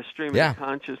dump or a stream of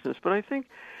consciousness, but I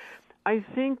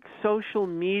think social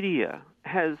media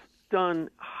has done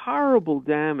horrible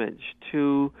damage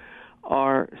to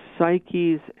our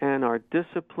psyches and our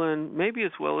discipline, maybe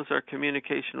as well as our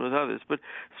communication with others. But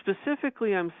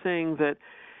specifically, I'm saying that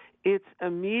it's a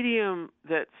medium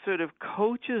that sort of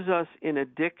coaches us in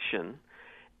addiction,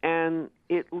 and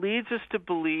it leads us to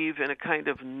believe in a kind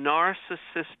of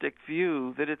narcissistic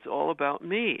view that it's all about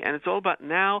me, and it's all about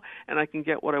now, and I can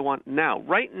get what I want now,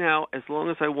 right now, as long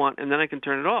as I want, and then I can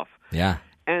turn it off. Yeah.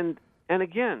 And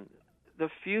again, the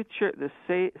future, the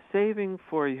saving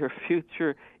for your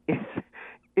future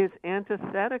is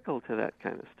antithetical to that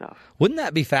kind of stuff. Wouldn't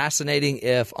that be fascinating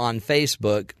if on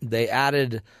Facebook they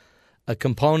added a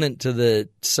component to the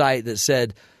site that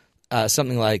said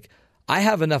something like, I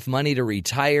have enough money to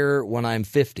retire when I'm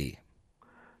 50.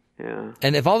 Yeah.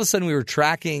 And if all of a sudden we were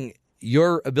tracking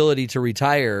your ability to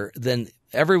retire, then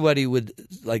everybody would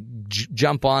like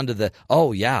jump onto the,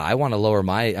 oh yeah, I want to lower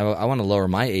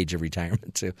my age of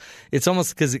retirement too. It's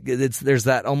almost because there's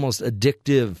that almost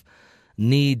addictive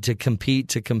need to compete,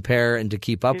 to compare, and to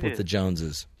keep up with the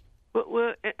Joneses.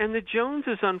 Well, and the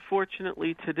Joneses,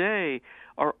 unfortunately, today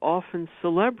are often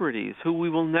celebrities who we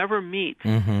will never meet,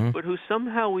 but who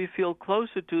somehow we feel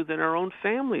closer to than our own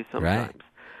family sometimes. Right.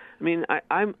 I mean,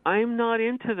 I'm not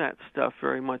into that stuff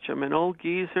very much. I'm an old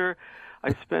geezer.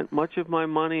 I spent much of my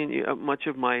money and much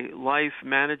of my life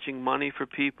managing money for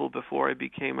people before I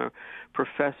became a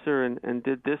professor and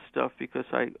did this stuff because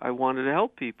I wanted to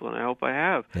help people, and I hope I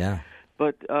have. Yeah.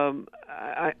 But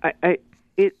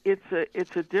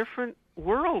it's a different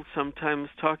world sometimes,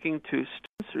 talking to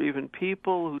students or even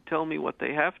people who tell me what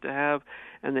they have to have,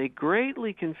 and they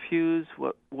greatly confuse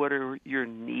what are your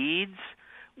needs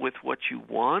with what you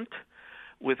want,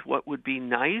 with what would be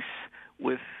nice,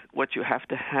 with what you have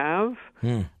to have.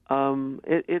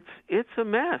 It's a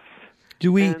mess.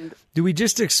 Do we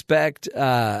just expect?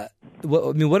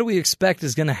 What do we expect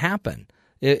is going to happen?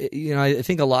 I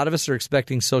think a lot of us are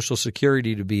expecting Social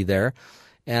Security to be there,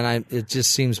 and it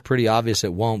just seems pretty obvious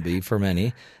it won't be for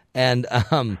many. And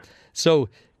so,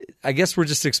 I guess we're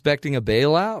just expecting a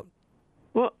bailout.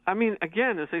 Well, I mean,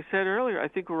 again, as I said earlier, I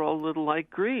think we're all a little like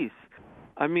Greece.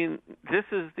 I mean, this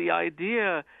is the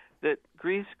idea that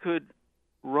Greece could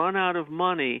run out of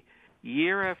money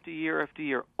year after year after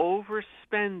year,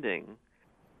 overspending,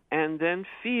 and then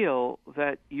feel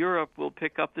that Europe will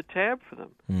pick up the tab for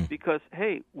them because,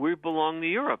 hey, we belong to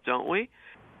Europe, don't we?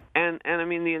 And I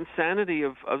mean, the insanity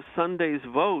of Sunday's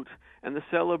vote and the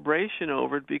celebration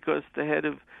over it because the head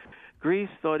of Greece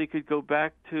thought he could go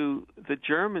back to the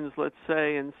Germans, let's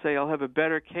say, and say, I'll have a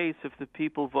better case if the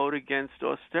people vote against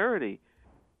austerity.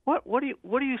 What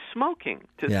are you smoking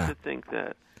to think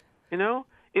that?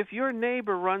 If your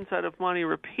neighbor runs out of money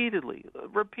repeatedly,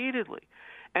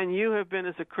 and you have been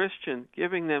as a Christian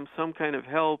giving them some kind of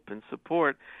help and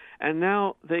support, and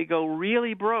now they go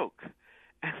really broke,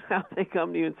 and now they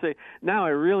come to you and say, now I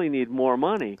really need more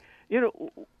money.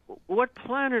 What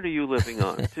planet are you living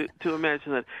on to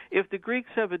imagine that? If the Greeks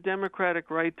have a democratic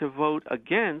right to vote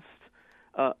against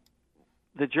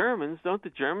the Germans, don't the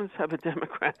Germans have a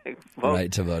democratic vote?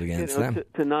 Right, to vote against them.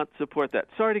 To not support that.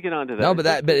 Sorry to get onto that. No, but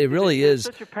it really is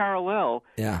such a parallel.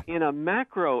 Yeah. In a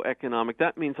macroeconomic,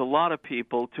 that means a lot of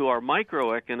people. To our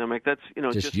microeconomic, that's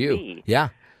just you. Me. Yeah.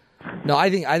 No, I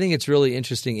think it's really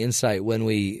interesting insight when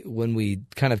we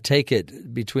kind of take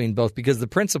it between both, because the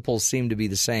principles seem to be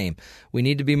the same. We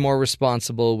need to be more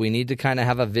responsible. We need to kind of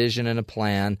have a vision and a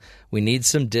plan. We need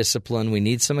some discipline. We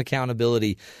need some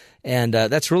accountability. And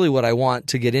that's really what I want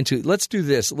to get into. Let's do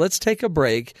this. Let's take a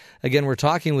break. Again, we're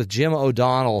talking with Jim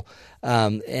O'Donnell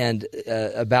and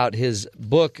about his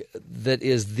book that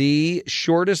is the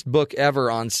shortest book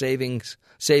ever on saving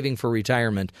for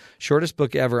retirement. Shortest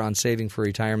book ever on saving for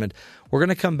retirement. We're going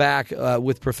to come back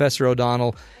with Professor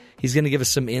O'Donnell. He's going to give us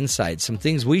some insights, some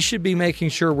things we should be making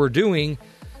sure we're doing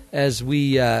as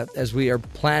we are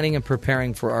planning and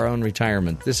preparing for our own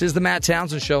retirement. This is the Matt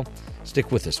Townsend Show.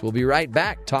 Stick with us. We'll be right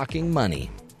back talking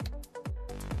money.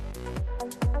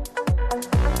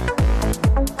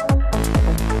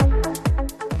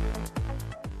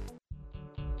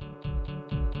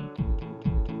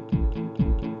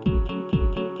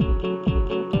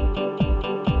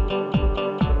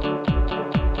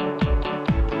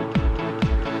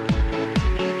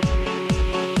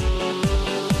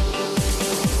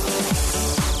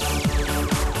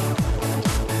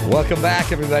 Welcome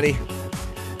back, everybody,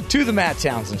 to the Matt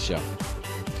Townsend Show.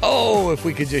 Oh, if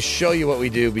we could just show you what we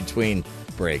do between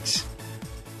breaks.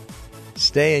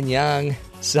 Staying young,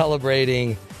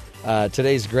 celebrating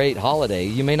today's great holiday.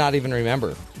 You may not even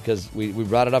remember because we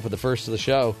brought it up at the first of the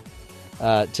show.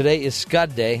 Today is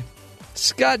Scud Day.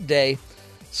 Scud Day.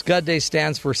 Scud Day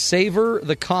stands for Savor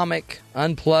the Comic,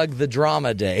 Unplug the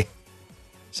Drama Day.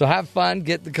 So have fun,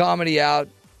 get the comedy out,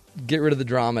 get rid of the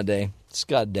drama day.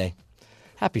 Scud Day.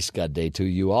 Happy Scud Day to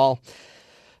you all.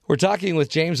 We're talking with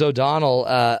James O'Donnell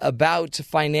about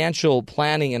financial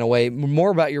planning in a way, more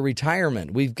about your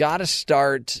retirement. We've got to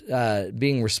start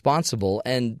being responsible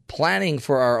and planning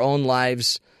for our own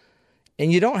lives,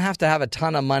 and you don't have to have a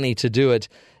ton of money to do it.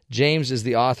 James is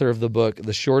the author of the book,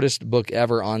 the shortest book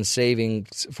ever on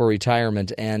savings for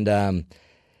retirement, and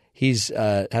he's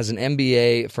has an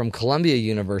MBA from Columbia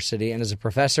University and is a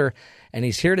professor, and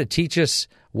he's here to teach us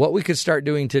what we could start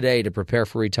doing today to prepare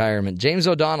for retirement. James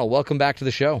O'Donnell, welcome back to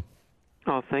the show.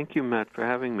 Oh, thank you, Matt, for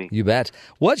having me. You bet.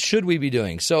 What should we be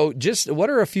doing? So just what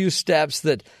are a few steps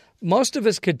that most of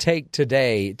us could take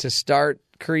today to start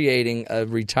creating a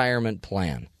retirement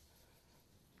plan?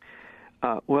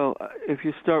 Well, if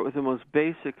you start with the most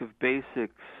basic of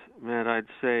basics, Matt, I'd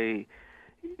say,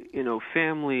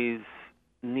 families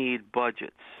need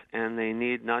budgets. and they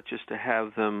need not just to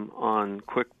have them on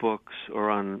QuickBooks or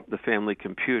on the family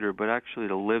computer, but actually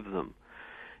to live them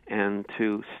and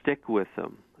to stick with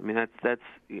them. I mean,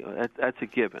 that's a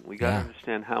given. We got to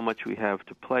understand how much we have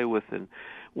to play with and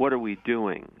what are we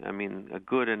doing. I mean, a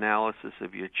good analysis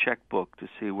of your checkbook to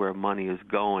see where money is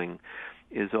going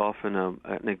is often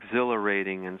an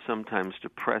exhilarating and sometimes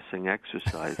depressing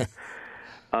exercise.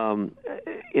 While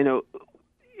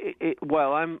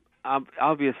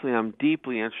I'm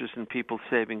deeply interested in people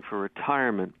saving for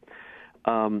retirement,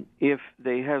 if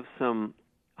they have some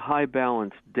high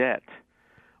balance debt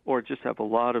or just have a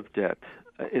lot of debt,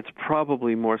 it's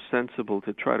probably more sensible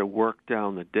to try to work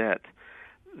down the debt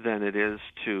than it is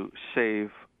to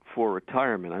save for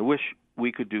retirement. I wish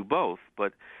we could do both,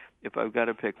 but if I've got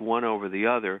to pick one over the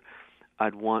other,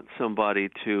 I'd want somebody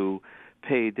to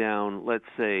pay down, let's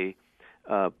say,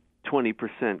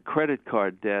 20% credit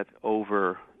card debt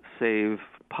over save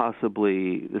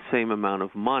possibly the same amount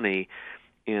of money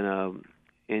in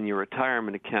your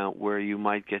retirement account where you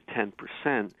might get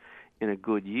 10% in a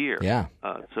good year. Yeah.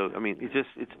 So I mean,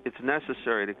 it's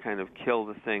necessary to kind of kill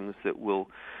the things that will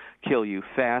kill you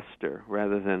faster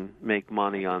rather than make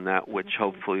money on that which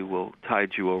hopefully will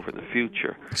tide you over in the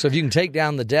future. So if you can take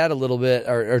down the debt a little bit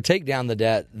or take down the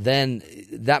debt, then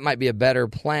that might be a better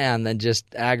plan than just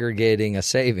aggregating a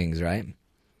savings, right?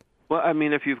 Well, I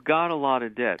mean, if you've got a lot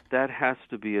of debt, that has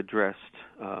to be addressed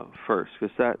first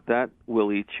because that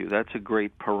will eat you. That's a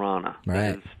great piranha. Right.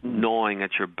 That is gnawing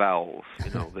at your bowels,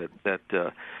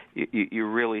 that you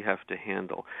really have to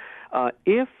handle.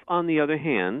 If, on the other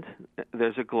hand,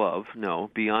 there's a glove,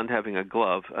 beyond having a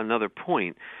glove, another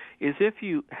point is if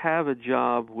you have a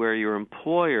job where your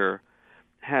employer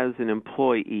has an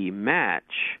employee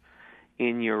match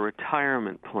in your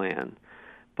retirement plan,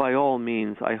 by all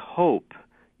means, I hope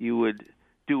you would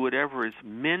do whatever is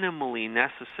minimally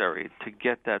necessary to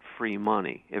get that free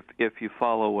money, if you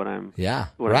follow what I'm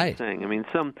saying. I mean,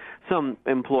 some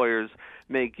employers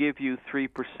may give you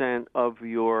 3% of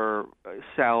your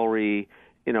salary,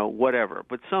 whatever.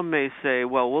 But some may say,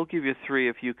 well, we'll give you 3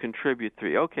 if you contribute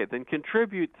 3. Okay, then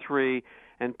contribute 3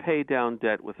 and pay down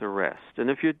debt with the rest. And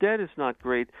if your debt is not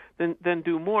great, then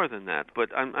do more than that.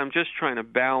 But I'm just trying to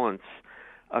balance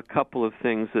a couple of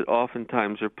things that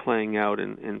oftentimes are playing out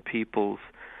in people's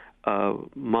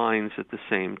minds at the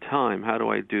same time. How do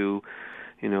I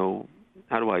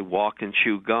walk and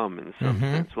chew gum in some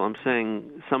sense? Well, I'm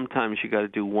saying sometimes you got to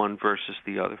do one versus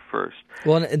the other first.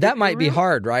 Well, and that might be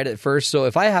hard, right, at first. So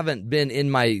if I haven't been in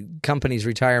my company's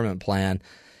retirement plan,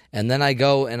 and then I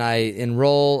go and I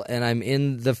enroll and I'm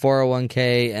in the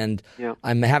 401k and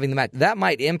I'm having the match, that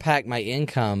might impact my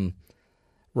income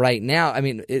right now. I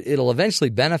mean, it'll eventually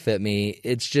benefit me.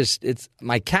 It's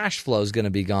my cash flow is going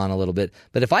to be gone a little bit.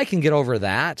 But if I can get over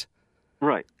that,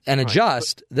 right, and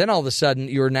adjust, then all of a sudden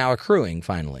you're now accruing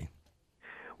finally.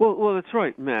 Well, that's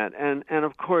right, Matt. And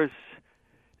of course,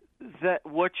 that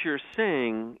what you're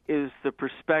saying is the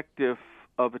perspective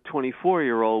of a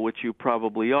 24-year-old, which you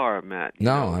probably are, Matt.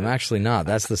 No, I'm actually not.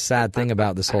 That's the sad thing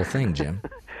about this whole thing, Jim.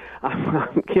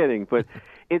 I'm kidding, but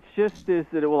it's just is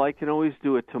that, well, I can always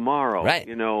do it tomorrow, right?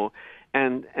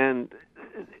 And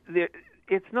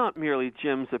it's not merely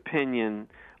Jim's opinion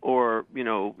or,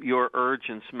 your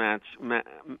urgence, Matt,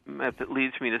 that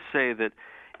leads me to say that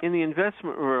in the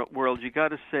investment world, you got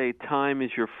to say time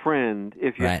is your friend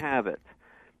if you have it,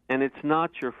 and it's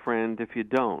not your friend if you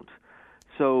don't.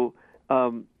 So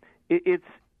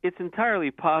it's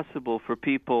entirely possible for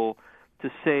people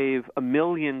to save $1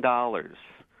 million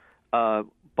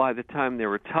by the time they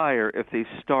retire if they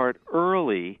start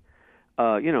early,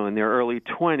 in their early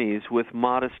 20s with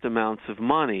modest amounts of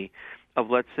money of,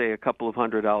 let's say, a couple of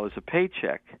 $100 a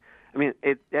paycheck. I mean,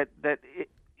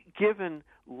 given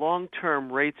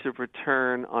long-term rates of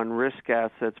return on risk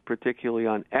assets, particularly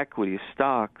on equity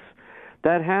stocks,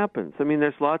 that happens. I mean,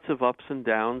 there's lots of ups and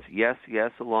downs, yes,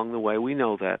 along the way. We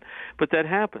know that. But that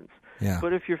happens. Yeah.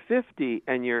 But if you're 50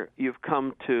 and you've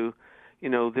come to,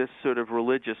 this sort of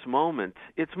religious moment,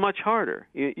 it's much harder.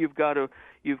 You've got to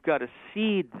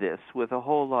seed this with a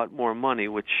whole lot more money,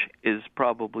 which is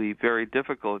probably very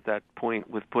difficult at that point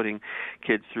with putting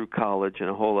kids through college and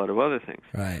a whole lot of other things.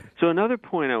 Right. So another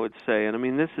point I would say, and I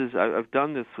mean, I've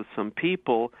done this with some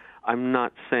people. I'm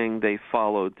not saying they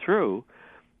followed through,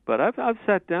 but I've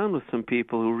sat down with some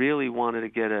people who really wanted to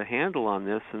get a handle on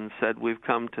this and said, we've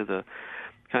come to the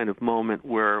kind of moment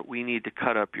where we need to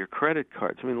cut up your credit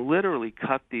cards. I mean, literally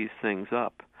cut these things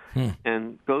up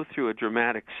and go through a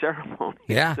dramatic ceremony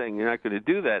saying you're not going to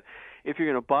do that. If you're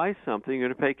going to buy something, you're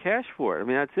going to pay cash for it. I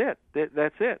mean, that's it.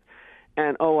 That's it.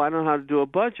 And, I don't know how to do a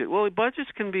budget. Well,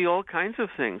 budgets can be all kinds of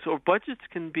things, or budgets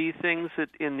can be things that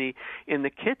in the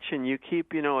kitchen you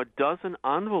keep, a dozen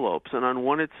envelopes, and on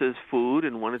one it says food,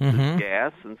 and one it says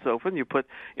gas, and so forth. And you put,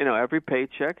 every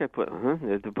paycheck I put,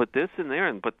 to put this in there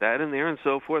and put that in there, and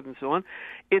so forth and so on.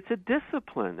 It's a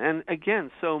discipline, and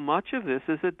again, so much of this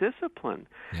is a discipline,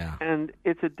 and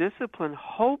it's a discipline,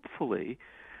 hopefully,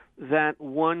 that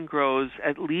one grows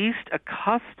at least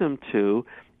accustomed to,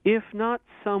 if not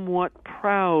somewhat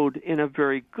proud in a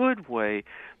very good way,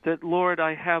 that, Lord,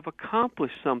 I have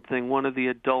accomplished something, one of the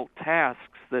adult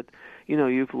tasks that,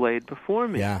 you've laid before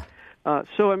me. Yeah.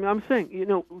 So I'm saying,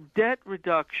 debt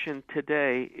reduction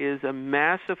today is a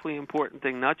massively important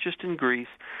thing, not just in Greece,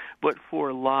 but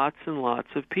for lots and lots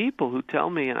of people who tell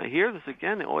me, and I hear this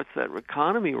again, it's that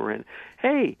economy we're in.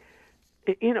 Hey,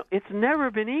 it's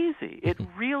never been easy. It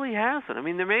really hasn't. I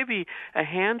mean, there may be a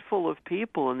handful of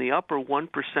people in the upper 1%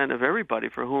 of everybody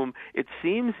for whom it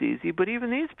seems easy, but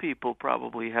even these people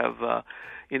probably have,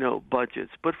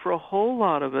 budgets. But for a whole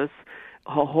lot of us,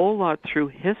 a whole lot through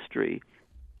history,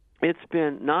 it's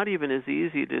been not even as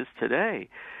easy as it is today.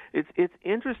 It's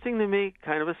interesting to me,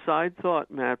 kind of a side thought,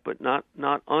 Matt, but not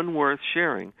unworth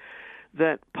sharing,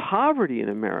 that poverty in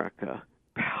America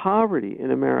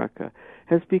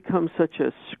has become such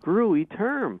a screwy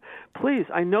term. Please,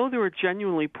 I know there are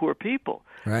genuinely poor people,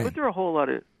 but there are a whole lot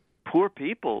of poor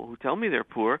people who tell me they're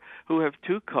poor, who have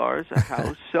 2 cars, a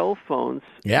house, cell phones,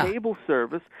 cable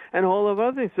service, and a whole lot of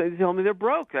other things. They tell me they're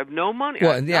broke. I have no money.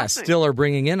 Well, still are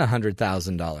bringing in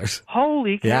 $100,000.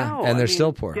 Holy cow. Yeah, and they're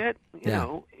still poor.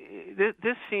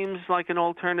 This seems like an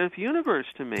alternative universe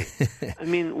to me. I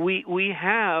mean, we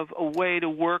have a way to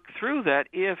work through that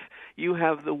if you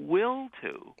have the will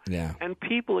to. Yeah. And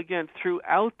people, again,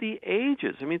 throughout the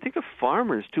ages. I mean, think of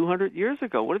farmers 200 years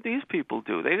ago. What did these people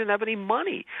do? They didn't have any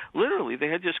money. Literally, they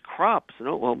had just crops.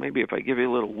 Maybe if I give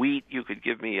you a little wheat, you could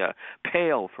give me a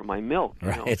pail for my milk.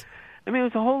 Right. I mean, it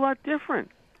was a whole lot different.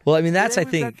 Well, I mean, I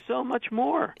think that's so much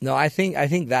more. No, I think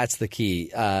that's the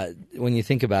key when you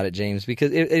think about it, James,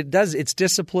 because it's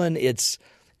discipline, it's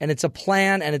a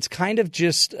plan, and it's kind of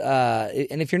just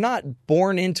and if you're not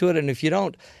born into it, and if you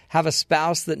don't have a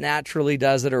spouse that naturally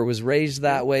does it or was raised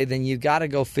that way, then you've got to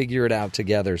go figure it out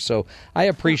together. So I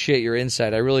appreciate your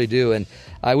insight, I really do, and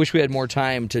I wish we had more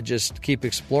time to just keep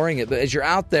exploring it. But as you're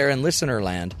out there in listener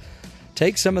land,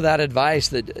 take some of that advice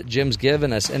that Jim's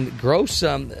given us and grow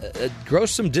some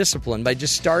discipline by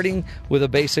just starting with a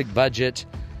basic budget.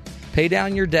 Pay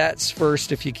down your debts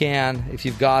first if you can, if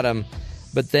you've got them.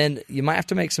 But then you might have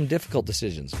to make some difficult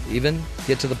decisions. Even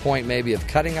get to the point maybe of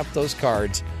cutting up those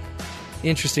cards.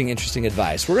 Interesting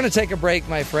advice. We're going to take a break,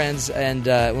 my friends, and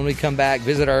when we come back,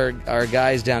 visit our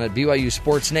guys down at BYU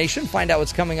Sports Nation, find out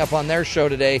what's coming up on their show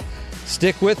today.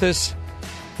 Stick with us.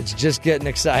 It's just getting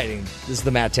exciting. This is the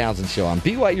Matt Townsend Show on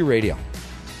BYU Radio.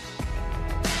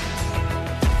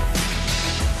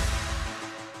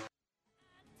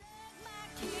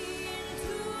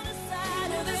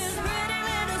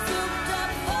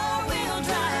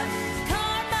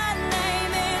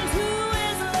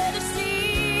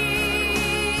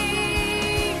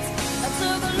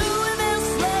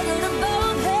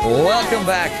 Welcome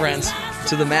back, friends,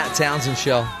 to the Matt Townsend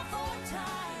Show.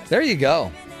 There you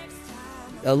go.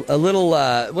 A little,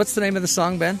 what's the name of the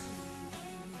song, Ben?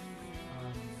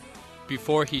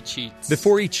 Before He Cheats.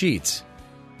 Before He Cheats.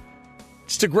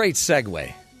 Just a great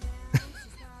segue.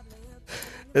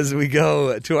 As we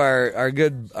go to our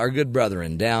good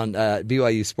brethren down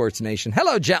BYU Sports Nation.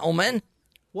 Hello, gentlemen.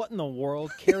 What in the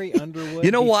world? Carrie Underwood. You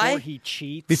know before why? He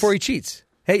cheats. Before He Cheats.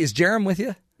 Hey, is Jerem with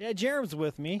you? Yeah, Jerem's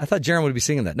with me. I thought Jerem would be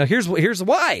singing that. No, here's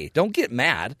why. Don't get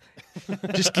mad.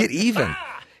 Just get even.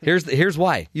 Here's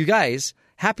why. You guys,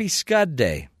 happy Scud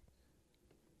Day.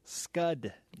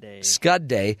 Scud Day. Scud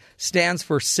Day stands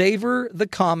for Savor the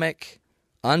Comic,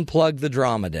 Unplug the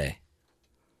Drama Day.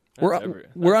 We're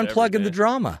unplugging the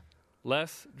drama.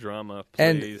 Less drama,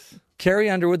 please. And Carrie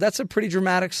Underwood, that's a pretty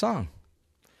dramatic song.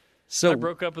 So I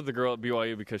broke up with the girl at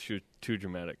BYU because she was too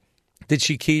dramatic. Did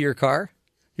she key your car?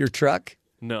 Your truck?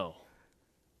 No.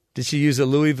 Did she use a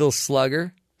Louisville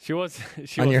Slugger? She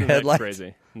wasn't your headlights?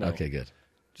 crazy. No. Okay, good.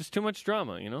 Just too much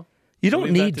drama, you know? You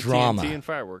don't need drama. TNT and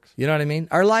fireworks. You know what I mean?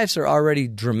 Our lives are already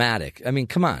dramatic. I mean,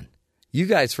 come on. You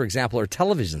guys, for example, are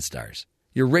television stars.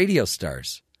 You're radio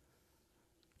stars.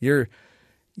 You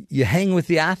hang with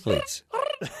the athletes.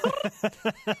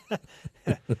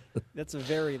 That's a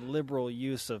very liberal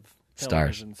use of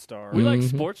television stars. We like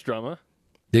sports drama.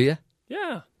 Do you?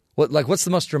 Yeah. What's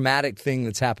the most dramatic thing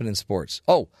that's happened in sports?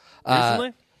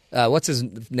 Recently? What's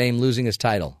his name losing his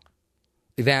title?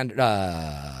 Mayweather.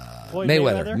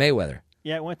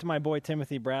 Yeah, it went to my boy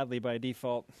Timothy Bradley by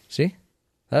default. See?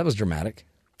 That was dramatic.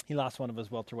 He lost one of his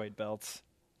welterweight belts.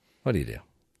 What do you do?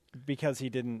 Because he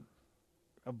didn't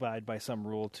abide by some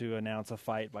rule to announce a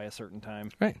fight by a certain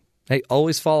time. Right. Hey,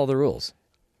 always follow the rules.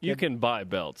 You can buy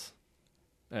belts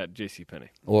at JCPenney.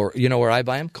 Or, you know where I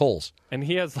buy them? Kohl's. And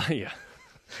he has, yeah.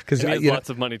 Because he has lots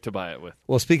of money to buy it with.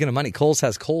 Well, speaking of money, Kohl's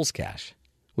has Kohl's Cash,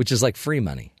 which is like free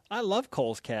money. I love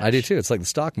Kohl's Cash. I do too. It's like the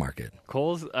stock market.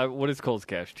 Kohl's? What is Kohl's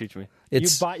Cash? Teach me.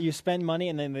 You spend money,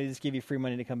 and then they just give you free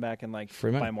money to come back and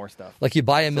buy more stuff. Like you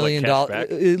buy $1 million.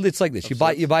 It's like this. You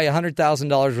buy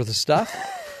 $100,000 worth of stuff,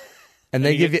 and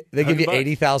they give you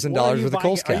 $80,000 worth of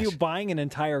Kohl's Cash. Are you buying an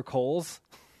entire Kohl's?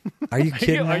 Are you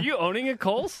kidding? Are you owning a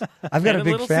Kohl's? I've got a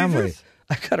big family.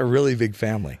 I've got a really big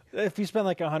family. If you spend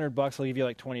like $100, they'll give you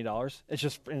like $20.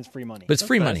 It's free money. But it's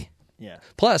free money. Yeah.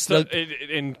 Plus,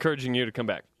 encouraging you to come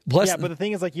back. Plus, but the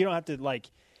thing is, you don't have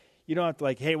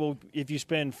to hey, well, if you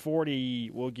spend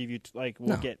 $40, we'll give you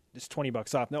get this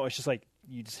 $20 off. No, it's just like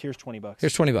here's $20.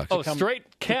 Here's $20. Oh,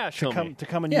 straight cash to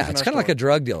come and use. Yeah, it's kind of like a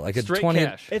drug deal, like straight a 20.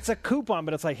 Cash. It's a coupon,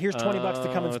 but it's like here's $20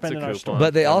 to come and spend in our store.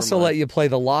 But they also let you play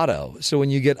the lotto. So when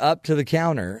you get up to the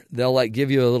counter, they'll give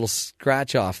you a little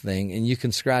scratch off thing, and you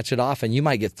can scratch it off, and you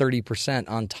might get 30%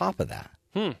 on top of that.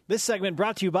 This segment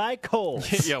brought to you by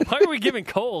Kohl's. Yeah, why are we giving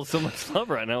Kohl's so much love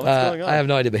right now? What's going on? I have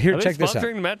no idea, but here, check this out.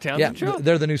 Sponsoring the Matt Townsend Show?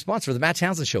 They're the new sponsor of the Matt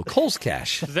Townsend Show, Kohl's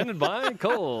Cash. Presented by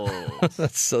Kohl's.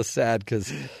 That's so sad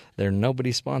because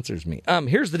nobody sponsors me.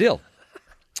 Here's the deal.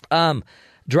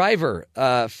 Driver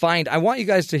fined. I want you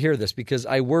guys to hear this because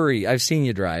I worry. I've seen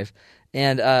you drive.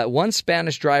 And one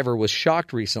Spanish driver was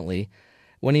shocked recently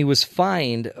when he was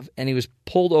fined and he was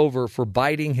pulled over for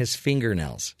biting his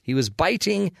fingernails. He was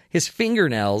biting his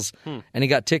fingernails, and he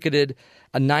got ticketed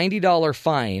a $90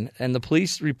 fine, and the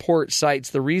police report cites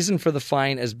the reason for the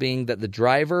fine as being that the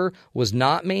driver was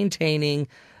not maintaining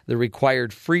the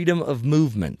required freedom of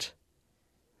movement.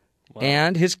 Wow.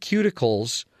 And his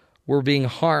cuticles were being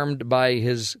harmed by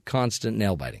his constant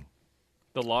nail biting.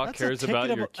 The law cares about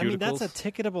your cuticles? I mean, that's a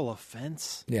ticketable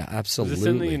offense. Yeah, absolutely. Is this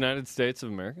in the United States of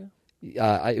America?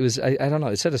 It was. I don't know.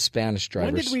 It said a Spanish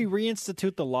driver. When did we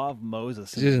reinstitute the law of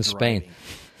Moses? It was in Spain.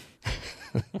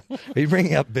 Are you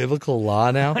bringing up biblical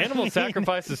law now? Animal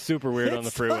sacrifice is super weird on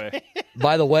the freeway.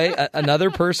 By the way,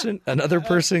 another person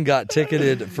got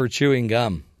ticketed for chewing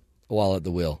gum while at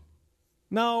the wheel.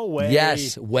 No way.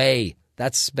 Yes, way.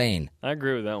 That's Spain. I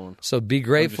agree with that one. So be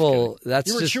grateful.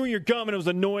 You were chewing your gum and it was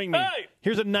annoying me. Hey!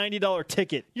 Here's a $90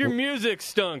 ticket. Your music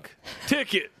stunk.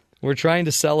 Ticket. We're trying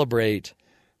to celebrate,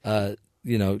 to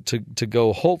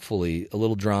go hopefully a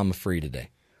little drama free today.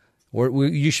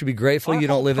 You should be grateful you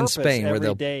don't live in Spain.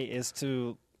 Every day is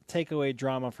to take away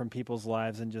drama from people's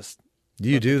lives and just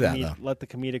let the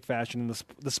comedic fashion and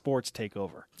the sports take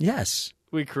over. Yes.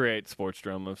 We create sports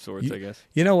drama of sorts, I guess.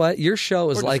 You know what? Your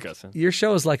show is like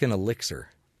an elixir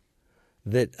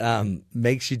that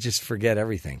makes you just forget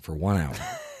everything for 1 hour.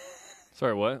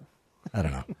 Sorry, what? I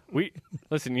don't know.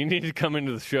 Listen. You need to come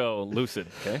into the show lucid.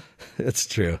 Okay, that's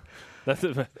true. We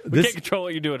can't control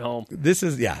what you do at home. This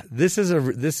is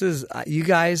you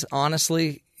guys.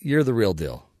 Honestly, you're the real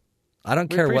deal. I don't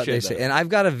care what they say, and I've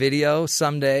got a video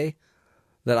someday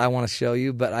that I want to show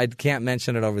you, but I can't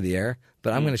mention it over the air.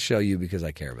 But I'm going to show you because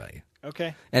I care about you.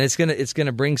 Okay. And it's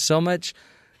gonna bring so much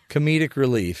comedic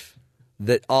relief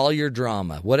that all your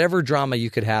drama, whatever drama you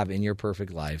could have in your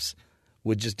perfect lives,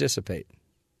 would just dissipate.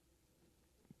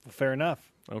 Well, fair enough.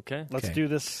 Okay. Let's do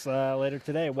this later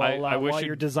today while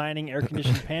you're designing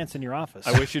air-conditioned pants in your office.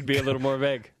 I wish you'd be a little more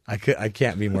vague. I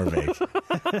can't be more vague.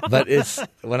 But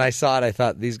when I saw it, I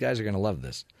thought, these guys are going to love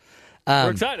this.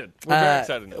 We're excited. We're very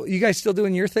excited. You guys still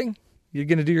doing your thing? You're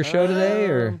going to do your show today?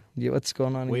 Or what's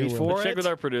going on in your world? Let's check with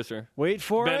our producer. Wait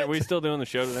for Ben, it. are we still doing the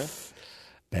show today?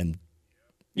 Ben.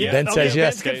 Yeah, Ben says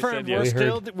yes. Ben's confirmed.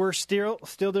 We're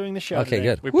still doing the show. Okay,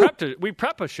 today. good. We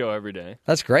prep a show every day.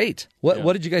 That's great.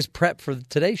 What did you guys prep for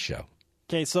today's show?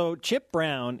 Okay, so Chip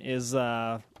Brown is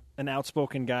an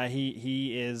outspoken guy.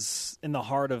 He is in the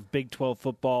heart of Big 12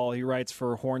 football. He writes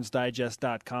for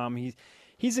HornsDigest.com.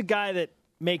 He's a guy that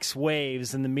makes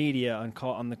waves in the media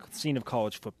on the scene of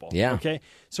college football. Yeah. Okay,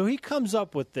 so he comes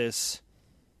up with this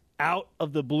out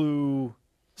of the blue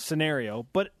scenario,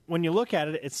 but when you look at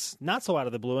it, it's not so out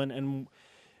of the blue. And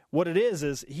what it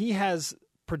is he has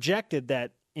projected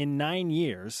that in 9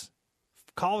 years,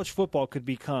 college football could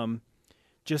become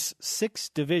just 6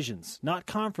 divisions, not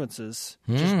conferences,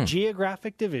 just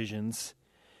geographic divisions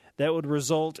that would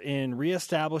result in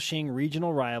reestablishing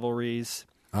regional rivalries.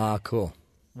 Ah, cool.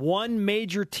 One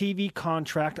major TV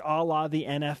contract a la the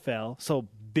NFL, so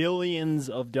billions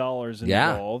of dollars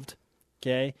involved.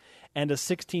 Okay. and a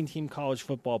 16-team college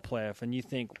football playoff, and you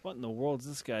think, what in the world is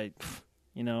this guy,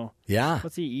 Yeah.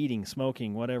 what's he eating,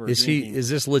 smoking, whatever. Is drinking? is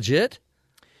this legit?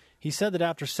 He said that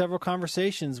after several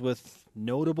conversations with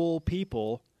notable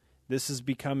people, this is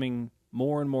becoming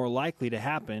more and more likely to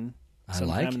happen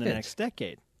sometime in the next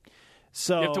decade.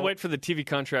 So you have to wait for the TV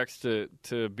contracts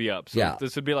to be up. So Yeah.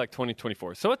 this would be like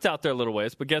 2024. So it's out there a little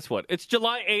ways. But guess what? It's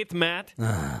July 8th, Matt.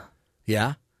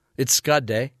 Yeah. It's Scud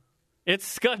Day. It's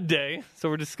Scud Day. So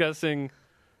we're discussing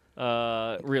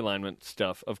realignment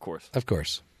stuff, of course. Of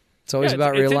course. It's always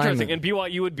about it's realignment. interesting. And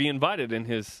BYU would be invited in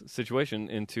his situation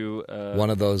into one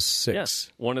of those 6.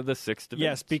 Yes, one of the 6 divisions.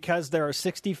 Yes, because there are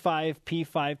 65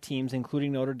 P5 teams,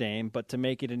 including Notre Dame, but to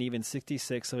make it an even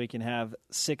 66 so he can have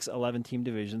 6 11-team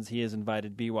divisions, he has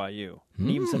invited BYU.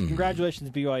 He even said, congratulations,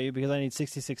 BYU, because I need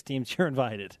 66 teams. You're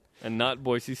invited. And not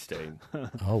Boise State.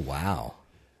 Oh, wow.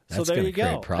 So there you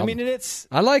go. I mean,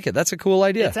 I like it. That's a cool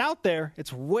idea. It's out there.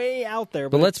 It's way out there.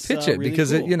 But let's pitch it really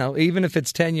because, cool. even if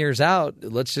it's 10 years out,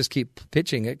 let's just keep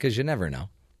pitching it because you never know.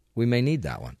 We may need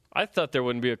that one. I thought there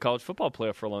wouldn't be a college football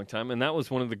playoff for a long time, and that was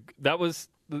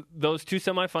those 2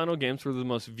 semifinal games were the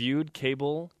most viewed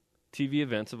cable TV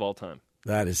events of all time.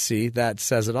 That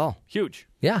says it all. Huge.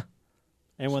 Yeah.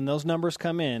 And when those numbers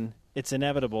come in, it's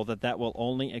inevitable that will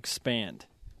only expand.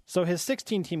 So his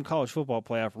 16-team college football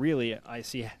playoff, really, I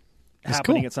see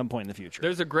happening at some point in the future.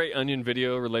 There's a great Onion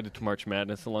video related to March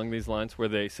Madness along these lines where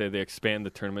they say they expand the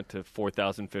tournament to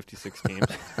 4,056 teams.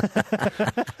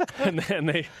 and then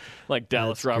they, like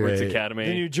Dallas Roberts Academy.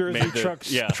 The New Jersey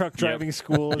truck driving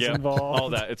school is involved. All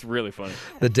that. It's really funny.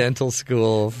 The dental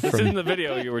school. This isn't the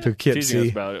video you were teasing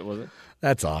us about, was it?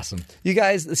 That's awesome. You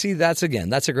guys, see, that's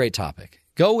a great topic.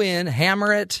 Go in,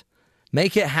 hammer it,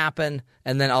 make it happen,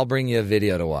 and then I'll bring you a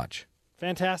video to watch.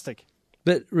 Fantastic.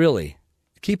 But really,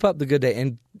 keep up the good day.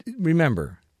 And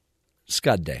remember,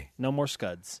 Scud Day. No more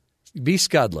scuds. Be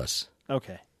scudless.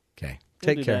 Okay. Okay.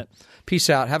 We'll Take care. that. Peace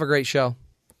out. Have a great show.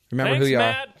 Remember Thanks, who you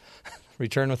Matt. are.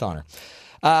 Return with honor.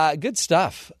 Good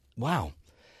stuff. Wow.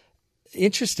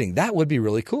 Interesting. That would be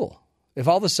really cool. If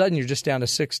all of a sudden you're just down to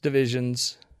 6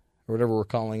 divisions, or whatever we're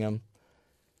calling them,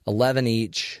 11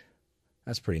 each,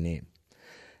 that's pretty neat.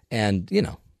 And,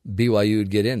 BYU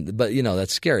would get in. But,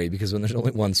 that's scary because when there's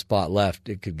only one spot left,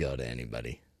 it could go to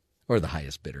anybody or the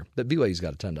highest bidder. But BYU's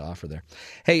got a ton to offer there.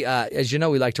 Hey, as you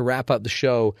know, we like to wrap up the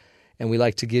show and we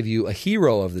like to give you a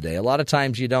hero of the day. A lot of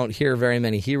times you don't hear very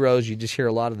many heroes. You just hear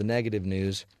a lot of the negative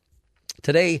news.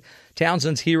 Today,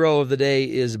 Townsend's hero of the day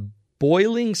is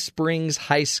Boiling Springs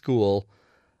High School,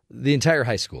 the entire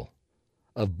high school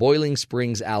of Boiling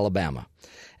Springs, Alabama.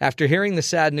 After hearing the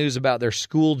sad news about their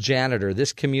school janitor,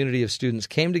 this community of students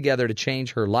came together to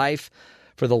change her life.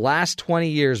 For the last 20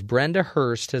 years, Brenda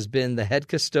Hurst has been the head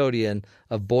custodian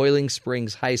of Boiling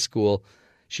Springs High School.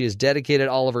 She has dedicated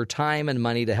all of her time and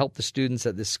money to help the students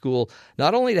at this school,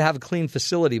 not only to have a clean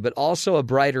facility, but also a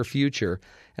brighter future.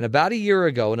 And about a year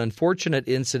ago, an unfortunate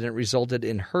incident resulted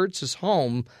in Hurst's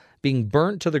home being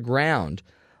burnt to the ground,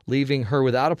 leaving her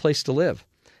without a place to live.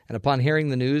 And upon hearing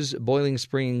the news, Boiling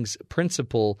Springs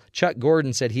principal Chuck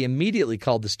Gordon said he immediately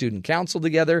called the student council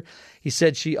together. He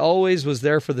said she always was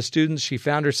there for the students. She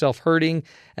found herself hurting,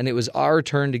 and it was our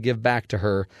turn to give back to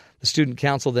her. The student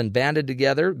council then banded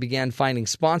together, began finding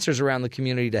sponsors around the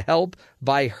community to help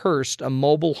buy Hurst a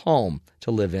mobile home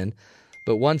to live in.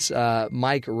 But once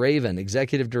Mike Raven,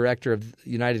 executive director of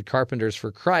United Carpenters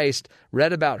for Christ,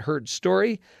 read about Hurst's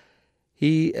story,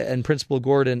 he went to Principal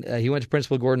Gordon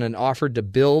and offered to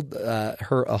build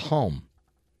her a home.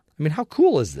 I mean, how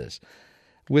cool is this?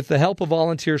 With the help of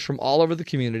volunteers from all over the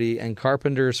community and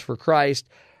Carpenters for Christ,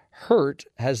 Hurt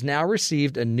has now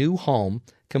received a new home,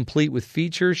 complete with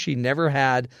features she never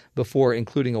had before,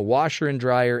 including a washer and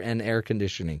dryer and air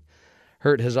conditioning.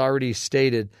 Hurt has already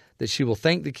stated that she will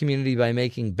thank the community by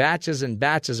making batches and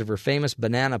batches of her famous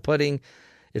banana pudding.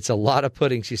 It's a lot of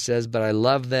pudding, she says, but I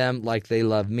love them like they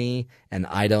love me, and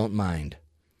I don't mind.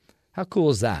 How cool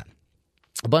is that?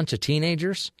 A bunch of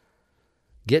teenagers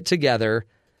get together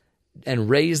and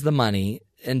raise the money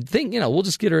and think, we'll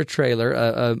just get her a trailer,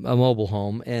 a mobile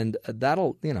home, and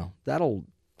that'll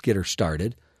get her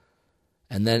started.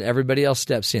 And then everybody else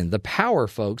steps in. The power,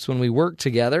 folks, when we work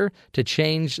together to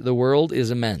change the world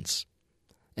is immense.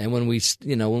 And when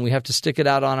we have to stick it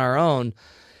out on our own,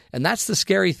 and that's the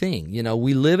scary thing.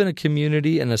 We live in a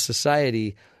community and a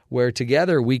society where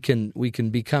together we can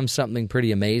become something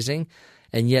pretty amazing,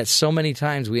 and yet so many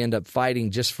times we end up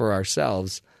fighting just for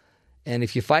ourselves. And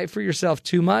if you fight for yourself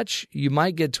too much, you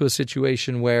might get to a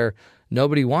situation where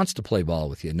nobody wants to play ball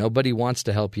with you. Nobody wants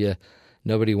to help you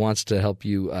Nobody wants to help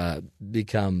you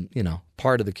become,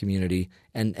 part of the community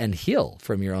and heal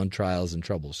from your own trials and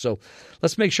troubles. So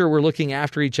let's make sure we're looking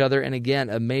after each other. And again,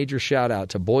 a major shout out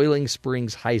to Boiling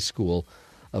Springs High School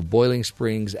of Boiling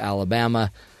Springs,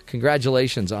 Alabama.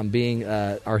 Congratulations on being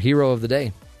our hero of the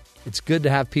day. It's good to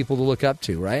have people to look up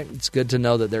to, right? It's good to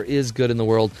know that there is good in the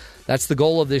world. That's the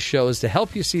goal of this show, is to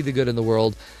help you see the good in the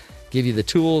world, give you the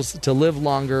tools to live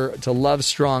longer, to love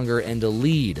stronger, and to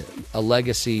lead a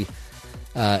legacy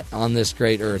on this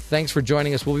great earth. Thanks for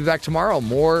joining us. We'll be back tomorrow.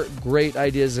 More great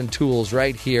ideas and tools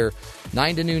right here,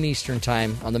 9 to noon Eastern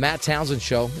Time on the Matt Townsend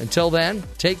Show. Until then,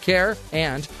 take care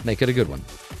and make it a good one.